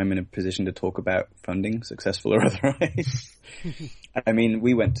know if I'm in a position to talk about funding, successful or otherwise. I mean,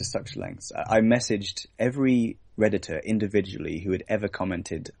 we went to such lengths. I messaged every Redditor individually who had ever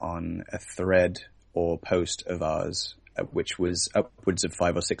commented on a thread or post of ours, which was upwards of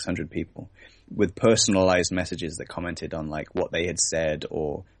 500 or 600 people, with personalized messages that commented on like what they had said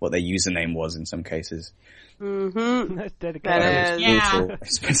or what their username was in some cases. That's dedicated. That is. Yeah. I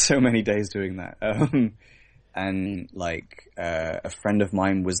spent so many days doing that. And like, a friend of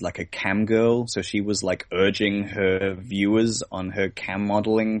mine was like a cam girl, so she was like urging her viewers on her cam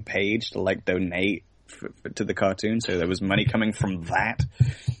modeling page to like donate to the cartoon, so there was money coming from that.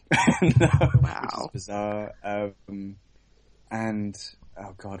 Wow. Which is bizarre. And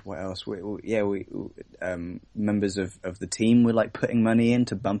oh god, what else? We members of the team were like putting money in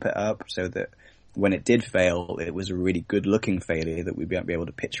to bump it up, so that when it did fail, it was a really good looking failure that we'd be able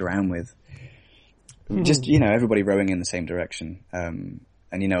to pitch around with. Just, you know, everybody rowing in the same direction. And,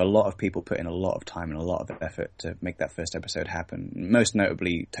 you know, a lot of people put in a lot of time and a lot of effort to make that first episode happen. Most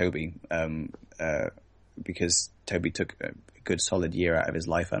notably, Toby, because Toby took a good solid year out of his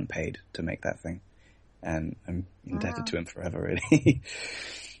life unpaid to make that thing. and I'm indebted to him forever, really.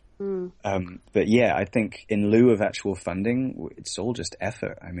 But yeah, I think in lieu of actual funding, it's all just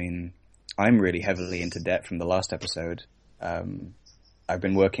effort. I mean, I'm really heavily into debt from the last episode. I've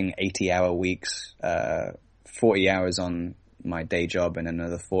been working 80-hour weeks, 40 hours on my day job and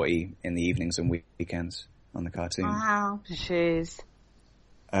another 40 in the evenings and weekends on the cartoon. Wow. Jeez.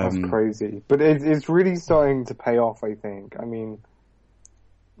 That's crazy. But it's really starting to pay off, I think. I mean,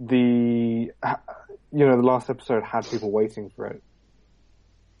 the last episode had people waiting for it.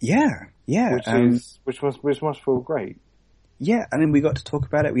 Yeah. Which must feel great. Yeah, and then we got to talk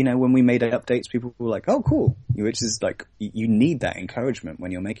about it. You know, when we made updates, people were like, "Oh, cool!" Which is like, you need that encouragement when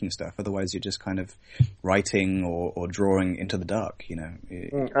you're making stuff. Otherwise, you're just kind of writing or drawing into the dark. You know.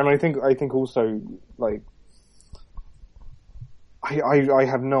 And I think also, like, I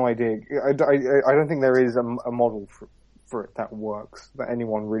have no idea. I don't think there is a model for it that works, that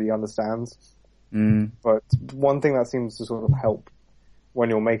anyone really understands. But one thing that seems to sort of help when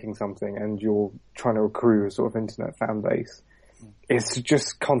you're making something and you're trying to accrue a sort of internet fan base is to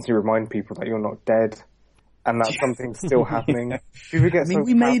just constantly remind people that you're not dead and that something's still happening. People get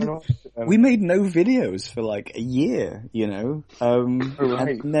we made no videos for like a year, you know.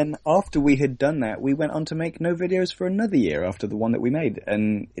 And then after we had done that, we went on to make no videos for another year after the one that we made.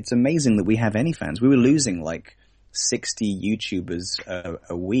 And it's amazing that we have any fans. We were losing like 60 YouTubers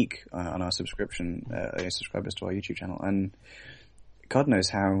a week on our subscription, subscribers to our YouTube channel. And God knows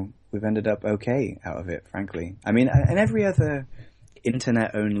how we've ended up okay out of it, frankly. I mean, and every other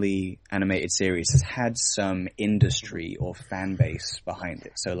internet-only animated series has had some industry or fan base behind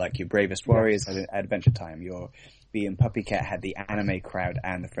it. So like your Bravest Warriors had Adventure Time, your Bee and Puppy Cat had the anime crowd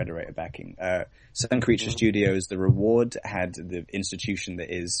and the Frederator backing. Sun Creature Studios, The Reward, had the institution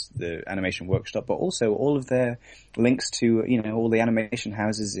that is the Animation Workshop, but also all of their links to, you know, all the animation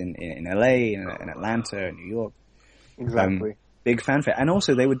houses in LA, in Atlanta, in New York. Exactly. Big fanfare. And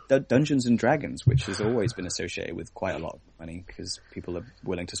also they were Dungeons and Dragons, which has always been associated with quite a lot of money because people are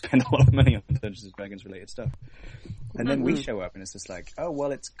willing to spend a lot of money on Dungeons and Dragons related stuff. And then we show up and it's just like, oh,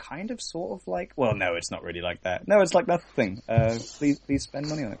 well, it's kind of sort of like, well, no, it's not really like that. No, it's like nothing. Please spend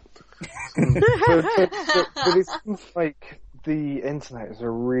money on it. but it seems like the internet is a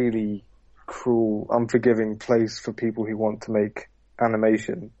really cruel, unforgiving place for people who want to make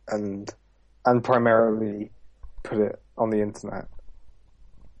animation and primarily put it on the internet.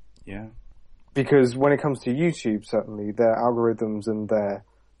 Yeah. Because when it comes to YouTube, certainly, their algorithms and their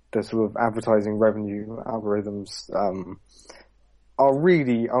sort of advertising revenue algorithms are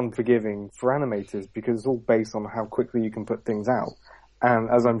really unforgiving for animators because it's all based on how quickly you can put things out. And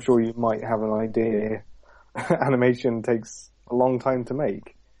as I'm sure you might have an idea, animation takes a long time to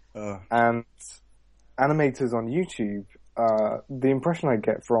make. And animators on YouTube, the impression I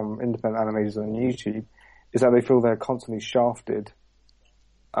get from independent animators on YouTube is that they feel they're constantly shafted,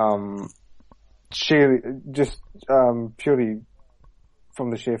 purely from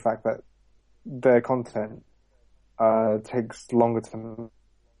the sheer fact that their content takes longer to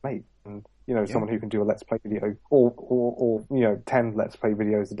make. And, you know, someone who can do a Let's Play video, or 10 Let's Play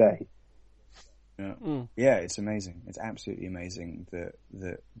videos a day. Yeah, it's amazing. It's absolutely amazing that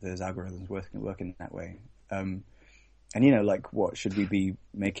there's algorithms working that way. And, you know, like, what, should we be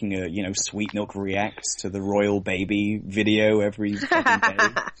making a, Sweetmilk reacts to the Royal Baby video every fucking day?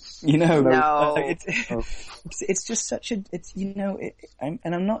 You know? No. It's just such a, and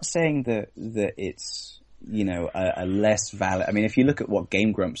I'm not saying that it's, a less valid, I mean, if you look at what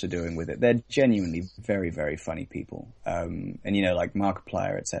Game Grumps are doing with it, they're genuinely very, very funny people. And, like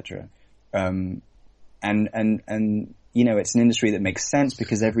Markiplier, etc. And it's an industry that makes sense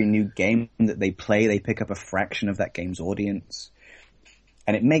because every new game that they play, they pick up a fraction of that game's audience.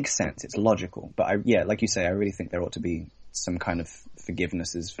 And it makes sense. It's logical. But like you say, I really think there ought to be some kind of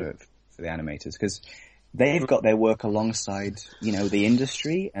forgivenesses for the animators because they've got their work alongside, the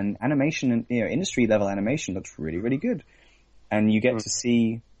industry, and animation and, industry level animation looks really, really good. And you get to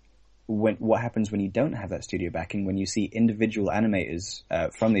see what happens when you don't have that studio backing, when you see individual animators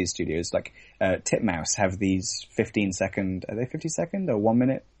from these studios, like Titmouse have these 15-second, are they 50-second or 1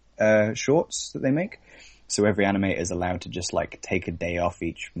 minute shorts that they make? So every animator is allowed to just like take a day off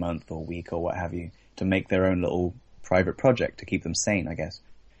each month or week or what have you to make their own little private project to keep them sane, I guess.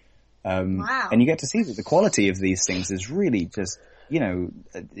 Wow. And you get to see that the quality of these things is really just,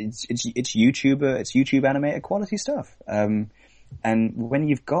 it's YouTube animator quality stuff. And when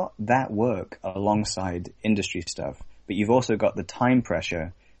you've got that work alongside industry stuff, but you've also got the time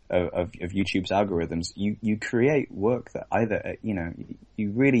pressure of YouTube's algorithms, you create work that either,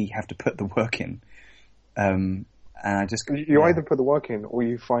 you really have to put the work in. And I just you either put the work in or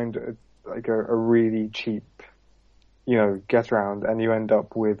you find a really cheap, get around, and you end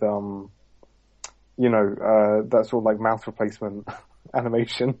up with that sort of like mouth replacement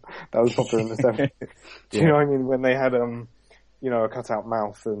animation that was popular in the 70s. Do you know what I mean? When they had a cutout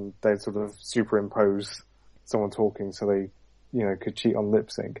mouth and they'd sort of superimpose someone talking so they could cheat on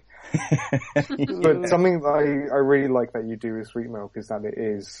lip sync. But something that I really like that you do with Sweetmilk is that it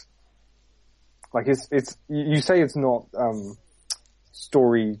is like it's you say it's not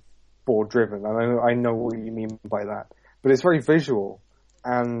storyboard driven, and I know what you mean by that, but it's very visual,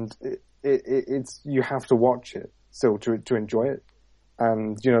 and it's you have to watch it still to enjoy it,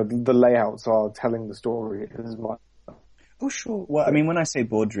 and the layouts are telling the story as much. Oh, sure. Well, I mean, when I say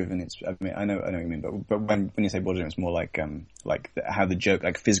board driven, I know what you mean, but when you say board driven, it's more like how the joke,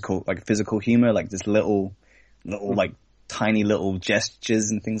 like physical humor, like this little, like tiny little gestures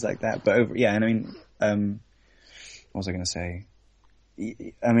and things like that. But and I mean, what was I going to say?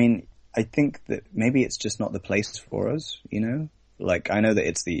 I mean, I think that maybe it's just not the place for us, Like, I know that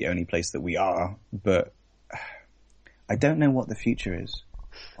it's the only place that we are, but I don't know what the future is,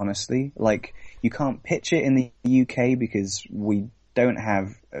 honestly. Like, you can't pitch it in the UK because we don't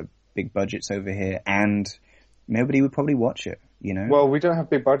have big budgets over here, and nobody would probably watch it, Well, we don't have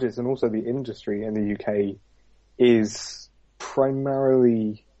big budgets, and also the industry in the UK is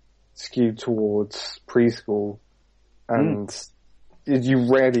primarily skewed towards preschool, and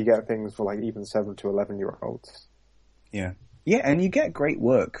you rarely get things for like even 7 to 11-year-olds. Yeah. Yeah, and you get great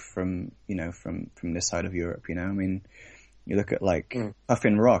work from this side of Europe, I mean, you look at like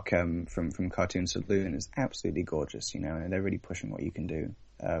Puffin Rock from Cartoon Saloon is absolutely gorgeous, and they're really pushing what you can do.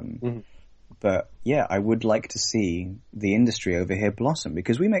 But yeah, I would like to see the industry over here blossom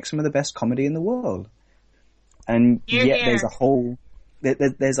because we make some of the best comedy in the world, and yet there's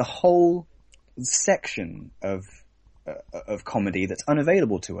a whole section of comedy that's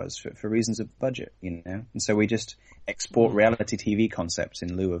unavailable to us for reasons of budget, and so we just export reality TV concepts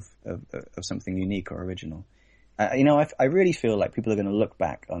in lieu of something unique or original. I really feel like people are going to look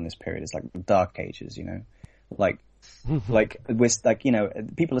back on this period as like the Dark Ages, like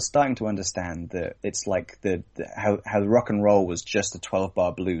people are starting to understand that it's like how rock and roll was just the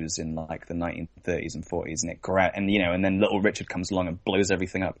 12-bar blues in like the 1930s and 40s, and it grew out, and then Little Richard comes along and blows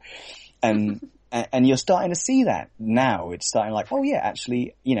everything up, and you're starting to see that now. It's starting like, oh yeah,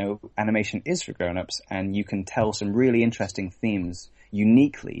 actually, animation is for grown-ups, and you can tell some really interesting themes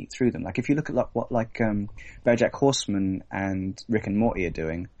uniquely through them. Like if you look at what BoJack Horseman and Rick and Morty are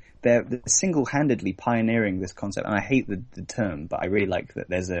doing, they're single-handedly pioneering this concept. And I hate the term, but I really like that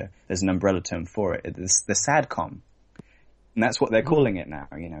there's an umbrella term for it. It's the sadcom, and that's what they're calling it now.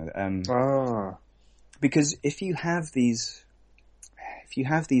 Because if you have these.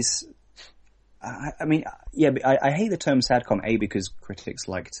 I mean, yeah, but I hate the term sadcom, because critics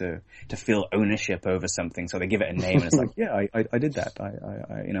like to feel ownership over something, so they give it a name, and it's like, yeah, I did that.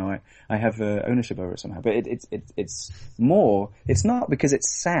 I have ownership over it somehow. But it's more, it's not because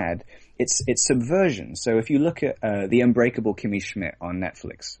it's sad, it's subversion. So if you look at The Unbreakable Kimmy Schmidt on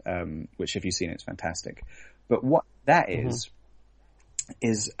Netflix, which if you've seen it's fantastic. But what that is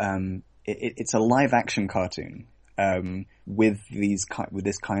it's a live action cartoon, with this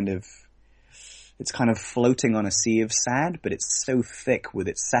kind of, it's kind of floating on a sea of sad, but it's so thick with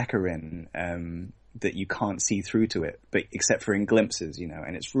its saccharin that you can't see through to it, but except for in glimpses,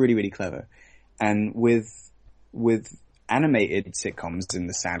 and it's really, really clever. And with animated sitcoms in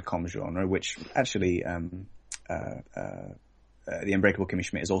the sadcom genre, which actually The Unbreakable Kimmy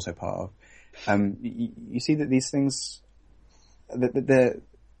Schmidt is also part of, you see that these things, the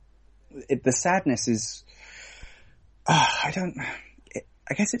sadness is,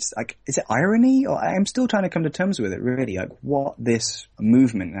 I guess it's like, is it irony? Or I'm still trying to come to terms with it, really, like what this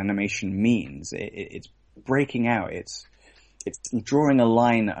movement in animation means. It's breaking out. It's drawing a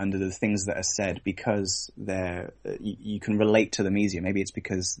line under the things that are said because you can relate to them easier. Maybe it's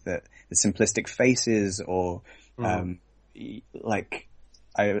because the simplistic faces, or like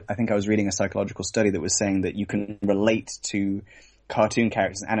I think I was reading a psychological study that was saying that you can relate to cartoon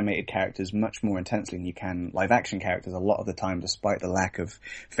characters and animated characters much more intensely than you can live action characters a lot of the time, despite the lack of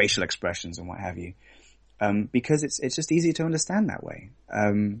facial expressions and what have you, because it's just easier to understand that way.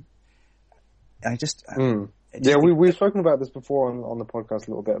 We've spoken about this before on the podcast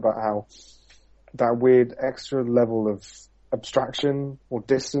a little bit, about how that weird extra level of abstraction or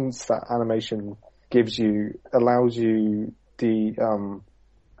distance that animation gives you allows you for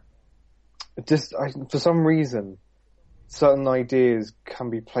some reason certain ideas can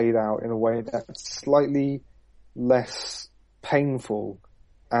be played out in a way that's slightly less painful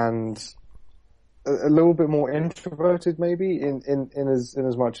and a little bit more introverted, maybe in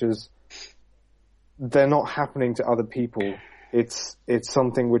as much as they're not happening to other people. It's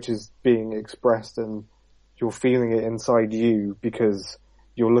something which is being expressed, and you're feeling it inside you because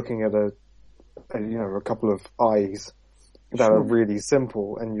you're looking at a couple of eyes that are really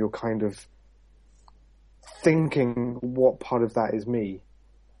simple, and you're kind of thinking, what part of that is me?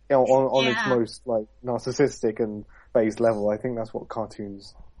 On its most like narcissistic and base level, I think that's what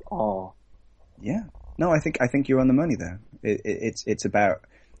cartoons are. Yeah. No, I think you're on the money there. It's about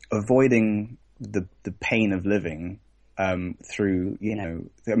avoiding the pain of living through,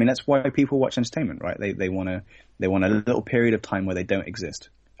 I mean, that's why people watch entertainment, right? They want a little period of time where they don't exist.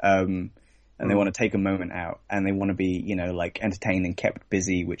 And they want to take a moment out, and they want to be, like entertained and kept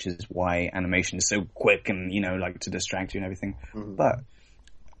busy, which is why animation is so quick and, like to distract you and everything. Mm-hmm. But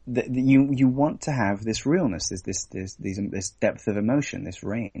you want to have this realness, this depth of emotion, this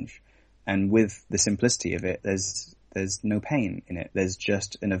range. And with the simplicity of it, there's no pain in it. There's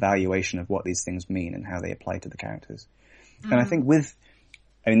just an evaluation of what these things mean and how they apply to the characters. Mm. And I think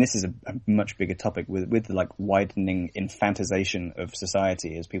this is a much bigger topic with the like widening infantilization of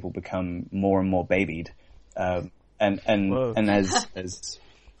society as people become more and more babied, and as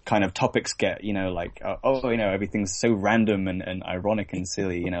kind of topics get, everything's so random and ironic and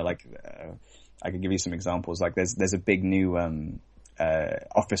silly, I could give you some examples. Like there's a big new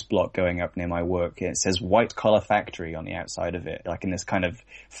office block going up near my work. It says white collar factory on the outside of it, like in this kind of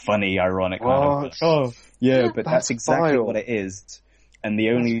funny, ironic kind of, but that's exactly what it is. And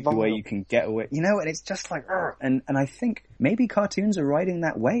the only way you can get away, and it's just like, and I think maybe cartoons are riding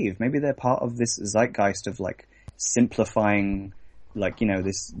that wave. Maybe they're part of this zeitgeist of like simplifying, like,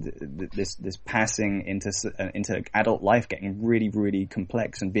 this passing into adult life getting really, really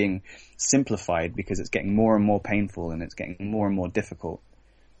complex and being simplified because it's getting more and more painful and it's getting more and more difficult,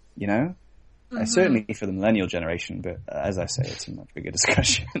 Mm-hmm. Certainly for the millennial generation, but as I say, it's a much bigger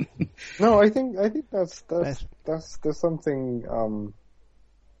discussion. No, I think that's there's something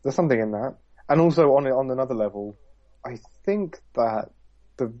in that. And also on another level, I think that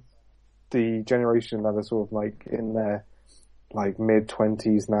the generation that are sort of like in their like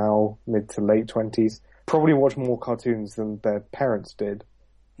mid-20s now, mid to late 20s, probably watch more cartoons than their parents did.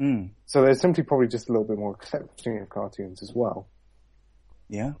 Mm. So they're simply probably just a little bit more accepting of cartoons as well.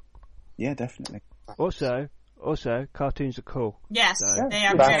 Yeah. Yeah, definitely. Also, cartoons are cool. Yes, so. They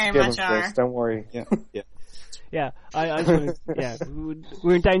are very much are. Don't worry. Yeah. Yeah. Yeah,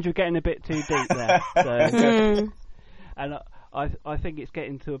 we're in danger of getting a bit too deep there. So, and I think it's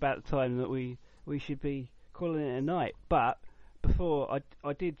getting to about the time that we should be calling it a night. But before,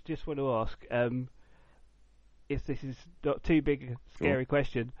 I did just want to ask, if this is not too big a scary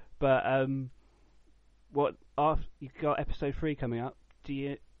question, but what after you've got episode 3 coming up? Do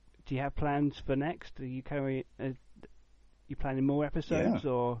you have plans for next? Are you you planning more episodes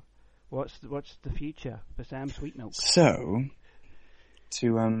or? What's the future for Sam Sweetmilk? So,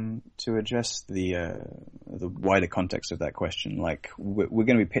 to address the wider context of that question, like we're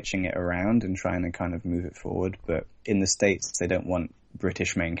going to be pitching it around and trying to kind of move it forward. But in the States, they don't want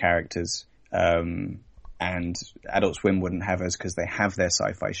British main characters, and Adult Swim wouldn't have us because they have their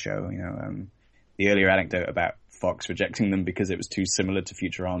sci-fi show. The earlier anecdote about Fox rejecting them because it was too similar to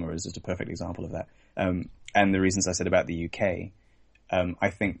Futurama is just a perfect example of that. And the reasons I said about the UK. I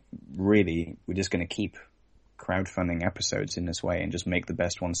think really we're just going to keep crowdfunding episodes in this way and just make the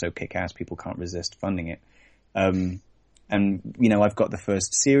best one so kick-ass people can't resist funding it. And, I've got the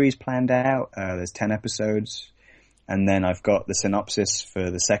first series planned out. There's 10 episodes. And then I've got the synopsis for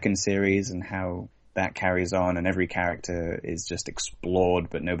the second series and how that carries on. And every character is just explored,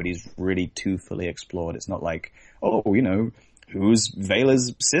 but nobody's really too fully explored. It's not like, who's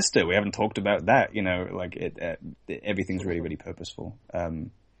Vela's sister? We haven't talked about that, everything's really, really purposeful.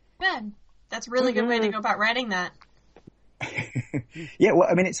 Good. That's a really good way to go about writing that. Yeah, well,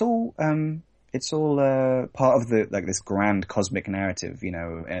 I mean, it's all part of this grand cosmic narrative,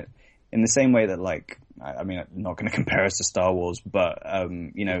 in the same way that, I'm not going to compare us to Star Wars, but,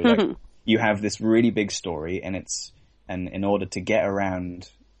 you have this really big story and in order to get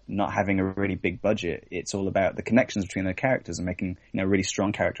around not having a really big budget, it's all about the connections between the characters and making, really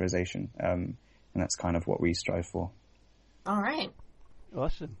strong characterization. And that's kind of what we strive for. All right.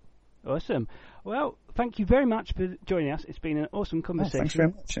 Awesome. Well, thank you very much for joining us. It's been an awesome conversation. Thanks very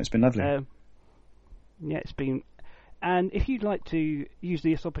much. It's been lovely. It's been. And if you'd like to use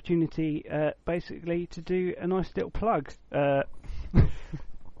this opportunity, basically to do a nice little plug,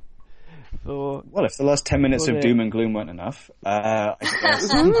 if the last 10 minutes of doom and gloom weren't enough, I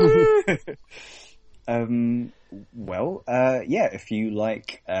guess. if you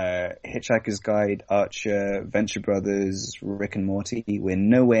like Hitchhiker's Guide, Archer, Venture Brothers, Rick and Morty, we're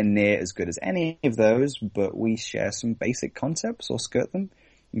nowhere near as good as any of those, but we share some basic concepts or skirt them.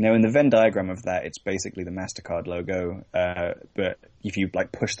 You know, in the Venn diagram of that, it's basically the MasterCard logo, but if you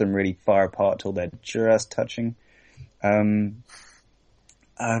like push them really far apart till they're just touching, God,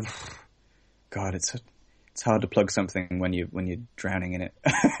 it's hard to plug something when you're drowning in it.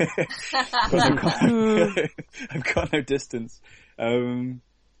 I've got no distance.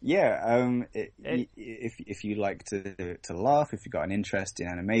 If you like to laugh, if you've got an interest in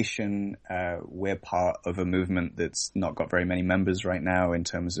animation, we're part of a movement that's not got very many members right now in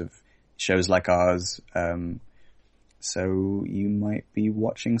terms of shows like ours. So you might be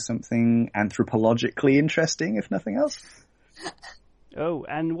watching something anthropologically interesting, if nothing else. Oh,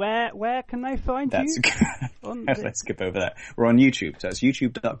 and where can they find you? Let's skip over that. We're on YouTube, so it's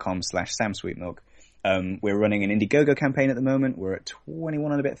youtube.com/Sam Sweetmilk. We're running an Indiegogo campaign at the moment. We're at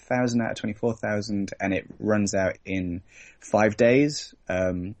 21 and a bit thousand out of 24,000, and it runs out in 5 days.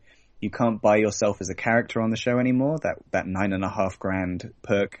 You can't buy yourself as a character on the show anymore. That $9,500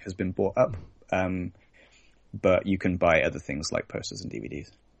 perk has been bought up. But you can buy other things like posters and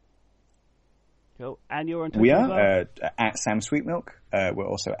DVDs. Cool. And you're on Twitter We as are well? at Sam Sweetmilk. We're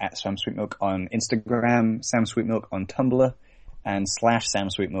also at Sam Sweetmilk on Instagram, Sam Sweetmilk on Tumblr, and /Sam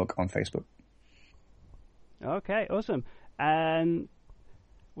Sweetmilk on Facebook. Okay, awesome. And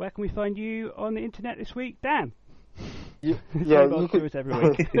where can we find you on the internet this week, Dan? You Us every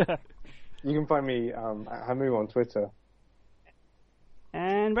week. You can find me at Hamu on Twitter.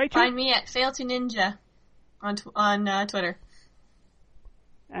 And Rachel? Find me at Fail2Ninja on Twitter.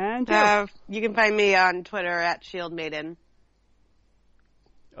 And Jill? You can find me on Twitter at Shield Maiden.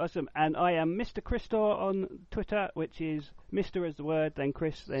 Awesome. And I am Mr. Christor on Twitter, which is Mr. as the word, then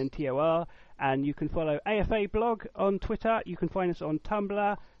Chris, then TOR. And you can follow AFA blog on Twitter. You can find us on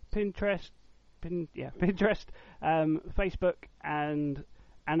Tumblr, Pinterest, Facebook, and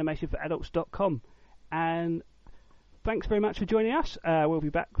animationforadults.com. And thanks very much for joining us. We'll be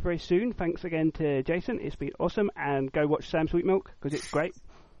back very soon. Thanks again to Jason. It's been awesome. And go watch Sam Sweetmilk because it's great.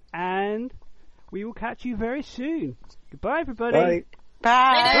 And we will catch you very soon. Goodbye, everybody. Bye.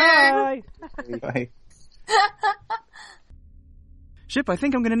 Bye. Bye. Ship, I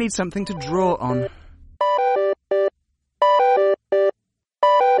think I'm going to need something to draw on.